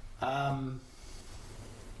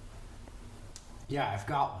 Yeah, I've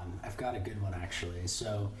got one. I've got a good one actually.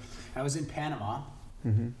 So I was in Panama,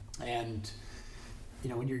 and you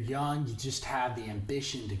know, when you're young, you just have the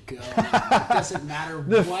ambition to go. It doesn't matter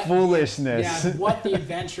the what foolishness. What the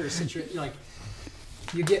adventure situation. Like,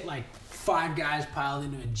 you get like 5 guys piled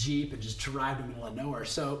into a Jeep and just drive to the middle of nowhere.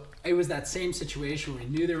 So it was that same situation where we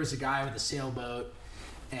knew there was a guy with a sailboat,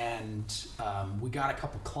 and we got a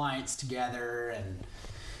couple clients together, and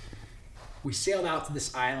we sailed out to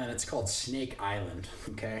this island. It's called Snake Island,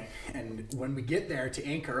 okay? And when we get there to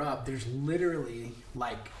anchor up, there's literally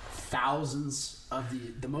like thousands of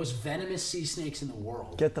the most venomous sea snakes in the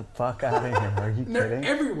world. Get the fuck out of here. Are you They're kidding?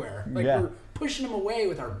 everywhere. Like, we're pushing them away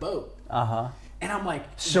with our boat. Uh-huh. And I'm like...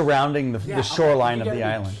 Surrounding the shoreline of the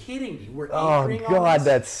island. You kidding me? We're Oh, anchoring on God, this.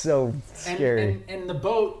 that's so scary. And the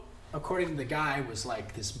boat, according to the guy, was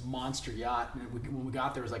like this monster yacht. And when we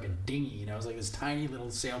got there, it was like a dinghy. You know, it was like this tiny little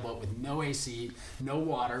sailboat with no AC, no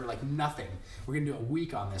water, like nothing. We're going to do a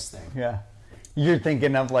week on this thing. Yeah. You're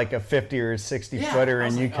thinking of like a 50 or 60 footer,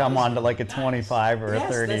 and you come onto like a 25 or a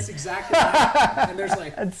 30. Yes, that's exactly right. And there's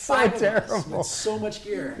like That's so 5 of us terrible. with so much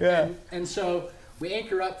gear. Yeah. And so we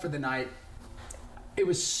anchor up for the night. It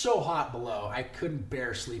was so hot below, I couldn't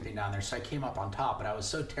bear sleeping down there, so I came up on top, but I was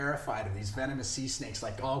so terrified of these venomous sea snakes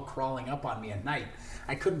like all crawling up on me at night.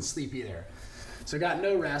 I couldn't sleep either. So I got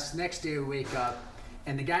no rest. Next day we wake up,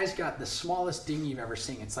 and the guy's got the smallest dinghy you've ever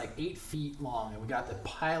seen. It's like 8 feet long, and we got the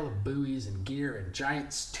pile of buoys and gear and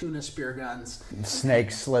giant tuna spear guns.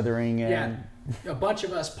 Snakes slithering in. Yeah, a bunch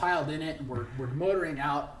of us piled in it, and we're motoring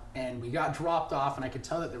out, and we got dropped off, and I could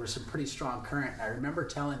tell that there was some pretty strong current. And I remember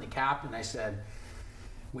telling the captain, I said,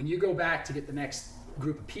 when you go back to get the next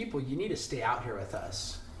group of people, you need to stay out here with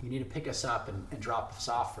us. You need to pick us up and drop us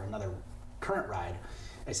off for another current ride.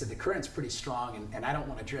 I said, the current's pretty strong, and I don't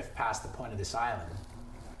want to drift past the point of this island.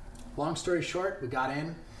 Long story short, we got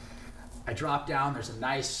in. I dropped down. There's a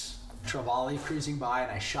nice trevally cruising by,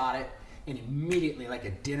 and I shot it. And immediately, like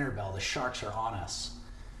a dinner bell, the sharks are on us.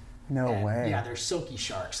 No way. Yeah, they're silky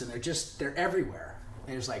sharks, and they're everywhere.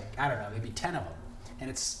 There's like, I don't know, maybe 10 of them. And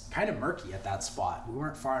it's kind of murky at that spot. We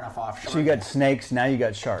weren't far enough offshore. So you got snakes, now you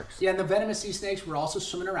got sharks. Yeah, and the venomous sea snakes were also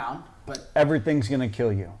swimming around, but everything's gonna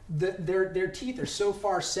kill you. Their teeth are so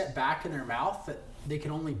far set back in their mouth that they can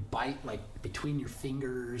only bite like between your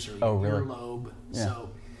fingers or your earlobe. Yeah. So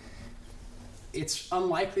it's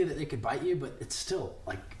unlikely that they could bite you, but it's still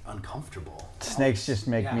like uncomfortable. Snakes just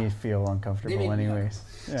make me feel uncomfortable anyways.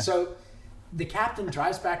 Yeah. So the captain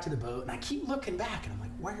drives back to the boat, and I keep looking back, and I'm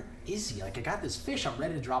like, where is he? Like, I got this fish, I'm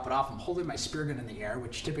ready to drop it off. I'm holding my spear gun in the air,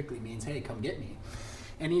 which typically means, hey, come get me.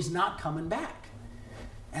 And he's not coming back.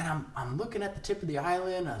 And I'm looking at the tip of the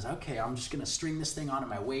island. I was like, okay, I'm just going to string this thing onto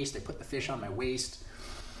my waist. I put the fish on my waist,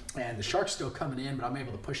 and the shark's still coming in, but I'm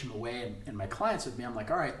able to push him away. And my client's with me. I'm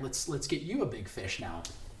like, all right, let's get you a big fish now.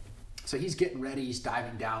 So he's getting ready. He's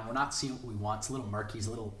diving down. We're not seeing what we want. It's a little murky. He's a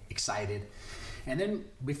little excited. And then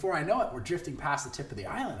before I know it, we're drifting past the tip of the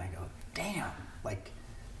island. I go, damn, like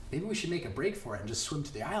maybe we should make a break for it and just swim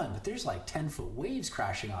to the island. But there's like 10-foot waves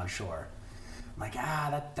crashing on shore. I'm like,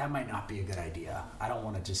 that might not be a good idea. I don't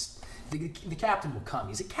want to just, the captain will come.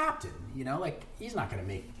 He's a captain, you know, like he's not going to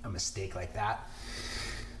make a mistake like that.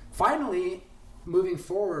 Finally, moving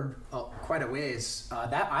forward quite a ways,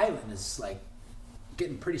 that island is like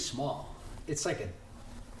getting pretty small. It's like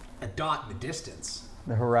a dot in the distance.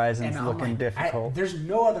 The horizon's looking like, difficult. There's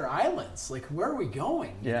no other islands. Like, where are we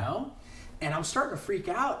going? You know? And I'm starting to freak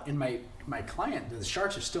out. And my client, the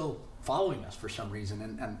sharks are still following us for some reason.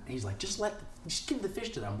 And he's like, just give the fish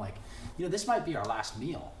to them. I'm like, you know, this might be our last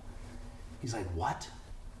meal. He's like, what?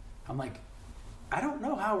 I'm like, I don't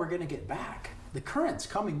know how we're going to get back. The current's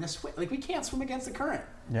coming this way. Like, we can't swim against the current.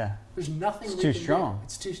 Yeah. There's nothing it's we too can strong. do.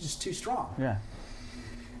 It's just too strong. Yeah.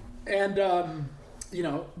 And, you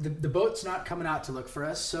know, the boat's not coming out to look for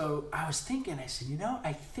us. So I was thinking, I said, you know,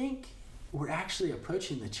 I think we're actually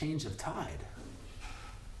approaching the change of tide.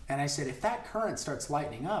 And I said, if that current starts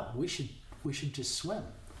lightening up, we should just swim.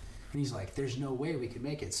 And he's like, there's no way we could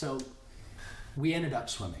make it. So we ended up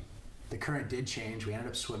swimming. The current did change. We ended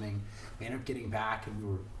up swimming. We ended up getting back, and we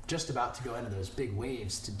were just about to go into those big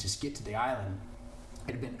waves to just get to the island.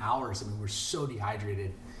 It had been hours, and we were so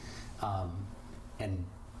dehydrated. And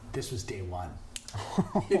this was day one.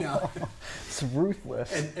 You know? It's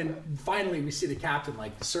ruthless. And finally we see the captain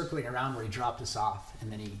like circling around where he dropped us off,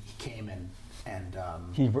 and then he came and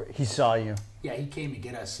he saw you. yeah, he came to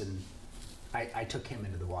get us, and I took him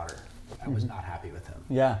into the water. I was not happy with him.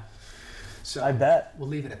 Yeah. So I bet. we'll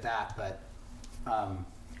leave it at that, but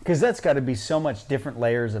Because that's got to be so much different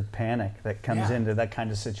layers of panic that comes Yeah. into that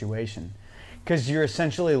kind of situation. Because you're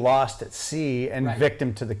essentially lost at sea and Right.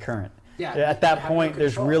 victim to the current. Yeah, At you that have no point,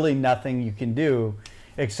 there's control. really nothing you can do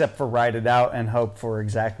except for ride it out and hope for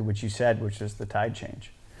exactly what you said, which is the tide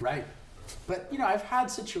change. right. But you know, I've had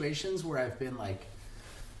situations where I've been like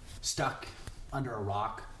stuck under a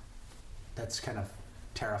rock. That's kind of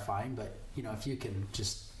terrifying, but you know, if you can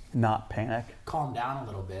just Not panic. calm down a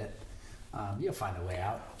little bit, you'll find a way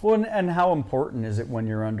out. Well, and how important is it when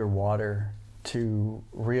you're underwater to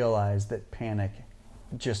realize that panic,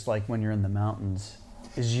 just like when you're in the mountains,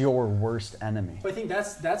 is your worst enemy? But I think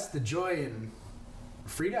that's the joy in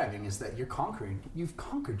freediving, is that you've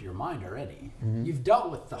conquered your mind already. Mm-hmm. You've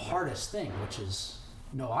dealt with the hardest thing, which is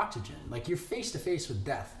no oxygen. Like, you're face to face with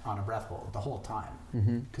death on a breath hold the whole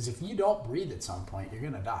time. Because if you don't breathe at some point, you're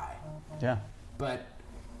gonna die. Yeah. But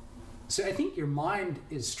so I think your mind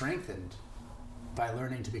is strengthened by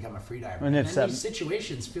learning to become a freediver. And And it's then these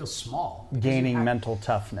situations feel small. because Gaining you have- mental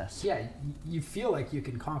toughness. Yeah, you feel like you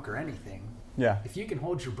can conquer anything. Yeah. If you can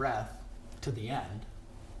hold your breath to the end,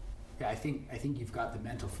 yeah, I think you've got the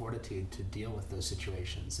mental fortitude to deal with those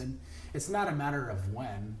situations. And it's not a matter of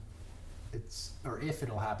when or if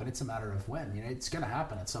it'll happen. It's a matter of when. You know, it's going to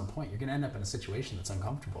happen at some point. You're going to end up in a situation that's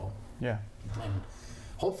uncomfortable, Yeah. and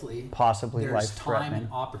hopefully Possibly there's time life-threatening.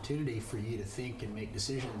 and opportunity for you to think and make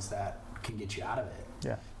decisions that can get you out of it.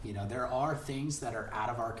 Yeah. You know, there are things that are out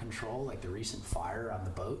of our control, like the recent fire on the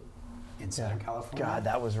boat in Southern California. God,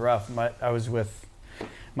 that was rough. I was with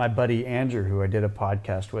my buddy Andrew, who I did a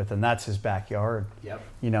podcast with, and that's his backyard. Yep.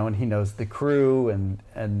 You know, and he knows the crew and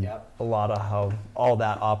Yep. a lot of how all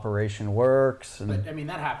that operation works. And But I mean,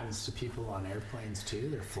 that happens to people on airplanes too.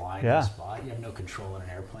 They're flying Yeah. in a spot. You have no control in an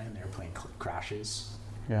airplane. The airplane crashes.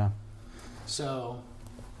 yeah, So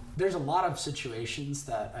there's a lot of situations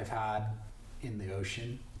that I've had in the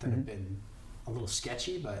ocean that Mm-hmm. have been a little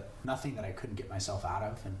sketchy, but nothing that I couldn't get myself out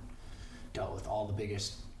of, and dealt with all the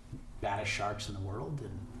biggest, baddest sharks in the world,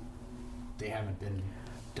 and they haven't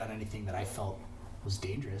done anything that I felt was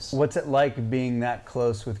dangerous. what's it like being that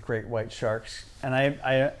close with great white sharks? And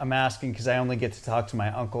I'm asking because I only get to talk to my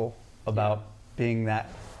uncle about being that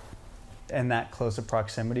in that close of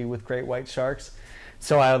proximity with great white sharks.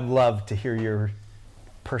 So I would love to hear your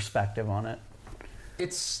perspective on it.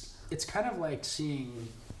 It's kind of like seeing,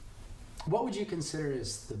 what would you consider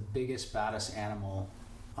is the biggest, baddest animal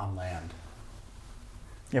on land?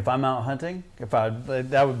 If I'm out hunting,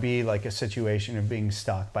 that would be like a situation of being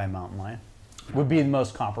stalked by a mountain lion. Would be the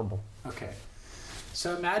most comparable. Okay.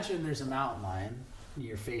 So imagine there's a mountain lion,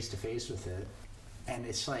 you're face to face with it, and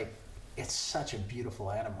it's like, it's such a beautiful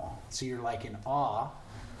animal. So you're like in awe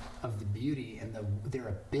of the beauty and their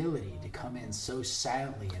ability to come in so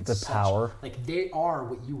silently and The power. Like, they are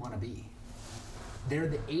what you want to be. They're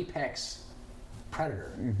the apex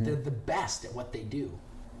predator. They're the best at what they do.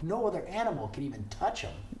 No other animal can even touch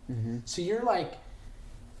them. So you're like,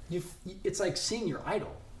 it's like seeing your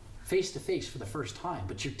idol face to face for the first time,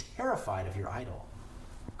 but you're terrified of your idol.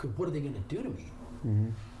 'Cause what are they going to do to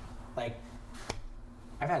me? Like,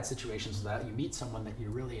 I've had situations that you meet someone that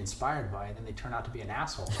you're really inspired by, and then they turn out to be an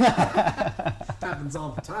asshole. Happens all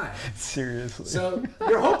the time. Seriously. So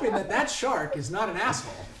you're hoping that shark is not an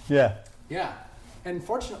asshole. Yeah. Yeah. And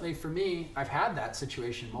fortunately for me, I've had that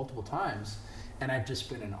situation multiple times, and I've just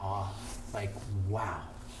been in awe. Like, wow.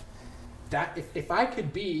 That if I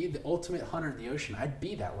could be the ultimate hunter in the ocean, I'd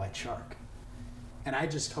be that white shark. And I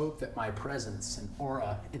just hope that my presence and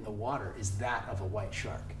aura in the water is that of a white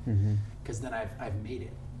shark. Because then I've made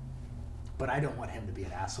it. But I don't want him to be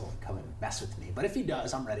an asshole and come and mess with me. But if he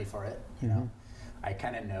does, I'm ready for it. You know, I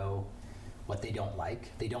kind of know what they don't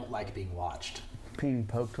like. They don't like being watched. Being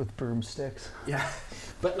poked with broomsticks. Yeah,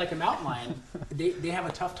 but like a mountain lion, they have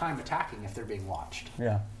a tough time attacking if they're being watched.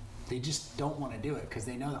 Yeah. They just don't want to do it because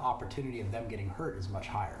they know the opportunity of them getting hurt is much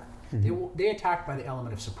higher. They attack by the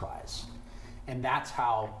element of surprise, and that's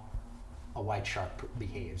how a white shark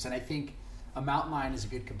behaves. And I think a mountain lion is a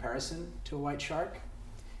good comparison to a white shark,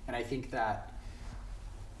 and I think that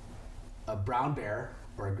a brown bear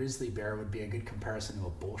or a grizzly bear would be a good comparison to a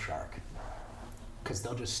bull shark, because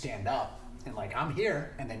they'll just stand up and like, I'm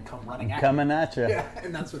here, and then come running at you. Coming at you. Yeah,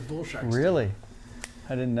 and that's what bull sharks do. Really?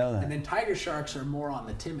 I didn't know that. And then tiger sharks are more on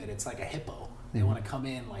the timid. It's like a hippo. They want to come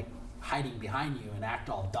in like hiding behind you and act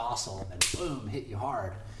all docile, and then boom, hit you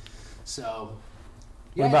hard. So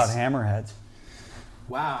What about hammerheads?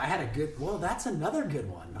 Wow, I had a good, well, that's another good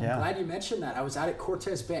one. I'm Yeah. glad you mentioned that. I was out at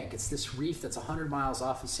Cortez Bank. It's this reef that's 100 miles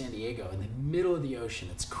off of San Diego in the middle of the ocean.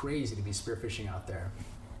 It's crazy to be spearfishing out there.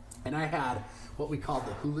 And I had what we called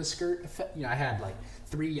the hula skirt effect. You know, I had like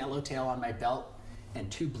 3 yellowtail on my belt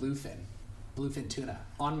and 2 bluefin tuna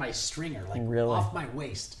on my stringer, like off my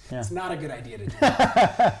waist. Yeah. It's not a good idea to do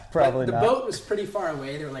that. Probably the not. boat was pretty far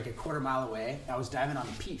away. They were like a quarter mile away. I was diving on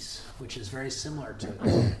Peace, which is very similar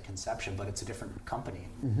to Conception, but it's a different company.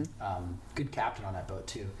 Good captain on that boat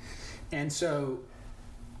too. And so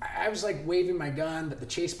I was like waving my gun, but the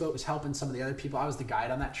chase boat was helping some of the other people. I was the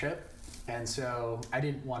guide on that trip. And so I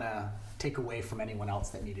didn't want to take away from anyone else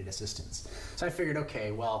that needed assistance. So I figured,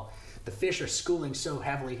 okay, well, the fish are schooling so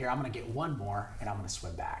heavily here, I'm going to get one more and I'm going to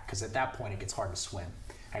swim back. Because at that point, it gets hard to swim.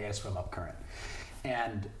 I got to swim up current.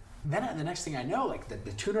 And then the next thing I know, like the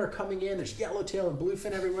tuna are coming in, there's yellowtail and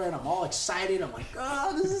bluefin everywhere, and I'm all excited. I'm like,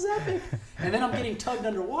 oh, this is epic. And then I'm getting tugged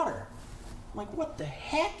underwater. I'm like, what the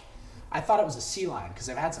heck? I thought it was a sea lion because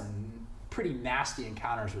I've had some pretty nasty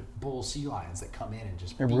encounters with bull sea lions that come in and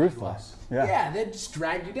just They're beat ruthless. you up. Yeah. They just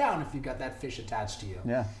drag you down if you've got that fish attached to you.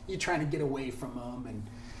 Yeah. You're trying to get away from them,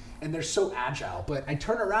 and they're so agile. But I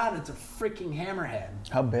turn around, it's a freaking hammerhead.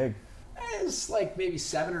 How big? It's like maybe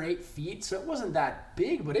 7 or 8 feet, so it wasn't that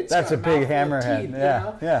big, but it's That's got a big mouthful of hammerhead. teeth, Yeah, you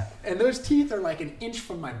know? yeah. And those teeth are like an inch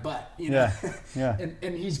from my butt, you know? Yeah, yeah.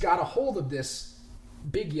 and he's got a hold of this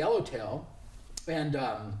big yellowtail, and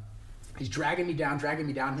he's dragging me down,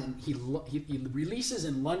 and he releases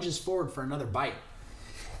and lunges forward for another bite.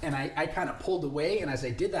 And I kind of pulled away, and as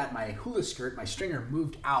I did that, my hula skirt, my stringer,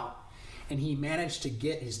 moved out, and he managed to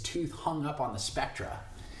get his tooth hung up on the spectra,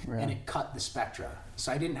 and it cut the spectra.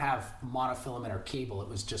 So I didn't have monofilament or cable. It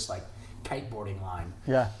was just like kiteboarding line.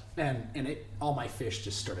 Yeah. And all my fish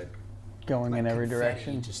just started Going like in every confetti,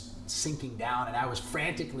 direction. just sinking down, and I was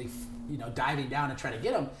frantically, diving down and trying to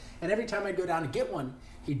get him. And every time I go down to get one,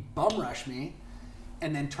 he'd bum rush me,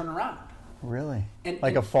 and then turn around. Really? And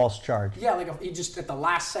a false charge. Yeah, he just at the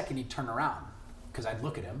last second he'd turn around because I'd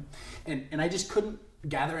look at him, and I just couldn't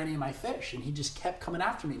gather any of my fish, and he just kept coming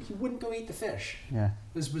after me, and he wouldn't go eat the fish. Yeah. It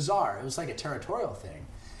was bizarre. It was like a territorial thing.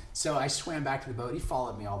 So I swam back to the boat. He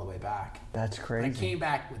followed me all the way back. That's crazy. And I came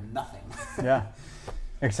back with nothing. Yeah.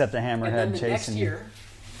 Except a hammerhead And then the chasing next you. year,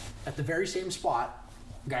 at the very same spot,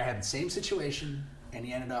 the guy had the same situation, and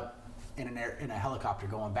he ended up in a helicopter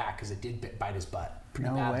going back because it did bite his butt pretty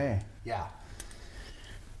No badly. way. Yeah.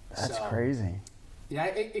 That's crazy. Yeah,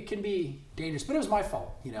 it can be dangerous, but it was my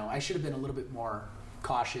fault. I should have been a little bit more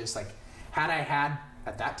cautious. Like,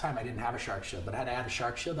 at that time, I didn't have a shark shield, but had I had a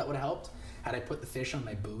shark shield, that would have helped. Had I put the fish on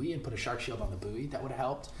my buoy and put a shark shield on the buoy, that would have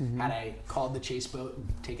helped. Mm-hmm. Had I called the chase boat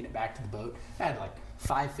and taken it back to the boat, I had like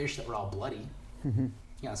 5 fish that were all bloody. Mm-hmm.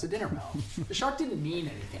 Yeah, it's a dinner bell. The shark didn't mean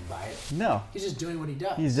anything by it. No. He's just doing what he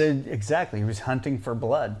does. Exactly. He was hunting for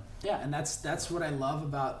blood. Yeah, and that's what I love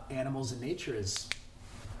about animals in nature is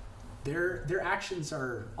their actions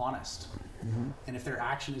are honest. Mm-hmm. And if their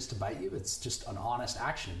action is to bite you, it's just an honest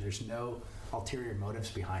action. There's no ulterior motives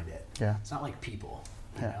behind it. Yeah. It's not like people.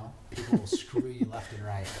 You know, people will screw you left and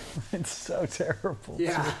right. It's so terrible.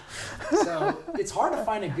 Yeah. So it's hard to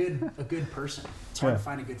find a good person. It's hard to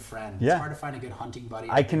find a good friend. Yeah. It's hard to find a good hunting buddy.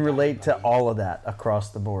 I can relate to all of that across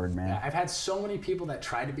the board, man. Yeah, I've had so many people that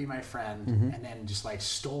tried to be my friend and then just like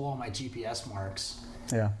stole all my GPS marks.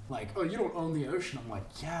 Yeah. Like, oh, you don't own the ocean. I'm like,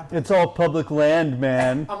 yeah, but It's all public land,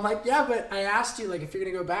 man. I'm like, yeah, but I asked you, like, if you're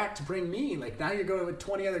gonna go back to bring me, like, now you're going with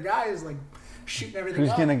 20 other guys, like, shooting everything Who's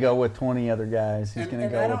up. going to go with 20 other guys? Who's going to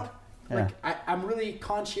go I with... don't, like, I'm really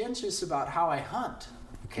conscientious about how I hunt.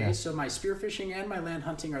 Okay, Yeah. so my spearfishing and my land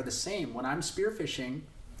hunting are the same. When I'm spearfishing,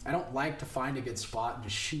 I don't like to find a good spot and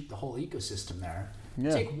just shoot the whole ecosystem there.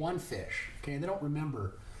 Yeah. Take one fish, okay? And they don't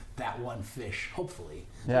remember that one fish, hopefully.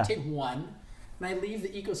 Yeah. I take one, and I leave the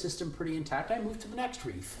ecosystem pretty intact. I move to the next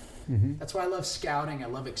reef. Mm-hmm. That's why I love scouting. I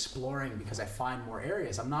love exploring because I find more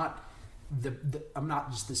areas. I'm not I'm not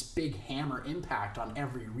just this big hammer impact on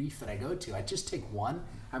every reef that I go to. I just take one.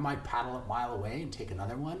 I might paddle a mile away and take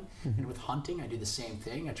another one. Mm-hmm. And with hunting, I do the same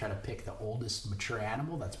thing. I try to pick the oldest mature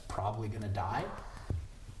animal that's probably going to die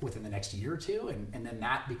within the next year or two, and then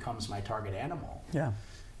that becomes my target animal. Yeah.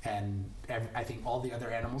 And I think all the other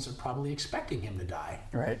animals are probably expecting him to die.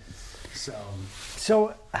 Right.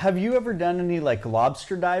 So have you ever done any like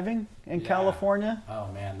lobster diving in California?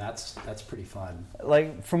 Oh man, that's pretty fun.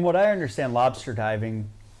 Like from what I understand, lobster diving,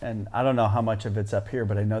 and I don't know how much of it's up here,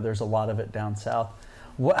 but I know there's a lot of it down south.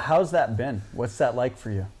 How's that been? What's that like for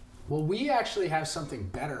you? Well, we actually have something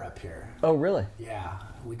better up here. Oh, really?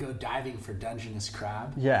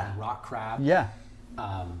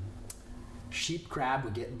 sheep crab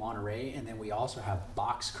we get in Monterey, and then we also have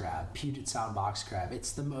box crab, Puget Sound box crab.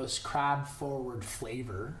 It's the most crab forward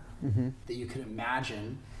flavor that you could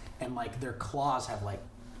imagine, and like their claws have like,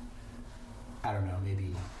 I don't know,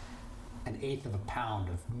 maybe an eighth of a pound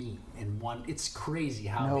of meat in one. It's crazy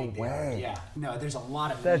how big they are. Yeah, no, there's a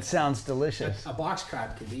lot of meat. That sounds delicious. A box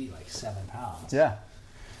crab could be like 7 pounds. Yeah.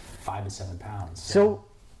 5 to 7 pounds. So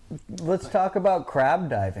let's talk about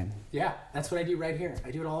crab diving. Yeah, that's what I do right here.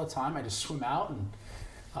 I do it all the time. I just swim out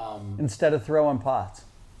and instead of throwing pots.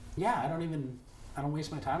 Yeah, I don't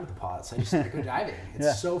waste my time with the pots. I go diving.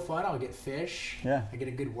 It's so fun. I'll get fish. Yeah. I get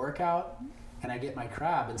a good workout, and I get my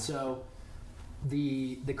crab. And so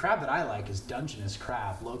the crab that I like is Dungeness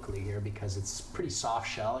crab locally here because it's pretty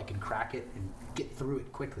soft shell. I can crack it and get through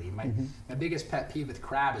it quickly. My biggest pet peeve with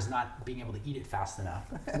crab is not being able to eat it fast enough.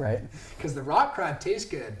 Right. Because the rock crab tastes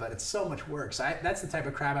good, but it's so much work. So that's the type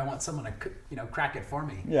of crab I want someone to crack it for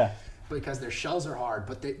me. Yeah. Because their shells are hard,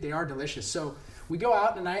 but they are delicious. So we go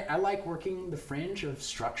out and I like working the fringe of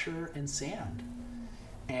structure and sand.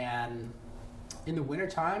 And in the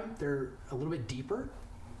wintertime, they're a little bit deeper.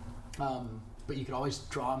 But you could always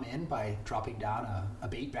draw them in by dropping down a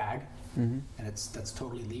bait bag, and that's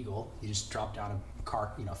totally legal. You just drop down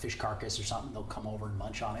a fish carcass or something. They'll come over and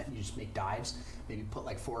munch on it, and you just make dives. Maybe put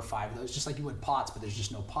like 4 or 5 of those, just like you would pots, but there's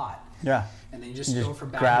just no pot. Yeah. And then you just go from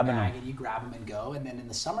bag to bag, and you grab them and go. And then in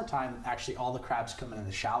the summertime, actually, all the crabs come in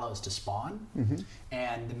the shallows to spawn,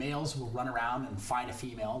 and the males will run around and find a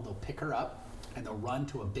female. They'll pick her up, and they'll run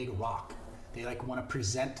to a big rock. They want to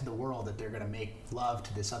present to the world that they're going to make love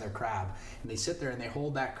to this other crab. And they sit there and they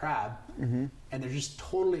hold that crab, and they're just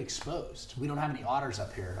totally exposed. We don't have any otters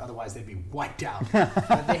up here, otherwise they'd be wiped out.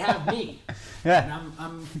 But they have me, and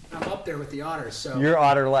I'm up there with the otters. So you're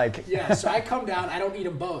otter-like. Yeah. So I come down. I don't eat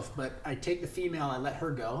them both, but I take the female. I let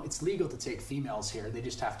her go. It's legal to take females here. They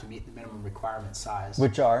just have to meet the minimum requirement size.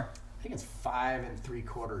 Which are? I think it's 5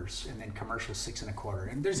 3/4, and then commercial 6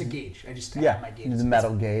 1/4. And there's a gauge. I have my gauge. The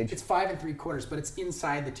metal gauge. It's 5 3/4, but it's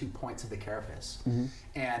inside the 2 points of the carapace,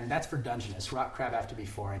 and that's for Dungeness. Rock crab have to be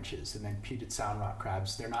 4 inches, and then Puget Sound rock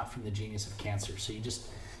crabs, they're not from the genus of cancer, so you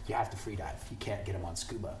have to free dive. You can't get them on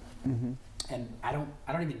scuba. And I don't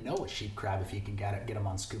even know with sheep crab if you can get them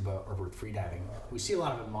on scuba or with free diving. We see a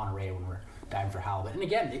lot of them in Monterey when we're diving for halibut, and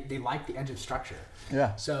again, they like the edge of structure.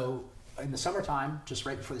 Yeah. So in the summertime, just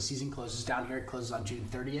right before the season closes, down here it closes on June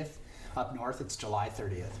 30th. Up north, it's July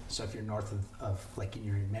 30th. So if you're north of like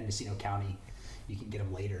you're in Mendocino County, you can get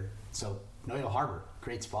them later. So Noyo Harbor,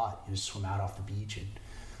 great spot. You just swim out off the beach and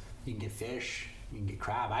you can get fish, you can get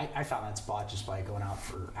crab. I found that spot just by going out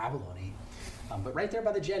for abalone. But right there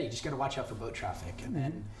by the jetty, you just got to watch out for boat traffic. And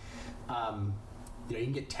then you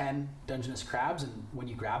can get 10 Dungeness crabs, and when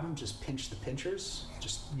you grab them, just pinch the pinchers.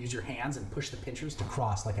 Just use your hands and push the pinchers to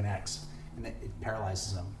cross like an X, and it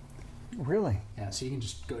paralyzes them. Really? Yeah, so you can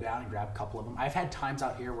just go down and grab a couple of them. I've had times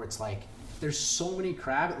out here where it's like, there's so many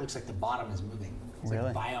crab, it looks like the bottom is moving. It's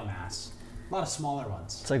like biomass. A lot of smaller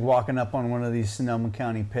ones. It's like walking up on one of these Sonoma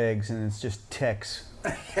County pigs, and it's just ticks.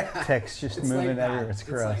 Ticks just moving everywhere. It's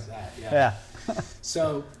gross. It's like that, yeah.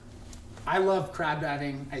 So I love crab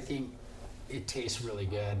diving. I think it tastes really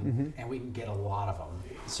good, and we can get a lot of them.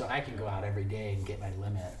 So I can go out every day and get my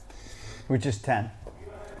limit. Which is 10.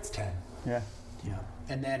 It's 10. Yeah. Yeah.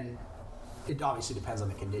 And then it obviously depends on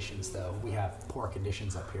the conditions, though. We have poor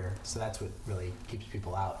conditions up here, so that's what really keeps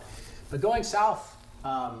people out. But going south,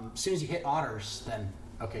 as soon as you hit otters, then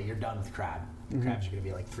okay, you're done with crab. The crabs are going to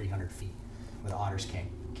be like 300 feet, where the otters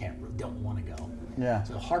don't want to go. Yeah.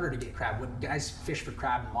 So harder to get crab. When guys fish for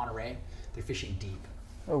crab in Monterey, they're fishing deep.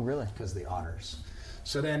 Oh, really? Because of the otters.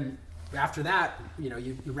 So then after that,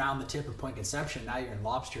 you round the tip of Point Conception, now you're in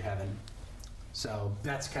lobster heaven. So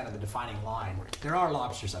that's kind of the defining line. There are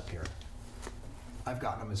lobsters up here. I've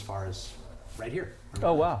gotten them as far as right here.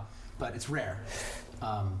 Oh, wow. But it's rare.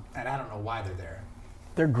 And I don't know why they're there.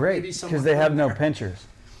 They're great because they have no pinchers.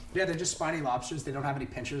 Yeah, they're just spiny lobsters. They don't have any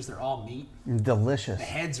pinchers. They're all meat. Delicious. The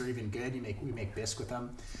heads are even good. We make bisque with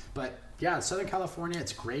them. But yeah, Southern California,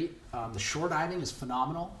 it's great. The shore diving is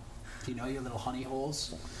phenomenal. If you know your little honey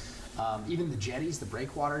holes. Even the jetties, the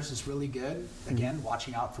breakwaters is really good. Again,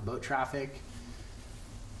 watching out for boat traffic.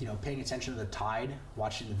 Paying attention to the tide,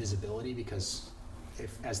 watching the visibility, because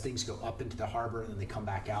as things go up into the harbor and then they come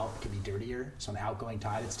back out, it can be dirtier. So on the outgoing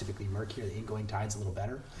tide, it's typically murkier. The ingoing tide's a little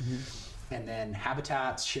better. And then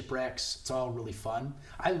habitats, shipwrecks, it's all really fun.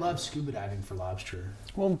 I love scuba diving for lobster.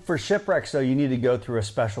 Well, for shipwrecks, though, you need to go through a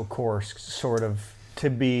special course, sort of, to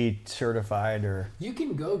be certified, or you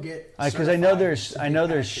can go get because I know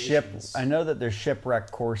that there's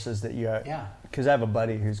shipwreck courses that you have. Yeah. Because I have a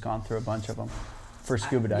buddy who's gone through a bunch of them for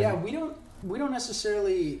scuba diving. Yeah, We don't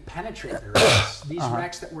necessarily penetrate the wrecks. These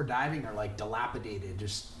wrecks that we're diving are like dilapidated,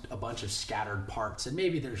 just a bunch of scattered parts, and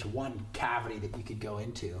maybe there's one cavity that you could go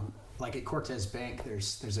into. Like at Cortez Bank,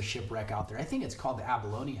 there's a shipwreck out there. I think it's called the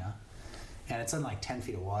Abylonia, and it's in like 10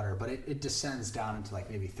 feet of water, but it descends down into like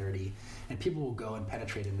maybe 30, and people will go and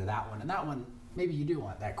penetrate into that one. And that one, maybe you do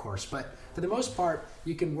want that course, but for the most part,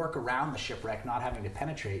 you can work around the shipwreck, not having to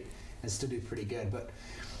penetrate, and still do pretty good. But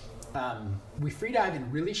we free dive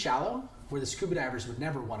in really shallow, where the scuba divers would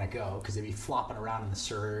never want to go because they'd be flopping around in the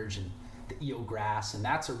surge and the eel grass, and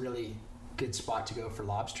that's a really good spot to go for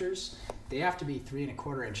lobsters. They have to be 3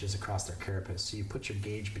 1/4 inches across their carapace, so you put your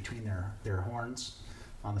gauge between their horns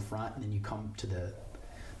on the front, and then you come to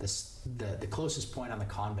the closest point on the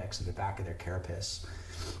convex of the back of their carapace.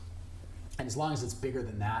 And as long as it's bigger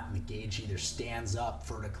than that, and the gauge either stands up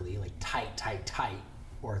vertically, like tight,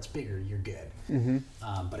 or it's bigger, you're good.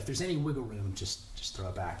 But if there's any wiggle room, just throw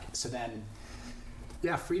it back. So then,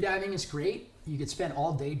 yeah, free diving is great. You could spend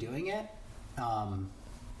all day doing it.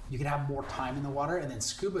 You could have more time in the water, and then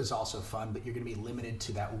scuba is also fun, but you're going to be limited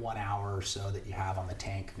to that 1 hour or so that you have on the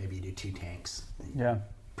tank. Maybe you do 2 tanks. Yeah.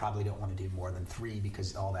 Probably don't want to do more than 3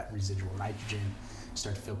 because all that residual nitrogen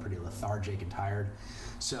start to feel pretty lethargic and tired.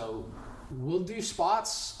 So we'll do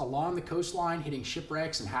spots along the coastline, hitting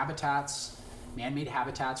shipwrecks and habitats, man-made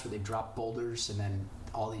habitats where they drop boulders, and then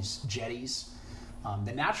all these jetties.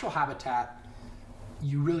 The natural habitat,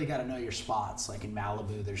 you really got to know your spots. Like in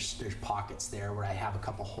Malibu, there's pockets there where I have a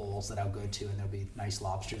couple holes that I'll go to, and there'll be nice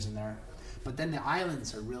lobsters in there. But then the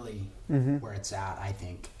islands are really where it's at, I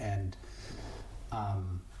think. And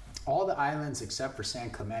all the islands except for San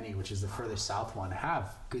Clemente, which is the furthest south one,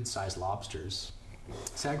 have good-sized lobsters.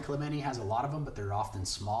 San Clemente has a lot of them, but they're often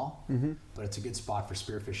small. But it's a good spot for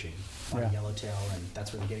spearfishing on yellowtail, and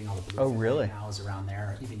that's where they're getting all the bluefin right now, is around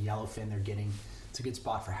there. Even yellowfin they're getting. It's a good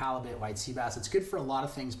spot for halibut, white sea bass. It's good for a lot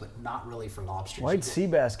of things, but not really for lobsters. White sea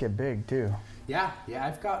bass get big too. Yeah.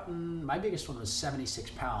 I've gotten, my biggest one was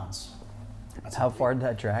 76 pounds. How far did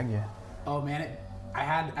that drag you? Oh man,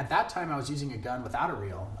 at that time I was using a gun without a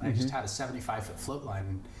reel. I just had a 75-foot float line.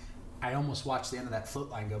 And I almost watched the end of that float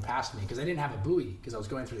line go past me because I didn't have a buoy because I was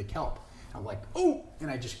going through the kelp. I'm like, oh,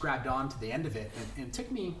 and I just grabbed on to the end of it, and it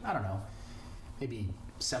took me, I don't know, maybe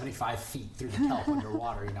 75 feet through the kelp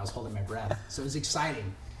underwater. I was holding my breath. So it was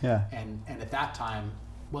exciting. Yeah. And at that time,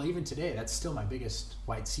 well, even today, that's still my biggest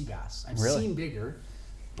white sea bass. I've Really? seen bigger,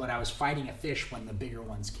 but I was fighting a fish when the bigger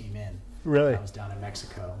ones came in. Really? I was down in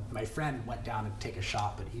Mexico. My friend went down to take a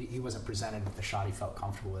shot, but he wasn't presented with the shot he felt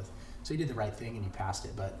comfortable with. So he did the right thing and he passed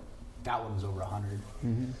it, but that one was over 100.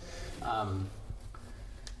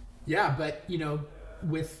 Yeah, but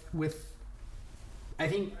with I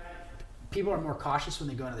think people are more cautious when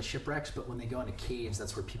they go into the shipwrecks, but when they go into caves,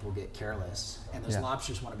 that's where people get careless. And those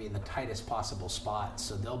lobsters want to be in the tightest possible spot,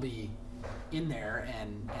 so they'll be in there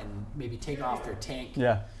and maybe take off their tank,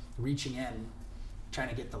 reaching in, trying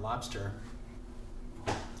to get the lobster.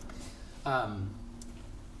 We're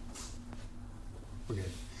good.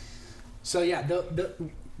 So yeah,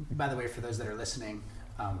 by the way, for those that are listening,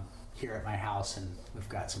 here at my house, and we've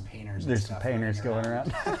got some painters. There's some painters going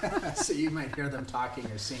around. So you might hear them talking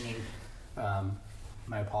or singing. I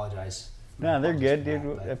apologize. No, they're good,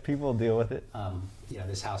 dude. If people deal with it.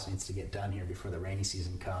 This house needs to get done here before the rainy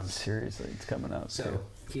season comes. Seriously, it's coming up. So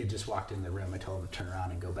he had just walked in the room. I told him to turn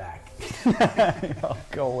around and go back. Oh,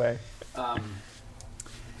 go away.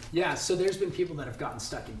 Yeah, so there's been people that have gotten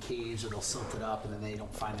stuck in caves, or they'll silt it up and then they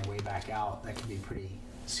don't find their way back out. That can be pretty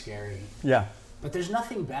scary. Yeah. But there's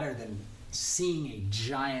nothing better than seeing a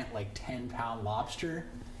giant, like 10-pound lobster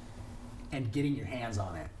and getting your hands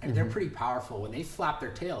on it. And they're pretty powerful. When they flap their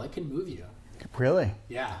tail, it can move you. Really?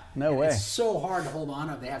 Yeah. No way. It's so hard to hold on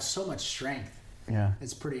to. They have so much strength. Yeah.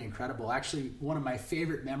 It's pretty incredible. Actually, one of my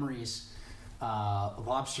favorite memories of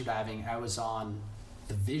lobster diving, I was on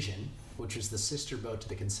the Vision, which was the sister boat to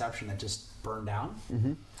the Conception that just burned down.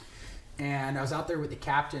 And I was out there with the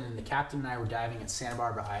captain, and the captain and I were diving at Santa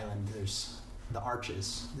Barbara Island. There's the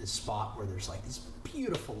Arches, this spot where there's like this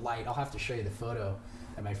beautiful light. I'll have to show you the photo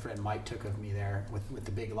that my friend Mike took of me there with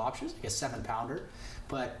the big lobsters, like a 7-pounder.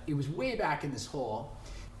 But it was way back in this hole,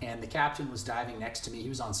 and the captain was diving next to me. He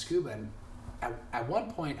was on scuba, and at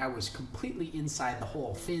one point I was completely inside the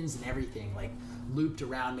hole, fins and everything, like looped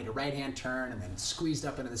around, made a right-hand turn, and then squeezed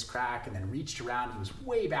up into this crack, and then reached around. He was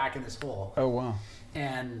way back in this hole. Oh, wow.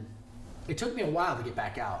 And it took me a while to get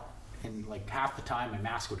back out. And like half the time my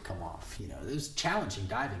mask would come off. It was challenging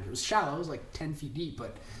diving. It was shallow. It was like 10 feet deep,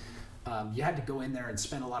 but you had to go in there and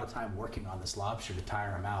spend a lot of time working on this lobster to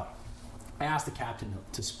tire him out. I asked the captain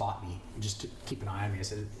to spot me and just to keep an eye on me. I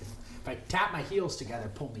said, if I tap my heels together,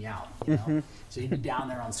 pull me out, you know? So you'd be down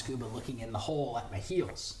there on scuba looking in the hole at my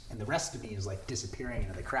heels, and the rest of me is like disappearing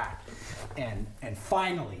into the crack. And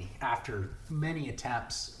finally, after many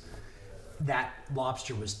attempts, that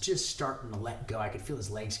lobster was just starting to let go. I could feel his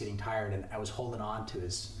legs getting tired, and I was holding on to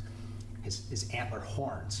his antler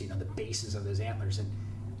horns, you know, the bases of those antlers and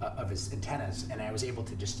of his antennas, and I was able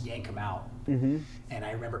to just yank him out. And I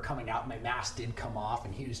remember coming out, my mask did come off,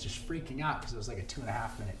 and he was just freaking out because it was like a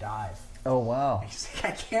 2.5 minute dive. Oh wow! He's like,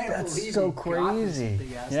 I can't That's believe so you got this crazy.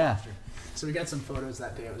 big ass Yeah. lobster. So we got some photos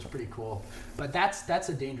that day. It was pretty cool. But that's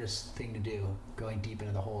a dangerous thing to do, going deep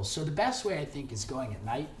into the holes. So the best way, I think, is going at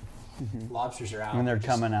night. Lobsters are out. And they're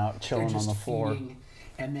coming out, chilling they're on just the floor. feeding.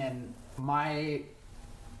 And then my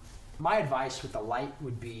advice with the light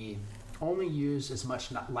would be only use as much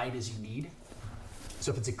light as you need.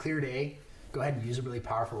 So if it's a clear day, go ahead and use a really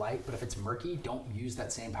powerful light. But if it's murky, don't use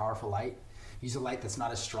that same powerful light. Use a light that's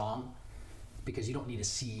not as strong, because you don't need to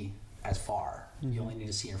see as far. You only need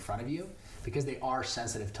to see in front of you, because they are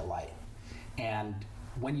sensitive to light. And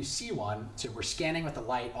when you see one, so we're scanning with the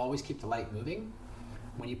light, always keep the light moving.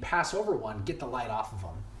 When you pass over one, get the light off of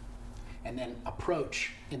them, and then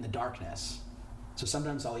approach in the darkness. So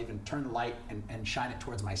sometimes I'll even turn the light and shine it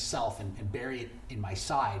towards myself and bury it in my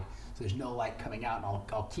side, so there's no light coming out, and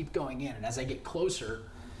I'll keep going in. And as I get closer,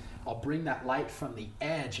 I'll bring that light from the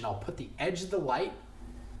edge, and I'll put the edge of the light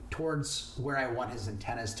towards where I want his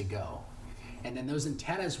antennas to go. And then those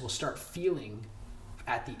antennas will start feeling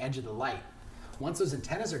at the edge of the light. Once those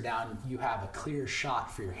antennas are down, you have a clear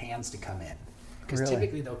shot for your hands to come in. Because Really?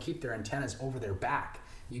 typically they'll keep their antennas over their back.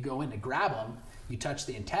 You go in to grab them, you touch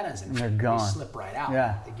the antennas, and they're they gone. slip right out.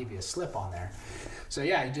 Yeah. They give you a slip on there. So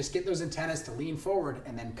yeah, you just get those antennas to lean forward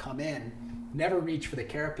and then come in. Never reach for the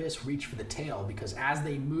carapace, reach for the tail, because as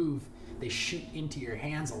they move, they shoot into your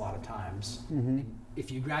hands a lot of times.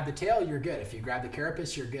 If you grab the tail, you're good. If you grab the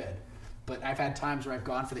carapace, you're good. But I've had times where I've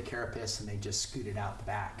gone for the carapace and they just scooted out the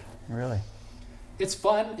back. Really? It's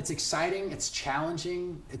fun, it's exciting, it's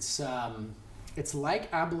challenging. It's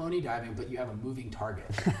like abalone diving, but you have a moving target.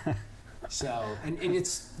 So, and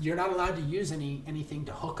it's, you're not allowed to use anything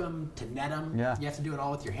to hook them, to net them. Yeah. You have to do it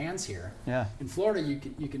all with your hands here. Yeah. In Florida, you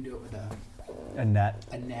can do it with A net.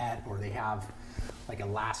 a net, or they have like a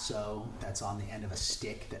lasso that's on the end of a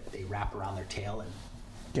stick that they wrap around their tail, and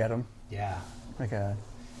Get them. yeah. Like a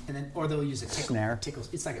And then, or they'll use a tickle. Snare.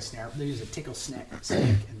 It's like a snare. They'll use a tickle stick,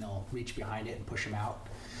 and they'll reach behind it and push them out.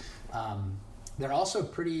 They're also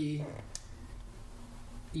pretty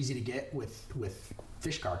easy to get with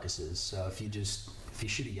fish carcasses. So if you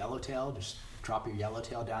shoot a yellowtail, just drop your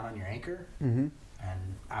yellowtail down on your anchor, and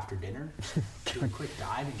after dinner, do a quick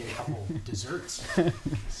dive and get a couple desserts.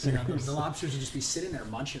 You know, the lobsters will just be sitting there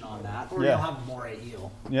munching on that, or Yeah. you'll have a moray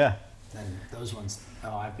eel. Yeah. And those ones,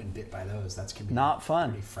 oh, I've been bit by those. That's can be Not fun.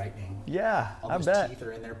 pretty frightening. Yeah, All I those bet. teeth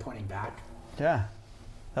are in there pointing back. Yeah.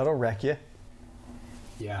 That'll wreck you.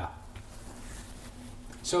 Yeah.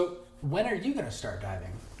 So when are you going to start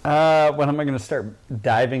diving? When am I going to start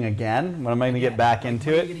diving again? When am I going to get back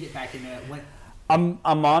into when Are it? you going to get back into it? When,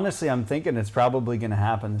 I'm honestly, I'm thinking it's probably going to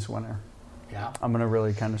happen this winter. yeah. I'm going to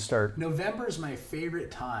really kind of start November is my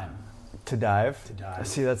favorite time. to dive. To dive.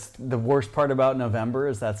 See, that's the worst part about November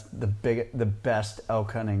is that's the best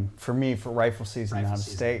elk hunting for me for rifle season Rifle out of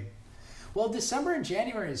season. state. Well, December and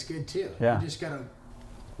January is good too. Yeah. You just got to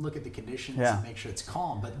look at the conditions Yeah. and make sure it's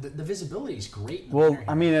calm. But the visibility is great. In the Well, winter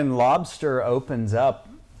I here. mean, and lobster opens up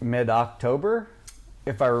mid-October,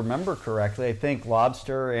 if I remember correctly. I think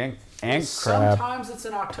lobster and crab. Sometimes it's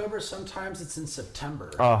in October, sometimes it's in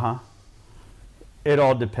September. Uh-huh. It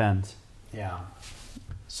all depends. Yeah.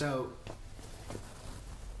 So,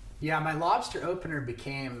 yeah, my lobster opener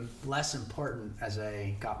became less important as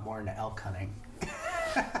I got more into elk hunting.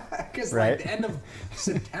 Because Right. like the end of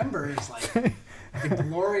September is like the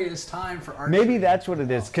glorious time for archery. Maybe that's what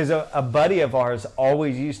it is, because a buddy of ours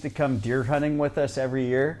always used to come deer hunting with us every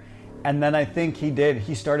year, and then I think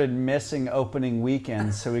he started missing opening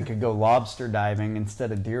weekends so we could go lobster diving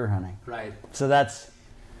instead of deer hunting. Right. So that's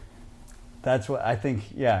what I think.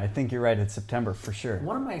 Yeah, I think you're right. It's September for sure.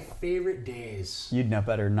 One of my favorite days. You'd know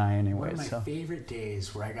better than I One anyway. of my So favorite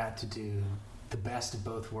days where I got to do the best of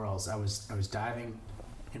both worlds. I was diving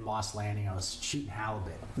in Moss Landing. I was shooting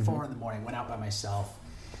halibut. 4 in the morning. Went out by myself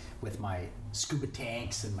with my scuba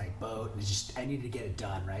tanks and my boat. And I needed to get it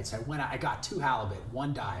done, right? So I went out. I got 2 halibut,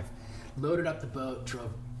 1 dive, loaded up the boat,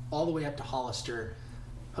 drove all the way up to Hollister,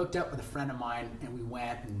 hooked up with a friend of mine, and we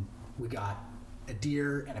went and we got a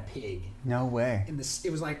deer and a pig. no way.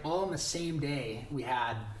 It was like all in the same day. We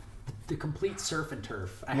had the complete surf and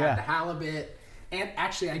turf. I Yeah. had the halibut, And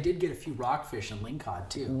actually, I did get a few rockfish and lingcod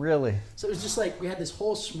too. Really? So it was just like we had this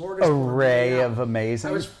whole smorgasbord Array of amazing.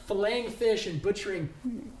 I was filleting fish and butchering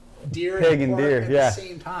deer Pig and and pork deer, at yeah. the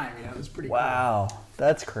same time. You know, it was pretty Wow,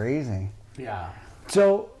 that's crazy. cool. Yeah.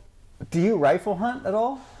 So, do you rifle hunt at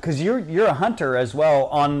all? Because you're a hunter as well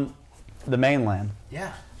on the mainland.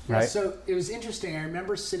 Yeah. Right. So it was interesting. I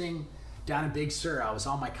remember sitting down in Big Sur. I was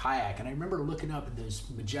on my kayak, and I remember looking up at those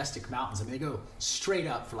majestic mountains. I mean, they go straight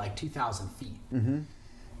up for like 2,000 feet. Mm-hmm.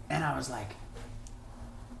 And I was like,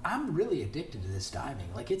 I'm really addicted to this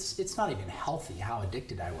diving. Like, it's not even healthy how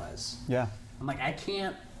addicted I was. Yeah. I'm like, I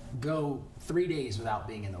can't go 3 days without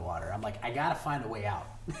being in the water. I'm like, I gotta find a way out.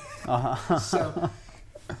 Uh-huh. So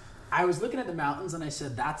I was looking at the mountains, and I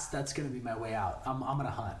said, that's gonna be my way out. I'm gonna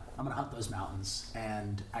hunt. I'm gonna hunt those mountains.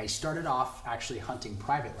 And I started off actually hunting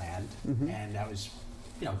private land, and I was,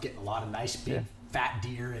 getting a lot of nice big fat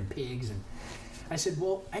deer and pigs. And I said,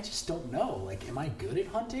 well, I just don't know. Like, am I good at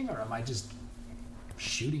hunting, or am I just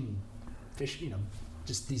shooting fish?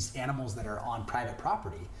 Just these animals that are on private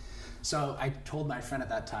property. So I told my friend at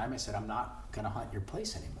that time, I said, I'm not going to hunt your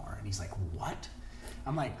place anymore. And he's like, what?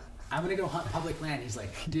 I'm like, I'm going to go hunt public land. He's like,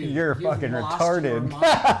 dude, you're fucking retarded.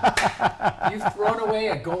 You've thrown away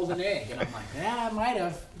a golden egg. And I'm like, yeah, I might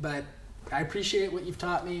have, but I appreciate what you've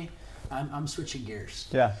taught me. I'm switching gears.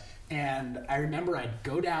 Yeah. And I remember I'd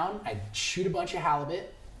go down, I'd shoot a bunch of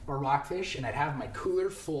halibut or rockfish, and I'd have my cooler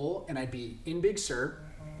full, and I'd be in Big Sur,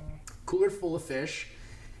 cooler full of fish,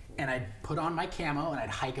 and I'd put on my camo and I'd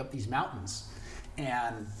hike up these mountains.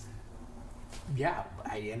 And yeah,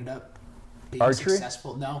 I ended up being archery?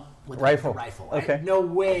 Successful. No, with rifle. A rifle. Okay. No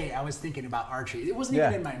way I was thinking about archery. It wasn't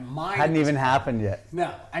even in my mind. Hadn't even happened yet.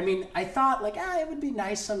 No. I mean, I thought like, it would be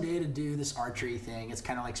nice someday to do this archery thing. It's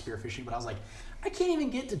kind of like spearfishing, but I was like, I can't even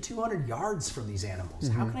get to 200 yards from these animals.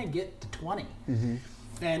 How can I get to 20?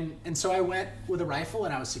 And so I went with a rifle,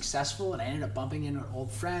 and I was successful, and I ended up bumping into an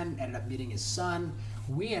old friend, ended up meeting his son.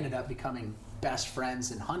 We ended up becoming best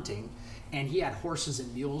friends in hunting, and he had horses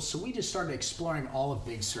and mules, so we just started exploring all of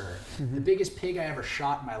Big Sur. The biggest pig I ever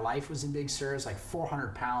shot in my life was in Big Sur. It was like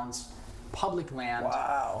 400 pounds, public land.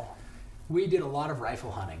 Wow. We did a lot of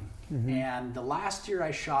rifle hunting, and the last year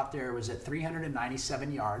I shot there was at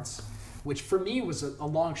 397 yards, which for me was a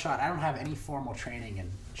long shot. I don't have any formal training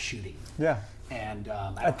in shooting. Yeah. And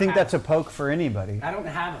I think that's a poke for anybody. I don't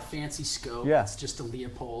have a fancy scope. Yeah. It's just a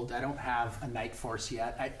Leopold. I don't have a Night Force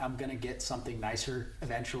yet. I'm going to get something nicer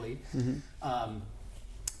eventually.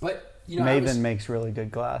 But, Maven makes really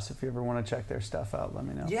good glass. If you ever want to check their stuff out, let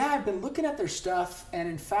me know. Yeah, I've been looking at their stuff. And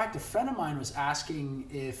in fact, a friend of mine was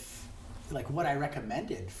asking like what I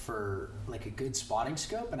recommended for like a good spotting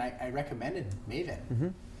scope. And I recommended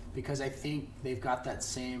Maven. Because I think they've got that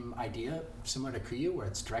same idea, similar to Kuyu, where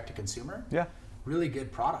it's direct to consumer. Yeah. Really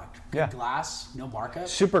good product. Good glass, no markup.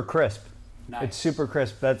 Super crisp. Nice. It's super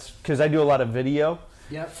crisp. That's because I do a lot of video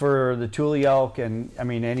for the Thule elk and I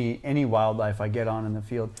mean any wildlife I get on in the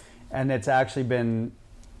field, and it's actually been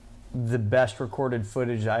the best recorded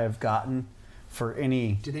footage I have gotten for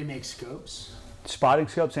any. Do they make scopes? Spotting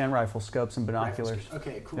scopes and rifle scopes and binoculars.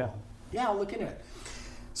 Okay, cool. Yeah. Yeah, I'll look into it.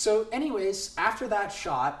 So anyways, after that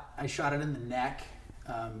shot, I shot it in the neck,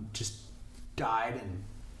 just died and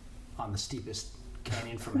on the steepest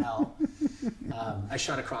canyon from hell. I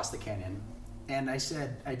shot across the canyon, and I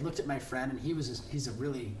looked at my friend, and he's a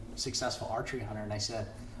really successful archery hunter, and I said,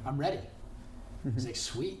 I'm ready. He's like,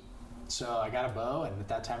 sweet. So I got a bow, and at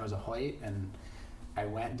that time it was a Hoyt, and I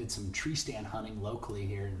went and did some tree stand hunting locally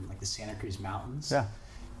here in like the Santa Cruz Mountains. Yeah.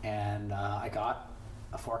 And I got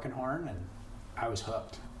a fork and horn, and I was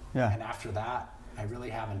hooked. Yeah. And after that, I really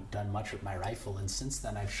haven't done much with my rifle, and since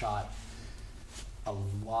then I've shot a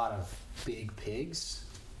lot of big pigs.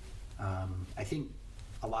 I think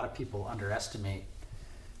a lot of people underestimate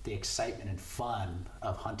the excitement and fun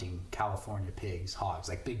of hunting California pigs, hogs,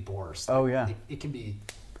 like big boars. Oh yeah. It can be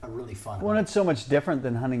a really fun Well, hunt. it's so much different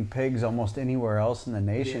than hunting pigs almost anywhere else in the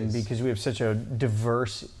nation because we have such a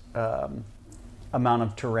diverse amount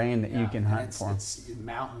of terrain that you can hunt for. It's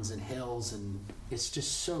mountains and hills, and it's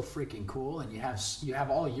just so freaking cool. And you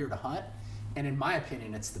have all year to hunt. And in my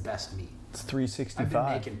opinion, it's the best meat. It's 365. I've been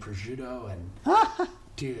making prosciutto and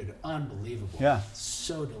dude, unbelievable. Yeah.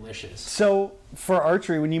 So delicious. So for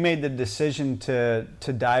archery, when you made the decision to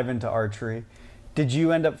dive into archery, did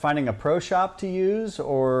you end up finding a pro shop to use,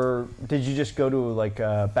 or did you just go to like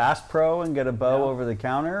a Bass Pro and get a bow over the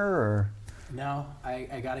counter, or? No,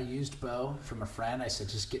 I got a used bow from a friend. I said,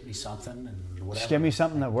 just get me something and whatever. Just get me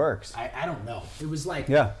something that works. I don't know. It was like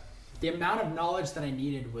the amount of knowledge that I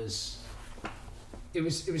needed was it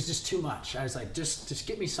was just too much. I was like, just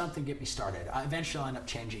get me something, get me started. Eventually I'll end up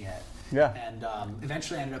changing it. Yeah. And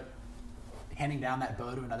eventually I ended up handing down that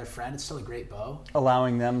bow to another friend. It's still a great bow.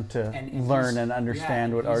 Allowing them to learn and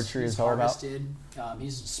understand what archery is all about.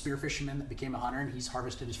 He's a spear fisherman that became a hunter, and he's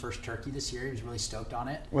harvested his first turkey this year. He was really stoked on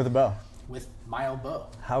it. With a bow? With my old bow.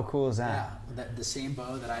 How cool is that? Yeah, the same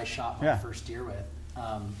bow that I shot my first deer with.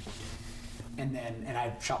 And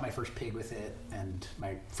I shot my first pig with it, and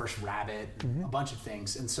my first rabbit, a bunch of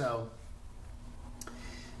things. And so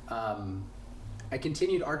I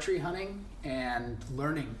continued archery hunting and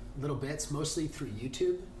learning little bits, mostly through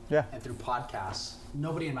YouTube and through podcasts.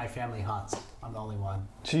 Nobody in my family hunts. I'm the only one.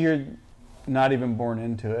 So you're not even born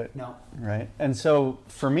into it? No. Right. And so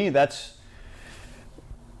for me, that's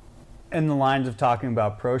in the lines of talking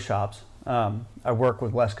about pro shops. I work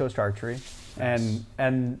with West Coast Archery,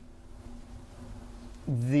 and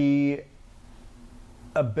the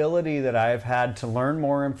ability that I've had to learn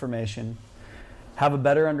more information, have a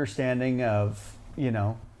better understanding of,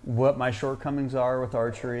 what my shortcomings are with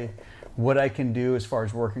archery, what I can do as far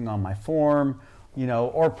as working on my form,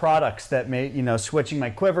 or products that may, switching my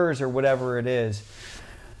quivers or whatever it is.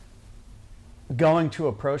 Going to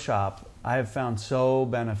a pro shop, I have found so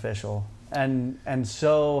beneficial and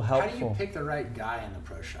so helpful. How do you pick the right guy in the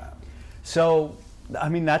pro shop? So,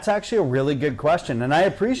 that's actually a really good question, and I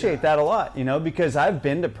appreciate that a lot, because I've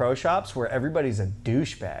been to pro shops where everybody's a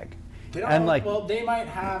douchebag. They might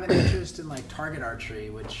have an interest in target archery,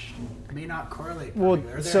 which may not correlate.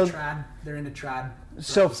 They're into trad.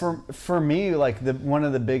 So for me, one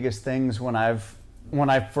of the biggest things when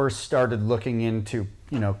I first started looking into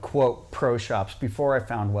quote pro shops before I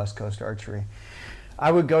found West Coast Archery,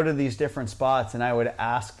 I would go to these different spots and I would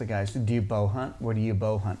ask the guys, do you bow hunt? What do you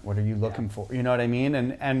bow hunt? What are you looking for? You know what I mean?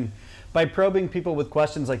 And by probing people with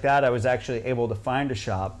questions like that, I was actually able to find a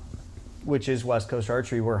shop, which is West Coast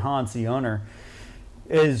Archery, where Hans, the owner,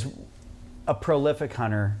 is a prolific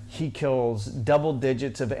hunter. He kills double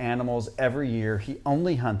digits of animals every year. He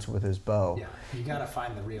only hunts with his bow. Yeah, you got to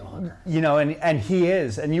find the real hunter. And he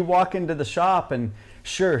is. And you walk into the shop and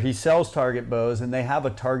sure, he sells target bows and they have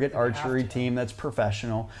a target archery team that's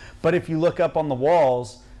professional. But if you look up on the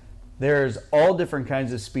walls, there's all different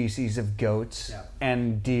kinds of species of goats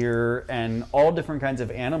and deer and all different kinds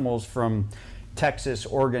of animals from Texas,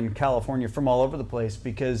 Oregon, California, from all over the place,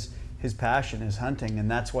 because his passion is hunting, and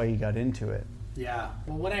that's why he got into it. Yeah.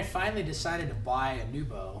 Well, when I finally decided to buy a new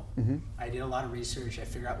bow, I did a lot of research. I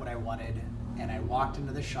figured out what I wanted, and I walked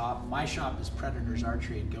into the shop. My shop is Predators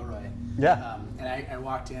Archery in Gilroy. Yeah. And I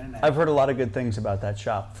walked in, and I've heard a lot of good things about that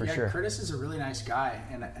shop, for sure. Curtis is a really nice guy,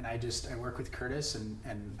 and I work with Curtis,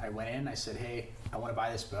 and I went in. I said, hey, I want to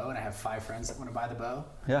buy this bow, and I have 5 friends that want to buy the bow.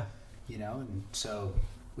 Yeah. And so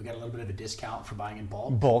we got a little bit of a discount for buying in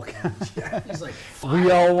bulk. He's like, fine.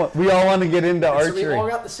 we all want to get into archery. So we all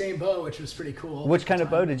got the same bow, which was pretty cool. Which kind of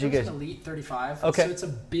bow did you get? It's an Elite 35. Okay. So it's a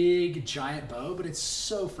big, giant bow, but it's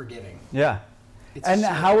so forgiving. Yeah.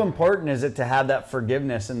 How important is it to have that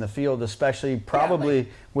forgiveness in the field, especially probably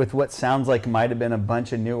with what sounds like might have been a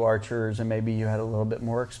bunch of new archers, and maybe you had a little bit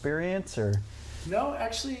more experience, or? No,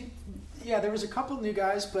 actually, there was a couple new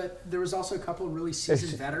guys, but there was also a couple really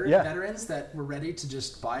seasoned veterans that were ready to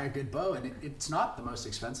just buy a good bow, and it's not the most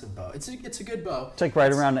expensive bow. It's a good bow. It's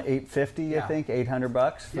around $850, I think,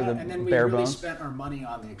 $800 for the bare bones. And then we really spent our money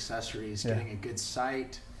on the accessories, getting a good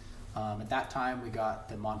sight. At that time, we got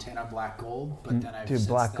the Montana Black Gold, but then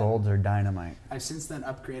Black Golds are dynamite. I've since then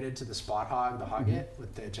upgraded to the Spot Hog, the Hogget,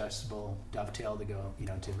 with the adjustable dovetail to go,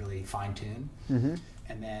 to really fine tune.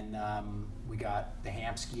 And then we got the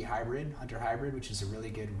Hamsky Hybrid, Hunter Hybrid, which is a really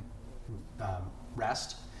good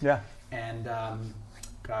rest. Yeah. And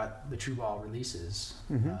got the True Ball releases.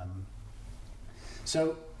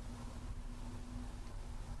 So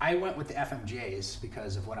I went with the FMJs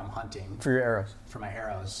because of what I'm hunting. For your arrows? For my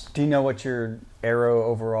arrows. Do you know what your arrow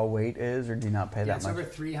overall weight is, or do you not pay that much? It's over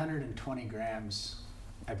 320 grams,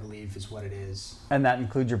 I believe, is what it is. And that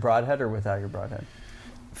includes your broadhead or without your broadhead?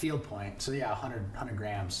 Field point. So 100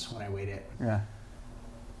 grams when I weighed it. Yeah.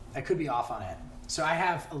 I could be off on it. So I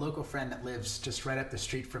have a local friend that lives just right up the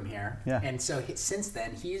street from here. Yeah. And so since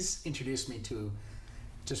then, he's introduced me to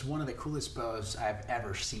just one of the coolest bows I've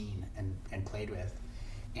ever seen and played with.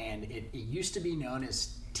 And it used to be known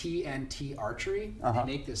as TNT Archery. They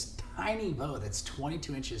make this tiny bow that's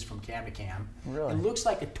 22 inches from cam to cam. Really? It looks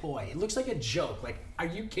like a toy. It looks like a joke. Like, are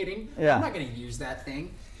you kidding? Yeah. I'm not going to use that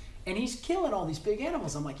thing. And he's killing all these big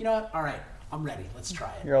animals. I'm like, you know what? All right, I'm ready. Let's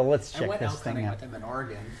try it. Let's check this thing out. I went elk hunting with him in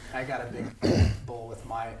Oregon. I got a big bull with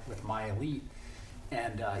my Elite.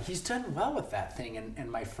 And he's done well with that thing. And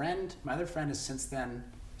my other friend has since then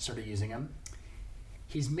started using him.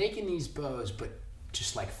 He's making these bows, but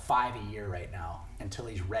just like 5 a year right now until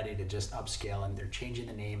he's ready to just upscale, and they're changing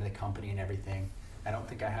the name of the company and everything. I don't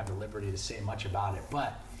think I have the liberty to say much about it,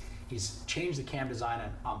 but he's changed the cam design,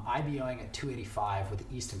 and I'm IBOing at 285 with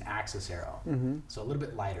the Easton Axis arrow, so a little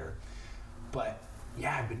bit lighter. But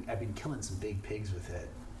yeah, I've been killing some big pigs with it,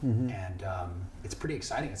 and it's pretty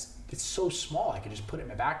exciting. It's so small, I can just put it in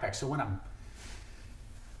my backpack. So when I'm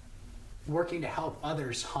working to help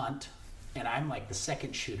others hunt, and I'm like the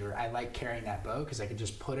second shooter, I like carrying that bow because I can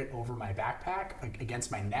just put it over my backpack against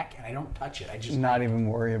my neck, and I don't touch it. I just not even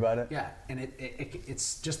worry about it. Yeah, and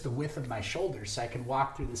it's just the width of my shoulders, so I can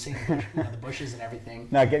walk through the same the bushes and everything.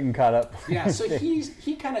 Not getting caught up. Yeah, so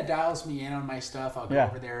he kind of dials me in on my stuff. I'll go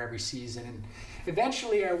over there every season, and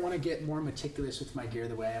eventually I want to get more meticulous with my gear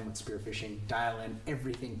the way I am with spearfishing, dial in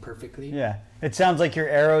everything perfectly. Yeah, it sounds like your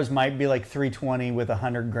arrows might be like 320 with a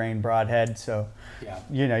 100 grain broadhead, so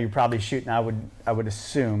you know, you're probably shooting, I would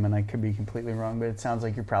assume, and I could be completely wrong, but it sounds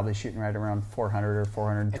like you're probably shooting right around 400 or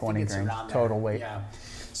 420 grains total weight. Yeah,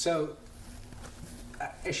 so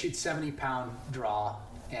I shoot 70-pound draw,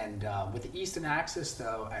 and with the Easton Axis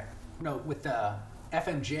though, with the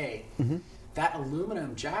FMJ, that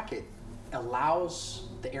aluminum jacket allows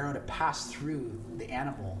the arrow to pass through the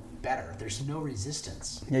animal better. There's no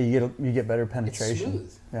resistance. Yeah, you get better penetration. It's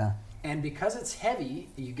smooth. Yeah. And because it's heavy,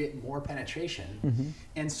 you get more penetration.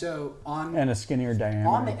 And so and a skinnier diameter.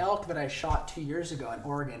 On the elk that I shot 2 years ago in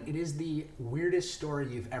Oregon, it is the weirdest story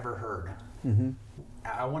you've ever heard.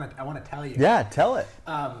 I want to tell you. Yeah, tell it.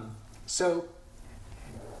 So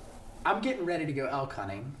I'm getting ready to go elk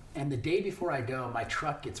hunting, and the day before I go, my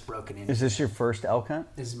truck gets broken into. Is this your first elk hunt?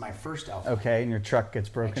 This is my first elk hunt. Okay, and your truck gets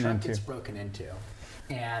broken into. My truck gets broken into.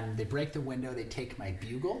 And they break the window, they take my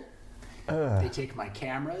bugle, they take my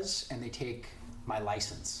cameras, and they take my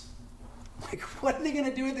license. Like, what are they going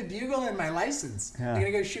to do with the bugle and my license? Yeah. They're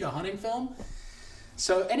going to go shoot a hunting film?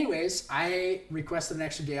 So anyways, I requested an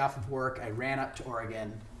extra day off of work. I ran up to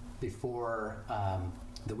Oregon before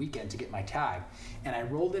the weekend to get my tag, and I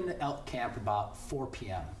rolled into elk camp about 4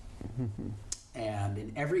 p.m. And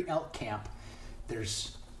in every elk camp,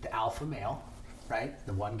 there's the alpha male, right?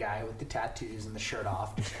 The one guy with the tattoos and the shirt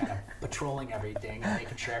off, just kind of patrolling everything and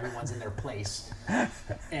making sure everyone's in their place.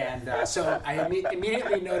 And so I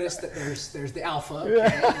immediately noticed that there's the alpha,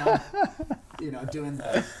 okay, doing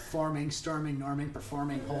the forming, storming, norming,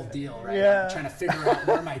 performing whole deal, right? Yeah. I'm trying to figure out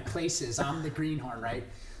where my place is. I'm the greenhorn, right?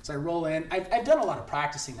 So I roll in. I've done a lot of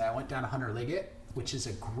practicing there. I went down to Hunter Liggett, which is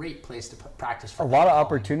a great place to practice for a lot of calling.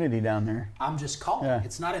 Opportunity down there. I'm just calling. Yeah.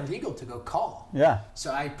 It's not illegal to go call. Yeah.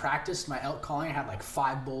 So I practiced my elk calling. I had like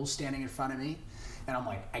 5 bulls standing in front of me, and I'm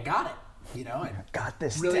like, I got it. I got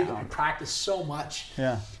this really down. I practiced so much.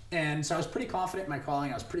 Yeah. And so I was pretty confident in my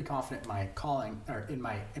calling. I was pretty confident in my calling, or in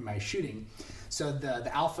my shooting. So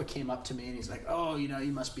the alpha came up to me and he's like, oh, you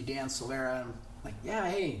must be Dan Silveira. And I'm like, yeah,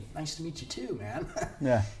 hey, nice to meet you too, man.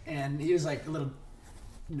 Yeah. And he was like a little,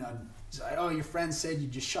 he's like, oh, your friend said you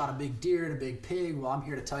just shot a big deer and a big pig. Well, I'm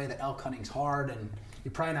here to tell you that elk hunting's hard and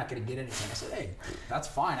you're probably not going to get anything. I said, hey, that's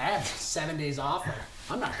fine. I have 7 days off.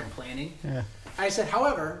 I'm not complaining. Yeah. I said,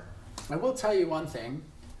 however, I will tell you one thing.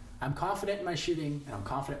 I'm confident in my shooting and I'm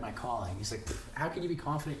confident in my calling. He's like, how can you be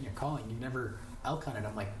confident in your calling? You've never elk hunted.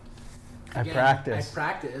 I'm like, I practiced. I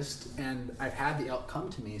practiced and I've had the elk come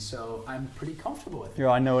to me, so I'm pretty comfortable with it. Yo,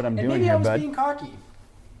 I know what I'm doing maybe here, I was bud. being cocky,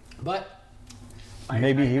 but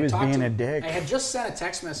maybe he was being a dick. I had just sent a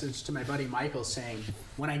text message to my buddy Michael saying,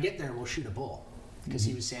 when I get there, we'll shoot a bull. Because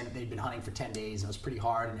he was saying that they'd been hunting for 10 days and it was pretty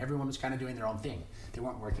hard and everyone was kind of doing their own thing. They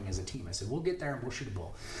weren't working as a team. I said, we'll get there and we'll shoot a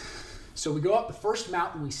bull. So we go up the first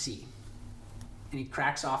mountain we see, and he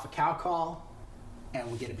cracks off a cow call, and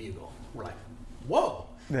we get a bugle. We're like, whoa,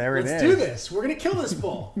 let's do this. We're going to kill this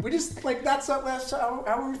bull. We just, that's how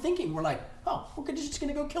we were thinking. We're like, oh, we're just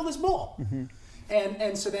going to go kill this bull.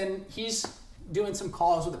 And so then he's doing some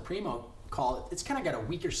calls with a primo call. It's kind of got a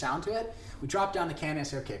weaker sound to it. We drop down the canyon and I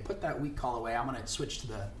say, okay, put that weak call away. I'm going to switch to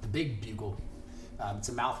the big bugle. It's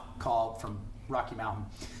a mouth call from Rocky Mountain.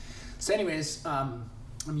 So anyways, I'm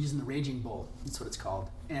using the Raging Bull. That's what it's called.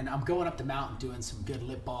 And I'm going up the mountain doing some good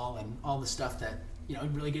lip ball and all the stuff that,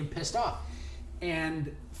 really get him pissed off.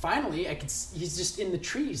 And finally, he's just in the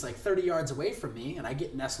trees like 30 yards away from me, and I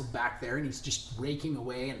get nestled back there, and he's just raking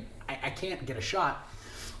away, and I can't get a shot.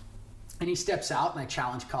 And he steps out, and I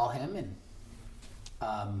challenge call him, and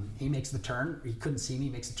he makes the turn. He couldn't see me. He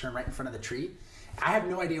makes the turn right in front of the tree. I have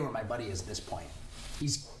no idea where my buddy is at this point.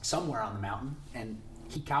 He's somewhere on the mountain, and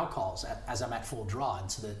he cow calls as I'm at full draw, and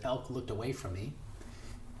so the elk looked away from me,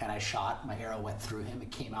 and I shot. My arrow went through him. It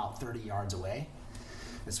came out 30 yards away.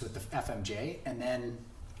 It's with the FMJ, and then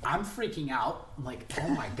I'm freaking out. I'm like, oh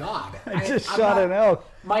my God. I just shot an elk.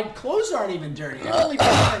 My clothes aren't even dirty. I've only been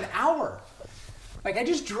on an hour. Like, I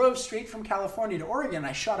just drove straight from California to Oregon.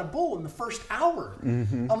 I shot a bull in the first hour.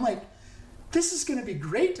 Mm-hmm. I'm like, this is going to be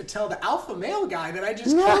great to tell the alpha male guy that I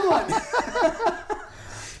just killed one.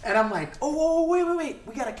 And I'm like, oh, wait.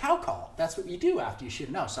 We got a cow call. That's what you do after you shoot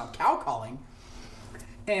an elk. So I'm cow calling.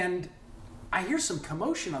 And I hear some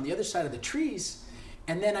commotion on the other side of the trees.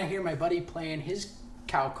 And then I hear my buddy playing his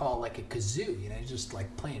cow call like a kazoo, just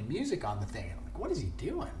like playing music on the thing. And I'm like, what is he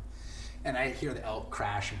doing? And I hear the elk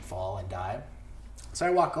crash and fall and die. So I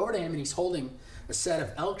walk over to him and he's holding a set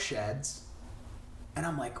of elk sheds. And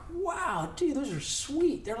I'm like, wow, dude, those are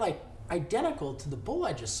sweet. They're like identical to the bull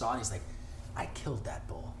I just saw. And he's like, I killed that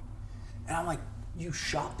bull. And I'm like, you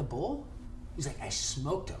shot the bull? He's like, I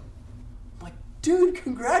smoked him. I'm like, dude,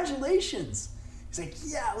 congratulations. He's like,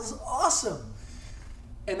 yeah, it was awesome.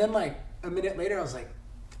 And then like a minute later, I was like,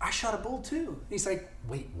 I shot a bull too. And he's like,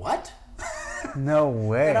 wait, what? No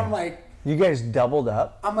way. And I'm like, you guys doubled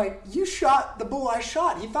up? I'm like, you shot the bull I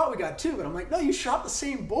shot. He thought we got two, but I'm like, no, you shot the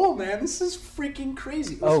same bull, man. This is freaking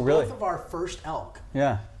crazy. It was really? both of our first elk.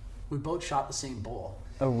 Yeah. We both shot the same bull.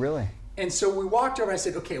 Oh, really? And so we walked over and I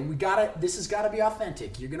said, okay, this has got to be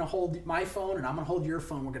authentic. You're going to hold my phone and I'm going to hold your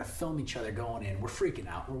phone. We're going to film each other going in. We're freaking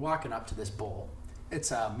out. We're walking up to this bull.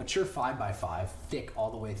 It's a mature 5x5, thick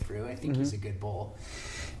all the way through. I think he's a good bull.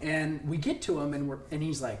 And we get to him and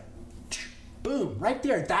he's like, boom, right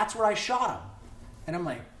there. That's where I shot him. And I'm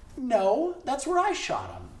like, no, that's where I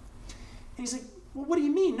shot him. And he's like, well, what do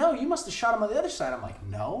you mean? No, you must have shot him on the other side. I'm like,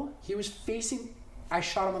 no, he was facing, I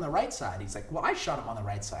shot him on the right side. He's like, well, I shot him on the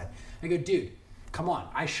right side. I go, dude, come on.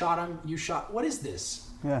 I shot him. You shot, what is this?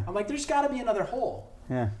 Yeah. I'm like, there's got to be another hole.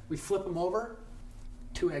 Yeah. We flip him over,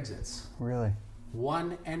 2 exits. Really?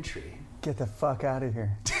 1 entry. Get the fuck out of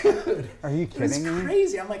here. Dude. Are you kidding me? It's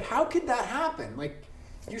crazy. I'm like, how could that happen? Like,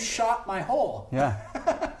 you shot my hole. Yeah.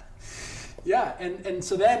 Yeah, and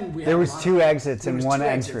so then we there was 2 exits and 1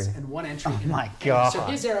 entry. And 1 entry. Oh my God. So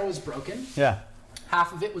his arrow was broken. Yeah.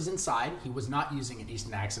 Half of it was inside. He was not using an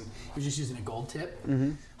Easton accent. He was just using a gold tip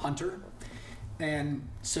hunter. And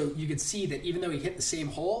so you could see that even though he hit the same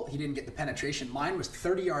hole, he didn't get the penetration. Mine was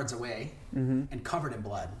 30 yards away and covered in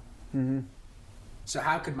blood. So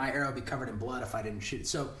how could my arrow be covered in blood if I didn't shoot it?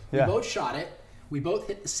 So we both shot it. We both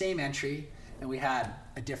hit the same entry, and we had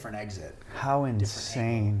a different exit. How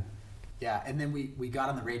insane. Yeah, and then we got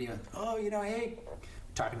on the radio. Oh, hey,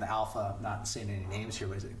 talking to the alpha. I'm not saying any names here,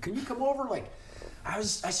 but I said, can you come over? Like, I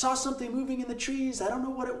saw something moving in the trees. I don't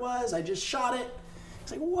know what it was. I just shot it.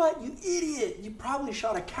 He's like, what? You idiot. You probably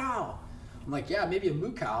shot a cow. I'm like, yeah, maybe a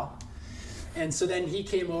moo cow. And so then he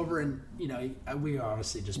came over and, we were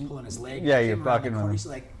obviously just pulling his leg. Yeah, you're bucking him. He's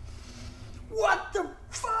like, what the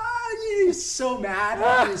fuck? He's so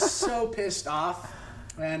mad. He was so pissed off.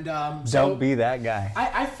 And don't be that guy.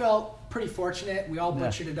 I felt pretty fortunate. We all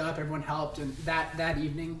butchered it up. Everyone helped. And that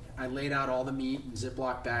evening, I laid out all the meat in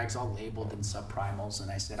Ziploc bags, all labeled in subprimals.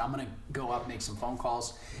 And I said, I'm going to go up, make some phone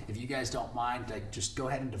calls. If you guys don't mind, just go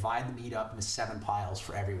ahead and divide the meat up into 7 piles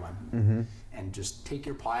for everyone. And just take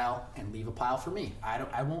your pile and leave a pile for me.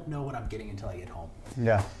 I won't know what I'm getting until I get home.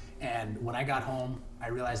 Yeah. And when I got home, I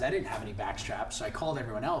realized I didn't have any back straps. So I called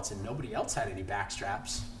everyone else, and nobody else had any back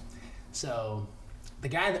straps. So the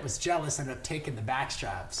guy that was jealous ended up taking the back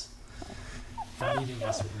straps, leaving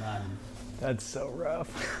us with none. That's so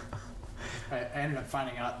rough. I ended up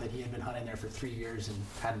finding out that he had been hunting there for 3 years and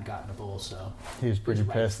hadn't gotten a bull, so he was pretty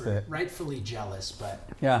pissed. Rightfully jealous, but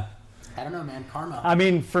yeah. I don't know, man. Karma. I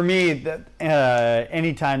mean, for me,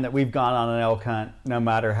 any time that we've gone on an elk hunt, no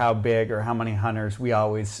matter how big or how many hunters, we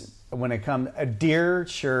always, when it comes a deer,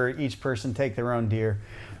 sure, each person take their own deer,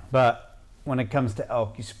 but when it comes to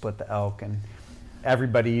elk, you split the elk, and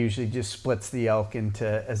everybody usually just splits the elk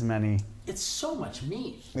into as many. It's so much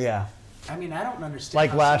meat. Yeah. I mean, I don't understand.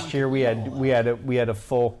 Like last year, we had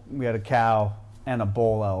a cow and a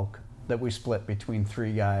bull elk that we split between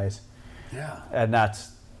 3 guys. Yeah. And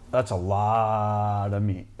that's a lot of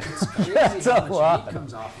meat. It's crazy how much meat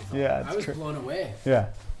comes off of them. Yeah, I was blown away. Yeah.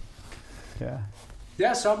 Yeah.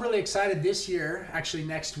 Yeah, so I'm really excited this year. Actually,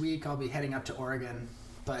 next week I'll be heading up to Oregon.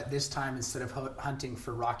 But this time, instead of hunting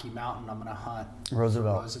for Rocky Mountain, I'm going to hunt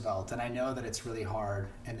Roosevelt. And I know that it's really hard.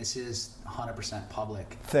 And this is 100%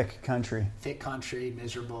 public. Thick country,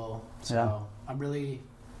 miserable. So I'm really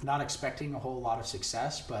not expecting a whole lot of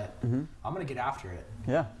success, but I'm going to get after it.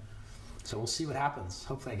 Yeah. So we'll see what happens.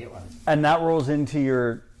 Hopefully I get one. And that rolls into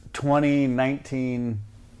your 2019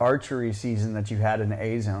 archery season that you had in the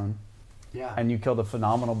A-zone. Yeah. And you killed a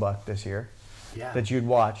phenomenal buck this year. Yeah. That you'd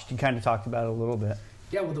watched. You kind of talked about it a little bit.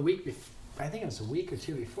 Yeah, well, the week I think it was a week or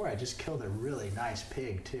two before, I just killed a really nice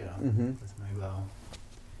pig too with my bow.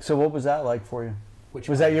 So what was that like for you? Which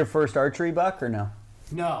was one? that your first archery buck or no?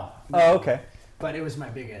 No. Oh, okay. But it was my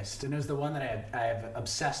biggest, and it was the one that I have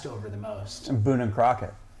obsessed over the most. And Boone and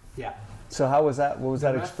Crockett. Yeah. So how was that? What was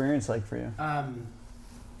that experience like for you?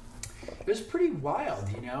 It was pretty wild,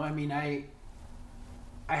 you know. I mean, I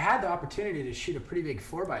had the opportunity to shoot a pretty big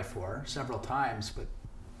 4x4 several times, but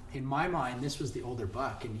in my mind, this was the older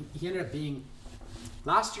buck, and he ended up being.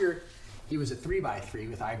 Last year, he was a 3x3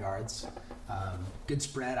 with eye guards, good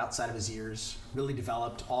spread outside of his ears, really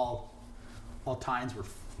developed. All tines were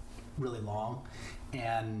really long,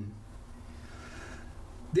 and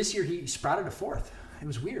this year he sprouted a fourth. It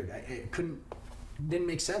was weird. It didn't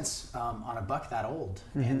make sense on a buck that old,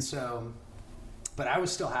 and so. But I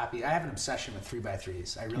was still happy. I have an obsession with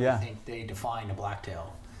 3x3s. I really think they define a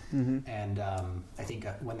blacktail, and I think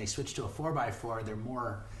when they switch to a 4x4, they're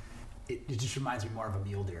more. It just reminds me more of a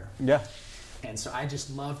mule deer. Yeah. And so I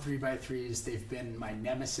just love 3x3s. They've been my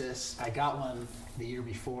nemesis. I got one the year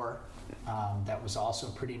before that was also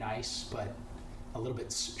pretty nice, but a little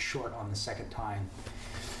bit short on the second time.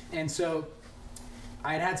 And so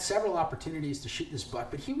I had several opportunities to shoot this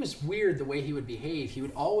buck, but he was weird the way he would behave. He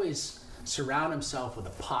would always surround himself with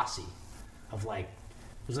a posse of it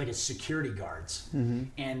was like his security guards.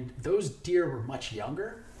 And those deer were much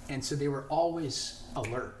younger, and so they were always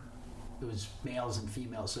alert. It was males and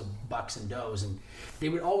females, so bucks and does, and they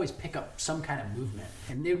would always pick up some kind of movement.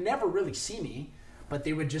 And they would never really see me, but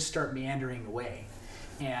they would just start meandering away.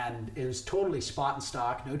 And it was totally spot and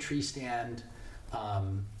stock, no tree stand,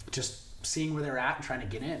 just seeing where they're at and trying to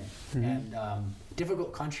get in. And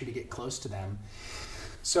difficult country to get close to them.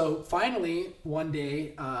 So finally, one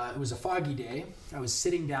day, it was a foggy day, I was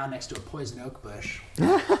sitting down next to a poison oak bush.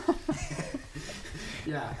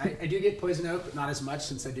 Yeah, I do get poison oak, but not as much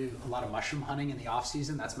since I do a lot of mushroom hunting in the off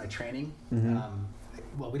season. That's my training.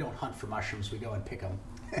 Well, we don't hunt for mushrooms; we go and pick them.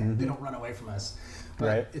 They don't run away from us.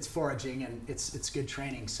 But it's foraging and it's good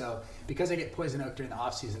training. So because I get poison oak during the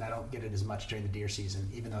off season, I don't get it as much during the deer season,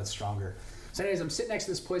 even though it's stronger. So anyways, I'm sitting next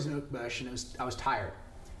to this poison oak bush, and I was tired.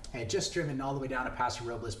 I had just driven all the way down to Paso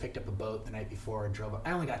Robles, picked up a boat the night before, and drove up.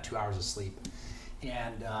 I only got 2 hours of sleep,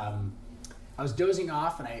 and I was dozing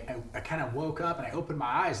off, and I kind of woke up and I opened my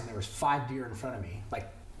eyes, and there was 5 deer in front of me,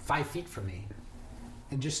 like 5 feet from me,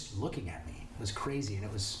 and just looking at me. It was crazy, and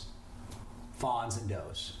it was fawns and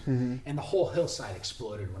does. And the whole hillside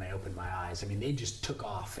exploded when I opened my eyes. I mean, they just took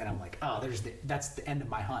off, and I'm like, oh, that's the end of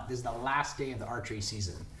my hunt. This is the last day of the archery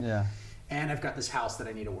season. Yeah. And I've got this house that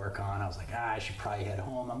I need to work on. I was like, I should probably head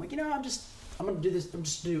home. I'm like, I'm going to do this. I'm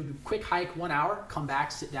just do a quick hike, 1 hour, come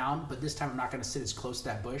back, sit down. But this time I'm not going to sit as close to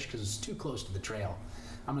that bush because it's too close to the trail.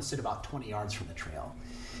 I'm going to sit about 20 yards from the trail.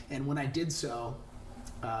 And when I did so,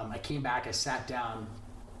 I came back, I sat down.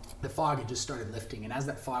 The fog had just started lifting. And as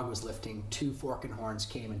that fog was lifting, 2 forking horns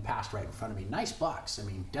came and passed right in front of me. Nice bucks. I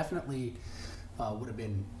mean, definitely would have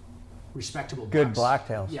been respectable bucks. Good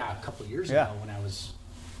blacktails. Yeah, a couple of years ago when I was,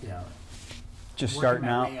 just starting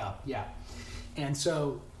out. Yeah. And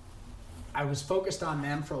so I was focused on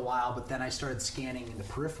them for a while, but then I started scanning the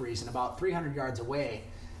peripheries, and about 300 yards away,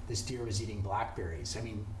 this deer was eating blackberries. I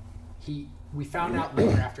mean, we found out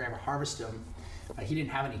later after I harvested him, he didn't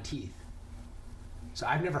have any teeth. So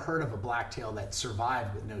I've never heard of a blacktail that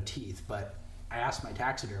survived with no teeth, but I asked my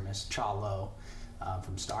taxidermist, Cha Lo,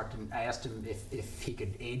 from Stockton, I asked him if he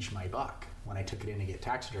could age my buck when I took it in to get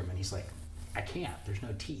taxidermy, and he's like, I can't, there's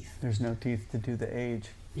no teeth. There's no teeth to do the age.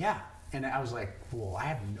 Yeah, and I was like, well,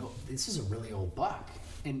 this is a really old buck.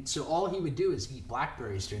 And so all he would do is eat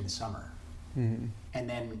blackberries during the summer. And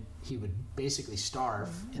then he would basically starve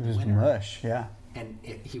in the winter. Mush, yeah. And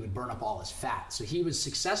he would burn up all his fat. So he was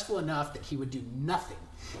successful enough that he would do nothing.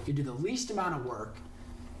 He'd do the least amount of work,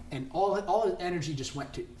 and all his energy just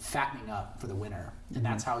went to fattening up for the winter. And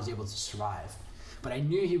that's how he was able to survive. But I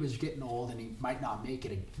knew he was getting old and he might not make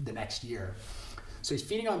it the next year. So he's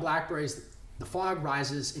feeding on blackberries. The fog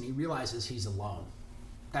rises and he realizes he's alone.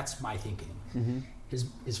 That's my thinking.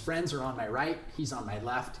 His friends are on my right, he's on my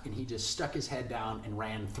left, and he just stuck his head down and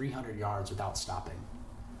ran 300 yards without stopping.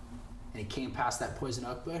 And he came past that poison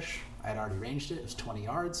oak bush. I had already ranged it. It was 20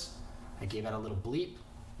 yards. I gave it a little bleep.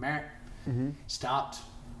 Merritt stopped,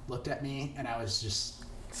 looked at me, and I was just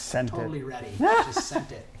totally ready. Just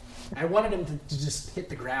sent it. I wanted him to just hit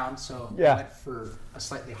the ground, so I went for a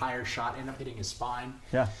slightly higher shot, ended up hitting his spine.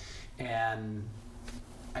 Yeah. And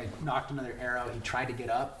I knocked another arrow. He tried to get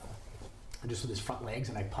up, just with his front legs,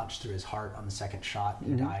 and I punched through his heart on the second shot.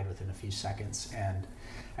 He died within a few seconds. And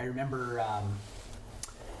I remember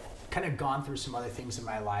kind of gone through some other things in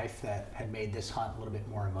my life that had made this hunt a little bit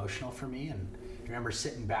more emotional for me. And I remember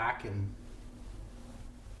sitting back and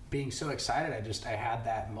being so excited. I had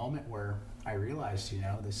that moment where I realized,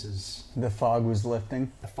 this is... The fog was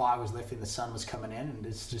lifting. The fog was lifting, the sun was coming in, and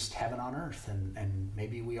it's just heaven on earth. And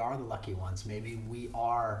maybe we are the lucky ones. Maybe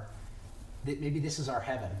this is our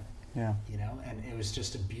heaven. Yeah. And it was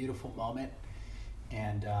just a beautiful moment.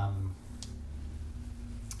 And it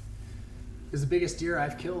was the biggest deer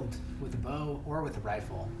I've killed with a bow or with a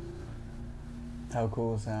rifle. How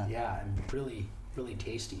cool is that? Yeah, and really, really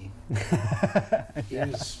tasty. He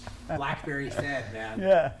was blackberry fed, man.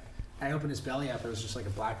 Yeah. I opened his belly up, it was just like a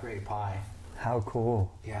blackberry pie. How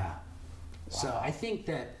cool. Yeah. Wow. So I think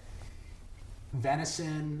that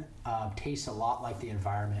venison tastes a lot like the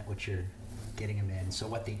environment which you're getting them in. So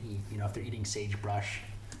what they eat, if they're eating sagebrush,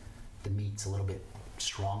 the meat's a little bit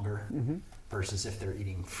stronger versus if they're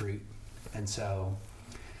eating fruit. And so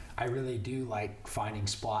I really do like finding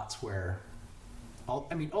spots where,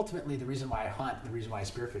 ultimately the reason why I hunt, the reason why I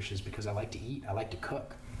spearfish is because I like to eat, I like to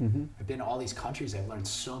cook. I've been to all these countries, I've learned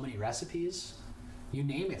so many recipes, you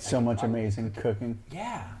name it. So much amazing cooking.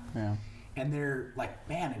 Yeah. Yeah. And they're like,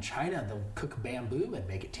 man, in China, they'll cook bamboo and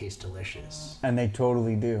make it taste delicious. And they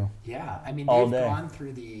totally do. Yeah. They've gone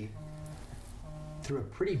through a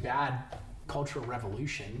pretty bad cultural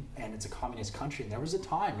revolution, and it's a communist country. And there was a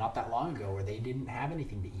time not that long ago where they didn't have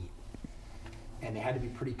anything to eat. And they had to be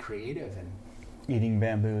pretty creative. And eating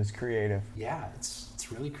bamboo is creative. Yeah, it's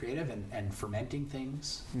really creative, and fermenting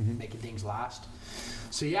things, making things last.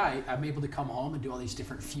 So yeah, I'm able to come home and do all these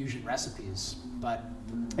different fusion recipes, but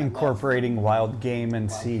incorporating wild game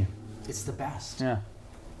and sea. It's the best. Yeah.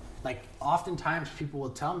 Like oftentimes people will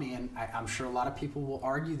tell me, and I'm sure a lot of people will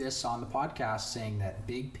argue this on the podcast, saying that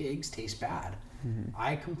big pigs taste bad.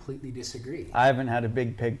 I completely disagree. I haven't had a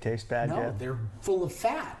big pig taste bad yet. No, they're full of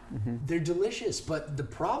fat. They're delicious, but the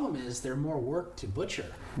problem is they're more work to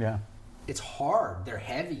butcher. Yeah. It's hard, they're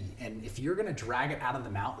heavy, and if you're gonna drag it out of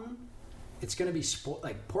the mountain, it's gonna be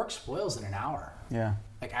pork spoils in an hour. Yeah.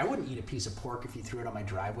 Like I wouldn't eat a piece of pork if you threw it on my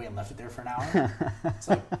driveway and left it there for an hour. It's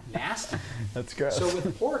like nasty. That's gross. So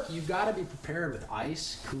with pork, you've got to be prepared with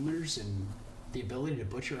ice, coolers, and the ability to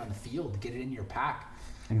butcher on the field to get it in your pack.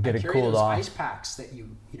 And get it cooled off. I carry those ice packs that you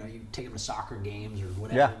take them to soccer games or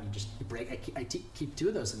whatever. Yeah. And you break. I keep 2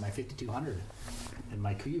 of those in my 5200 in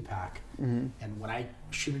my Kuyu pack. And when I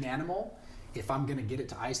shoot an animal, if I'm going to get it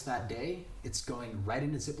to ice that day, it's going right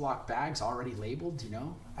into Ziploc bags already labeled.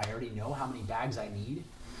 I already know how many bags I need.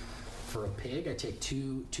 For a pig, I take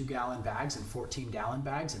 2-gallon bags and 14-gallon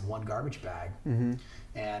bags and 1 garbage bag.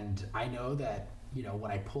 And I know that,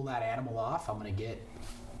 when I pull that animal off, I'm going to get,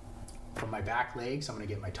 from my back legs, I'm going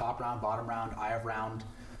to get my top round, bottom round, eye of round,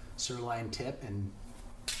 sirloin tip, and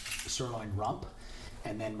sirloin rump.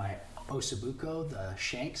 And then my ossobuco, the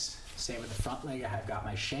shanks. Same with the front leg, I've got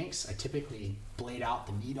my shanks. I typically blade out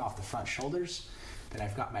the meat off the front shoulders. Then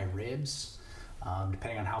I've got my ribs.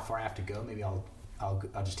 Depending on how far I have to go, maybe I'll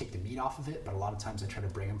just take the meat off of it, but a lot of times I try to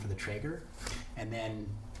bring them for the Traeger. And then,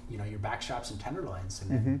 your back straps and tenderloins.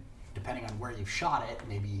 And then depending on where you've shot it,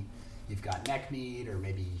 maybe you've got neck meat or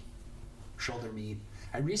maybe shoulder meat.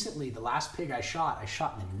 The last pig I shot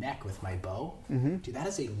in the neck with my bow. Dude, that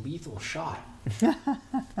is a lethal shot.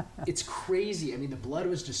 It's crazy. The blood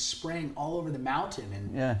was just spraying all over the mountain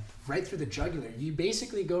and right through the jugular. You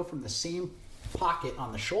basically go from the same pocket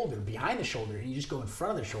on the shoulder, behind the shoulder, and you just go in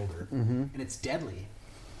front of the shoulder, and it's deadly.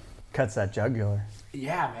 Cuts that jugular.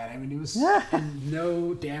 Yeah, man. It was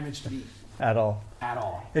no damage to meat. At all. At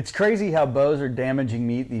all. It's crazy how bows are damaging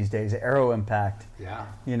meat these days, arrow impact. Yeah.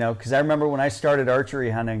 Because I remember when I started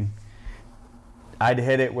archery hunting, I'd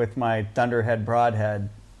hit it with my Thunderhead broadhead,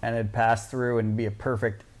 and it'd pass through and be a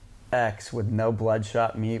perfect X with no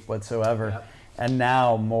bloodshot meat whatsoever. Yep. And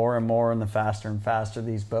now more and more, and the faster and faster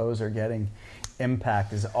these bows are getting,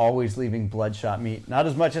 impact is always leaving bloodshot meat. Not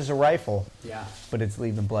as much as a rifle, but it's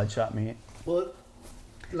leaving bloodshot meat. Well,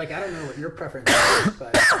 I don't know what your preference is,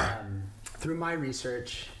 but through my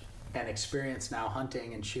research and experience now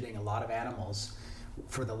hunting and shooting a lot of animals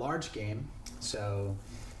for the large game, so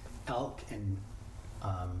elk and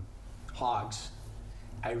hogs,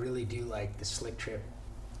 I really do like the Slick Trip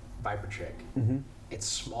Viper Trick. It's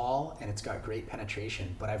small and it's got great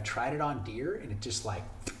penetration, but I've tried it on deer and it just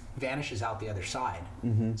vanishes out the other side.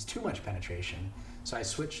 It's too much penetration. So I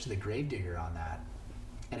switched to the Gravedigger on that,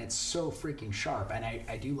 and it's so freaking sharp. And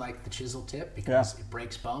I do like the chisel tip because it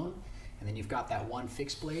breaks bone, and then you've got that one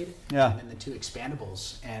fixed blade, and then the 2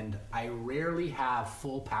 expandables. And I rarely have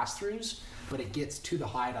full pass-throughs, but it gets to the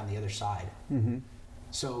hide on the other side.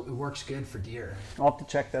 So it works good for deer. I'll have to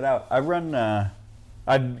check that out. I run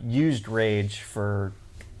I've used Rage for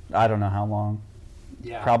I don't know how long.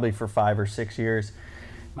 Yeah. Probably for 5 or 6 years.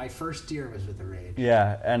 My first deer was with the Rage.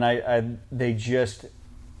 Yeah, and they just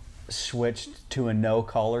switched to a no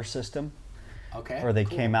collar system. Okay. Or they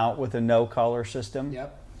cool. came out with a no collar system.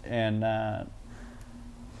 Yep. And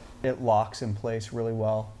it locks in place really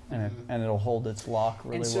well, and it'll hold its lock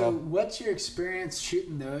really and so well. what's your experience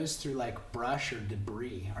shooting those through like brush or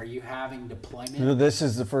debris? Are you having deployment? So this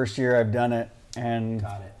is the first year I've done it, and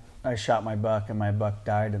Got it. I shot my buck, and my buck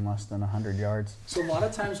died in less than 100 yards. So a lot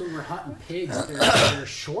of times when we're hunting pigs, they're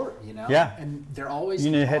short, you know? Yeah. And they're always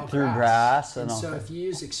You need to hit through grass and all so that. if you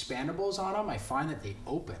use expandables on them, I find that they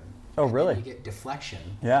open. Oh, and really? then you get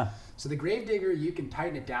deflection. Yeah. So the Gravedigger, you can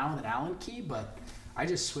tighten it down with an Allen key, but I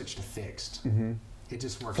just switched to fixed. It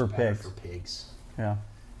just works For better pigs. for pigs. Yeah.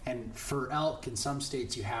 And for elk, in some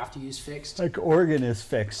states, you have to use fixed. Like Oregon is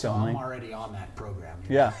fixed So only. I'm already on that program.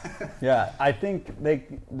 Yeah, yeah. I think they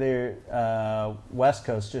West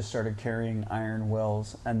Coast just started carrying iron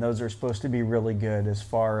wills, and those are supposed to be really good as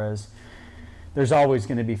far as there's always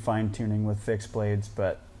going to be fine tuning with fixed blades,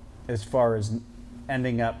 but as far as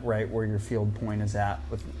ending up right where your field point is at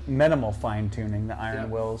with minimal fine tuning, the iron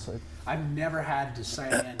wills. I've never had to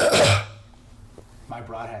sight in my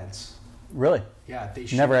broadheads. Really? Yeah, they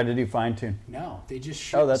shoot. Never had to do fine tune. No, they just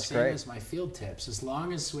shoot that's the same great. as my field tips. As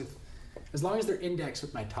long as they're indexed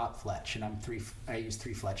with my top fletch, and I use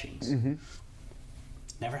 3 fletchings.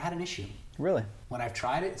 Never had an issue. Really? When I've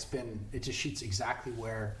tried it, it just shoots exactly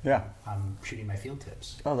where I'm shooting my field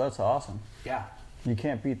tips. Oh, that's awesome. Yeah. You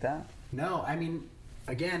can't beat that. No, I mean,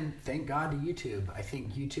 again, thank God to YouTube. I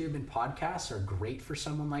think YouTube and podcasts are great for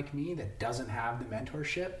someone like me that doesn't have the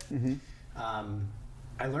mentorship.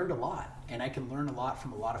 I learned a lot, and I can learn a lot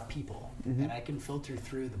from a lot of people, and I can filter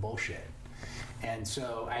through the bullshit. And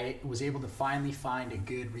so I was able to finally find a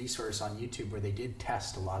good resource on YouTube where they did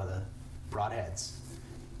test a lot of the broadheads,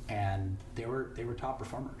 and they were top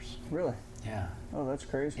performers. Really? Yeah. Oh, that's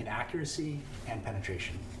crazy. In accuracy and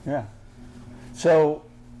penetration. Yeah. So,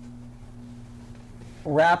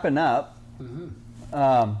 wrapping up,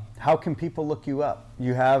 how can people look you up?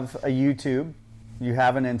 You have a YouTube, you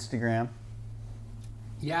have an Instagram.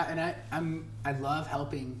 Yeah, and I love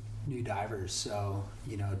helping new divers. So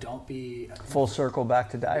don't be Full circle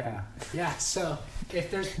back to diving. Yeah. So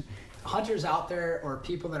if there's hunters out there or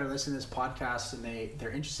people that are listening to this podcast and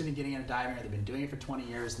they're interested in getting into diving, or they've been doing it for 20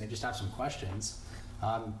 years and they just have some questions,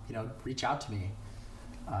 reach out to me.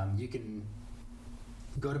 You can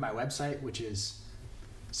go to my website, which is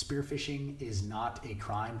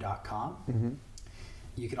spearfishingisnotacrime.com.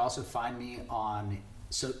 You can also find me on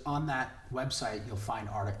that website, you'll find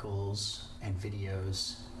articles and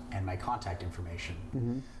videos and my contact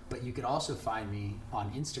information. But you could also find me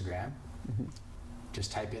on Instagram.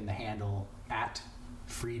 Just type in the handle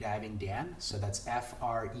 @freedivingdan. So that's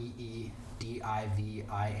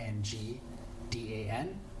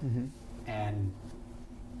FREEDIVINGDAN. And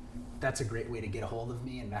that's a great way to get a hold of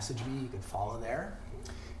me and message me. You can follow there.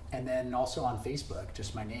 And then also on Facebook,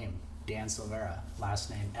 just my name, Dan Silveira, last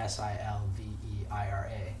name Silveira.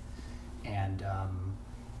 And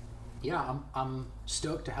I'm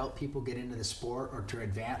stoked to help people get into the sport or to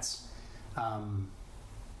advance.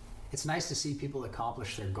 It's nice to see people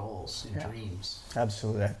accomplish their goals and dreams.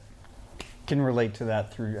 Absolutely. I can relate to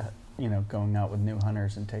that through going out with new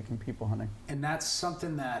hunters and taking people hunting. And that's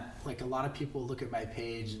something that, like, a lot of people look at my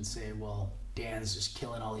page and say, well, Dan's just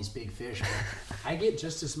killing all these big fish. But I get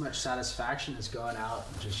just as much satisfaction as going out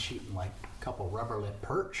and just shooting like a couple rubber lip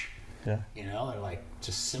perch. Yeah. They're like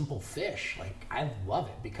just simple fish. Like, I love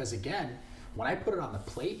it because, again, when I put it on the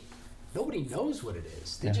plate, nobody knows what it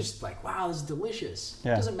is. They just like, wow, this is delicious.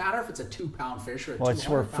 Yeah. It doesn't matter if it's a 2-pound fish or a 200-pound fish. Well, it's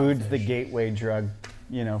where food's the gateway drug,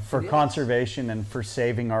 for conservation and for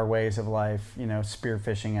saving our ways of life,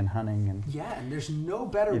 spearfishing and hunting. And and there's no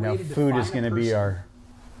better way to food define is going to be our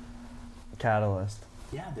catalyst.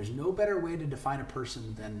 Yeah, there's no better way to define a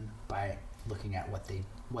person than by looking at what they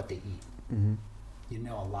eat. You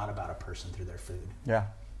know a lot about a person through their food. Yeah.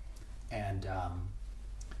 And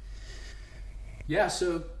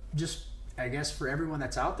so just, I guess, for everyone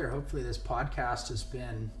that's out there, hopefully this podcast has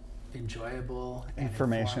been enjoyable and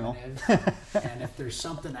informational. And if there's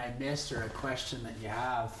something I missed or a question that you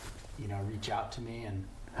have, reach out to me. And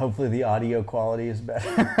hopefully the audio quality is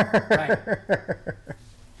better. Right.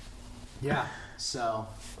 Yeah. So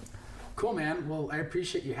cool, man. Well, I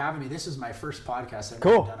appreciate you having me. This is my first podcast. I've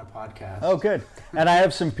never done a podcast. Oh, good. And I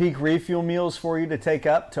have some peak refuel meals for you to take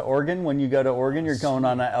up to Oregon. When you go to Oregon, you're going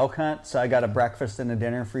on an elk hunt. So I got a breakfast and a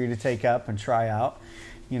dinner for you to take up and try out.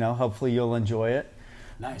 Hopefully you'll enjoy it.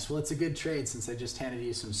 Nice. Well, it's a good trade since I just handed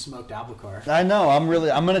you some smoked albacore. I know. I'm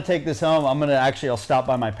going to take this home. I'll stop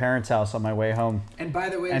by my parents' house on my way home. And by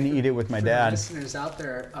the way, and eat it with my dad. For listeners out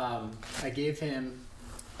there, I gave him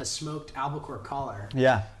a smoked albacore collar.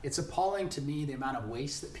 Yeah. It's appalling to me the amount of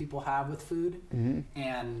waste that people have with food.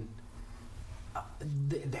 And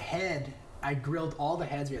the head, I grilled all the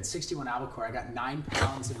heads. We had 61 albacore. I got 9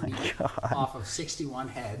 pounds of meat off of 61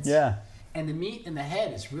 heads. Yeah. And the meat in the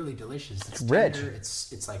head is really delicious. It's rich. Tender.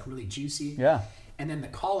 It's like really juicy. Yeah. And then the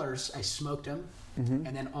collars, I smoked them.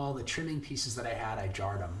 And then all the trimming pieces that I had, I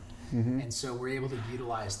jarred them. And so we're able to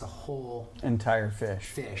utilize the whole entire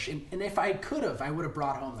fish. And if I could have, I would have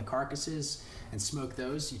brought home the carcasses and smoked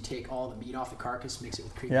those. You take all the meat off the carcass, mix it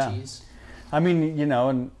with cream cheese. I mean,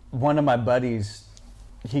 and one of my buddies,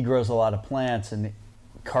 he grows a lot of plants, and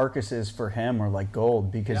carcasses for him are like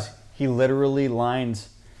gold because he literally lines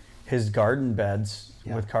his garden beds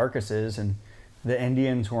with carcasses, and the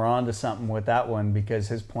Indians were onto something with that one because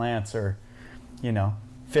his plants are,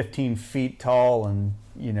 15 feet tall and,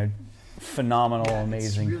 phenomenal,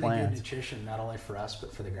 amazing it's really plants. Good nutrition, not only for us,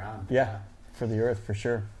 but for the ground. Yeah, for the earth, for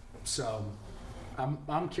sure. So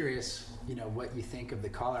I'm curious, what you think of the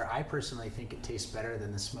collar. I personally think it tastes better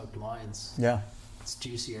than the smoked loins. Yeah. It's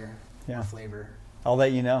juicier, more flavor. I'll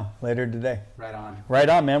let you know later today. Right on. Right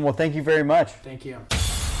on, man. Well, thank you very much. Thank you.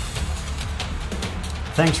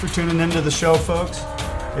 Thanks for tuning into the show, folks.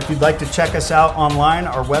 If you'd like to check us out online,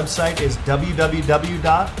 our website is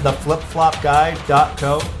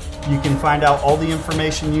www.theflipflopguy.co. You can find out all the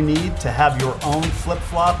information you need to have your own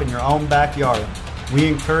flip-flop in your own backyard. We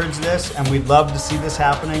encourage this, and we'd love to see this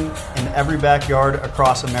happening in every backyard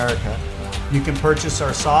across America. You can purchase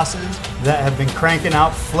our sauces that have been cranking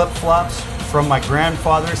out flip-flops from my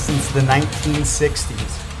grandfather since the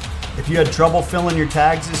 1960s. If you had trouble filling your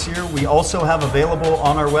tags this year, we also have available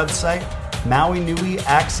on our website Maui Nui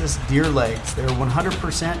Axis deer legs. They're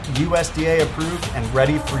 100% USDA approved and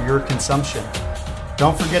ready for your consumption.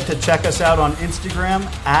 Don't forget to check us out on Instagram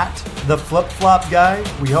at The Flip Flop Guy.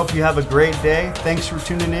 We hope you have a great day. Thanks for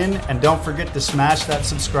tuning in, and don't forget to smash that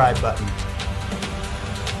subscribe button.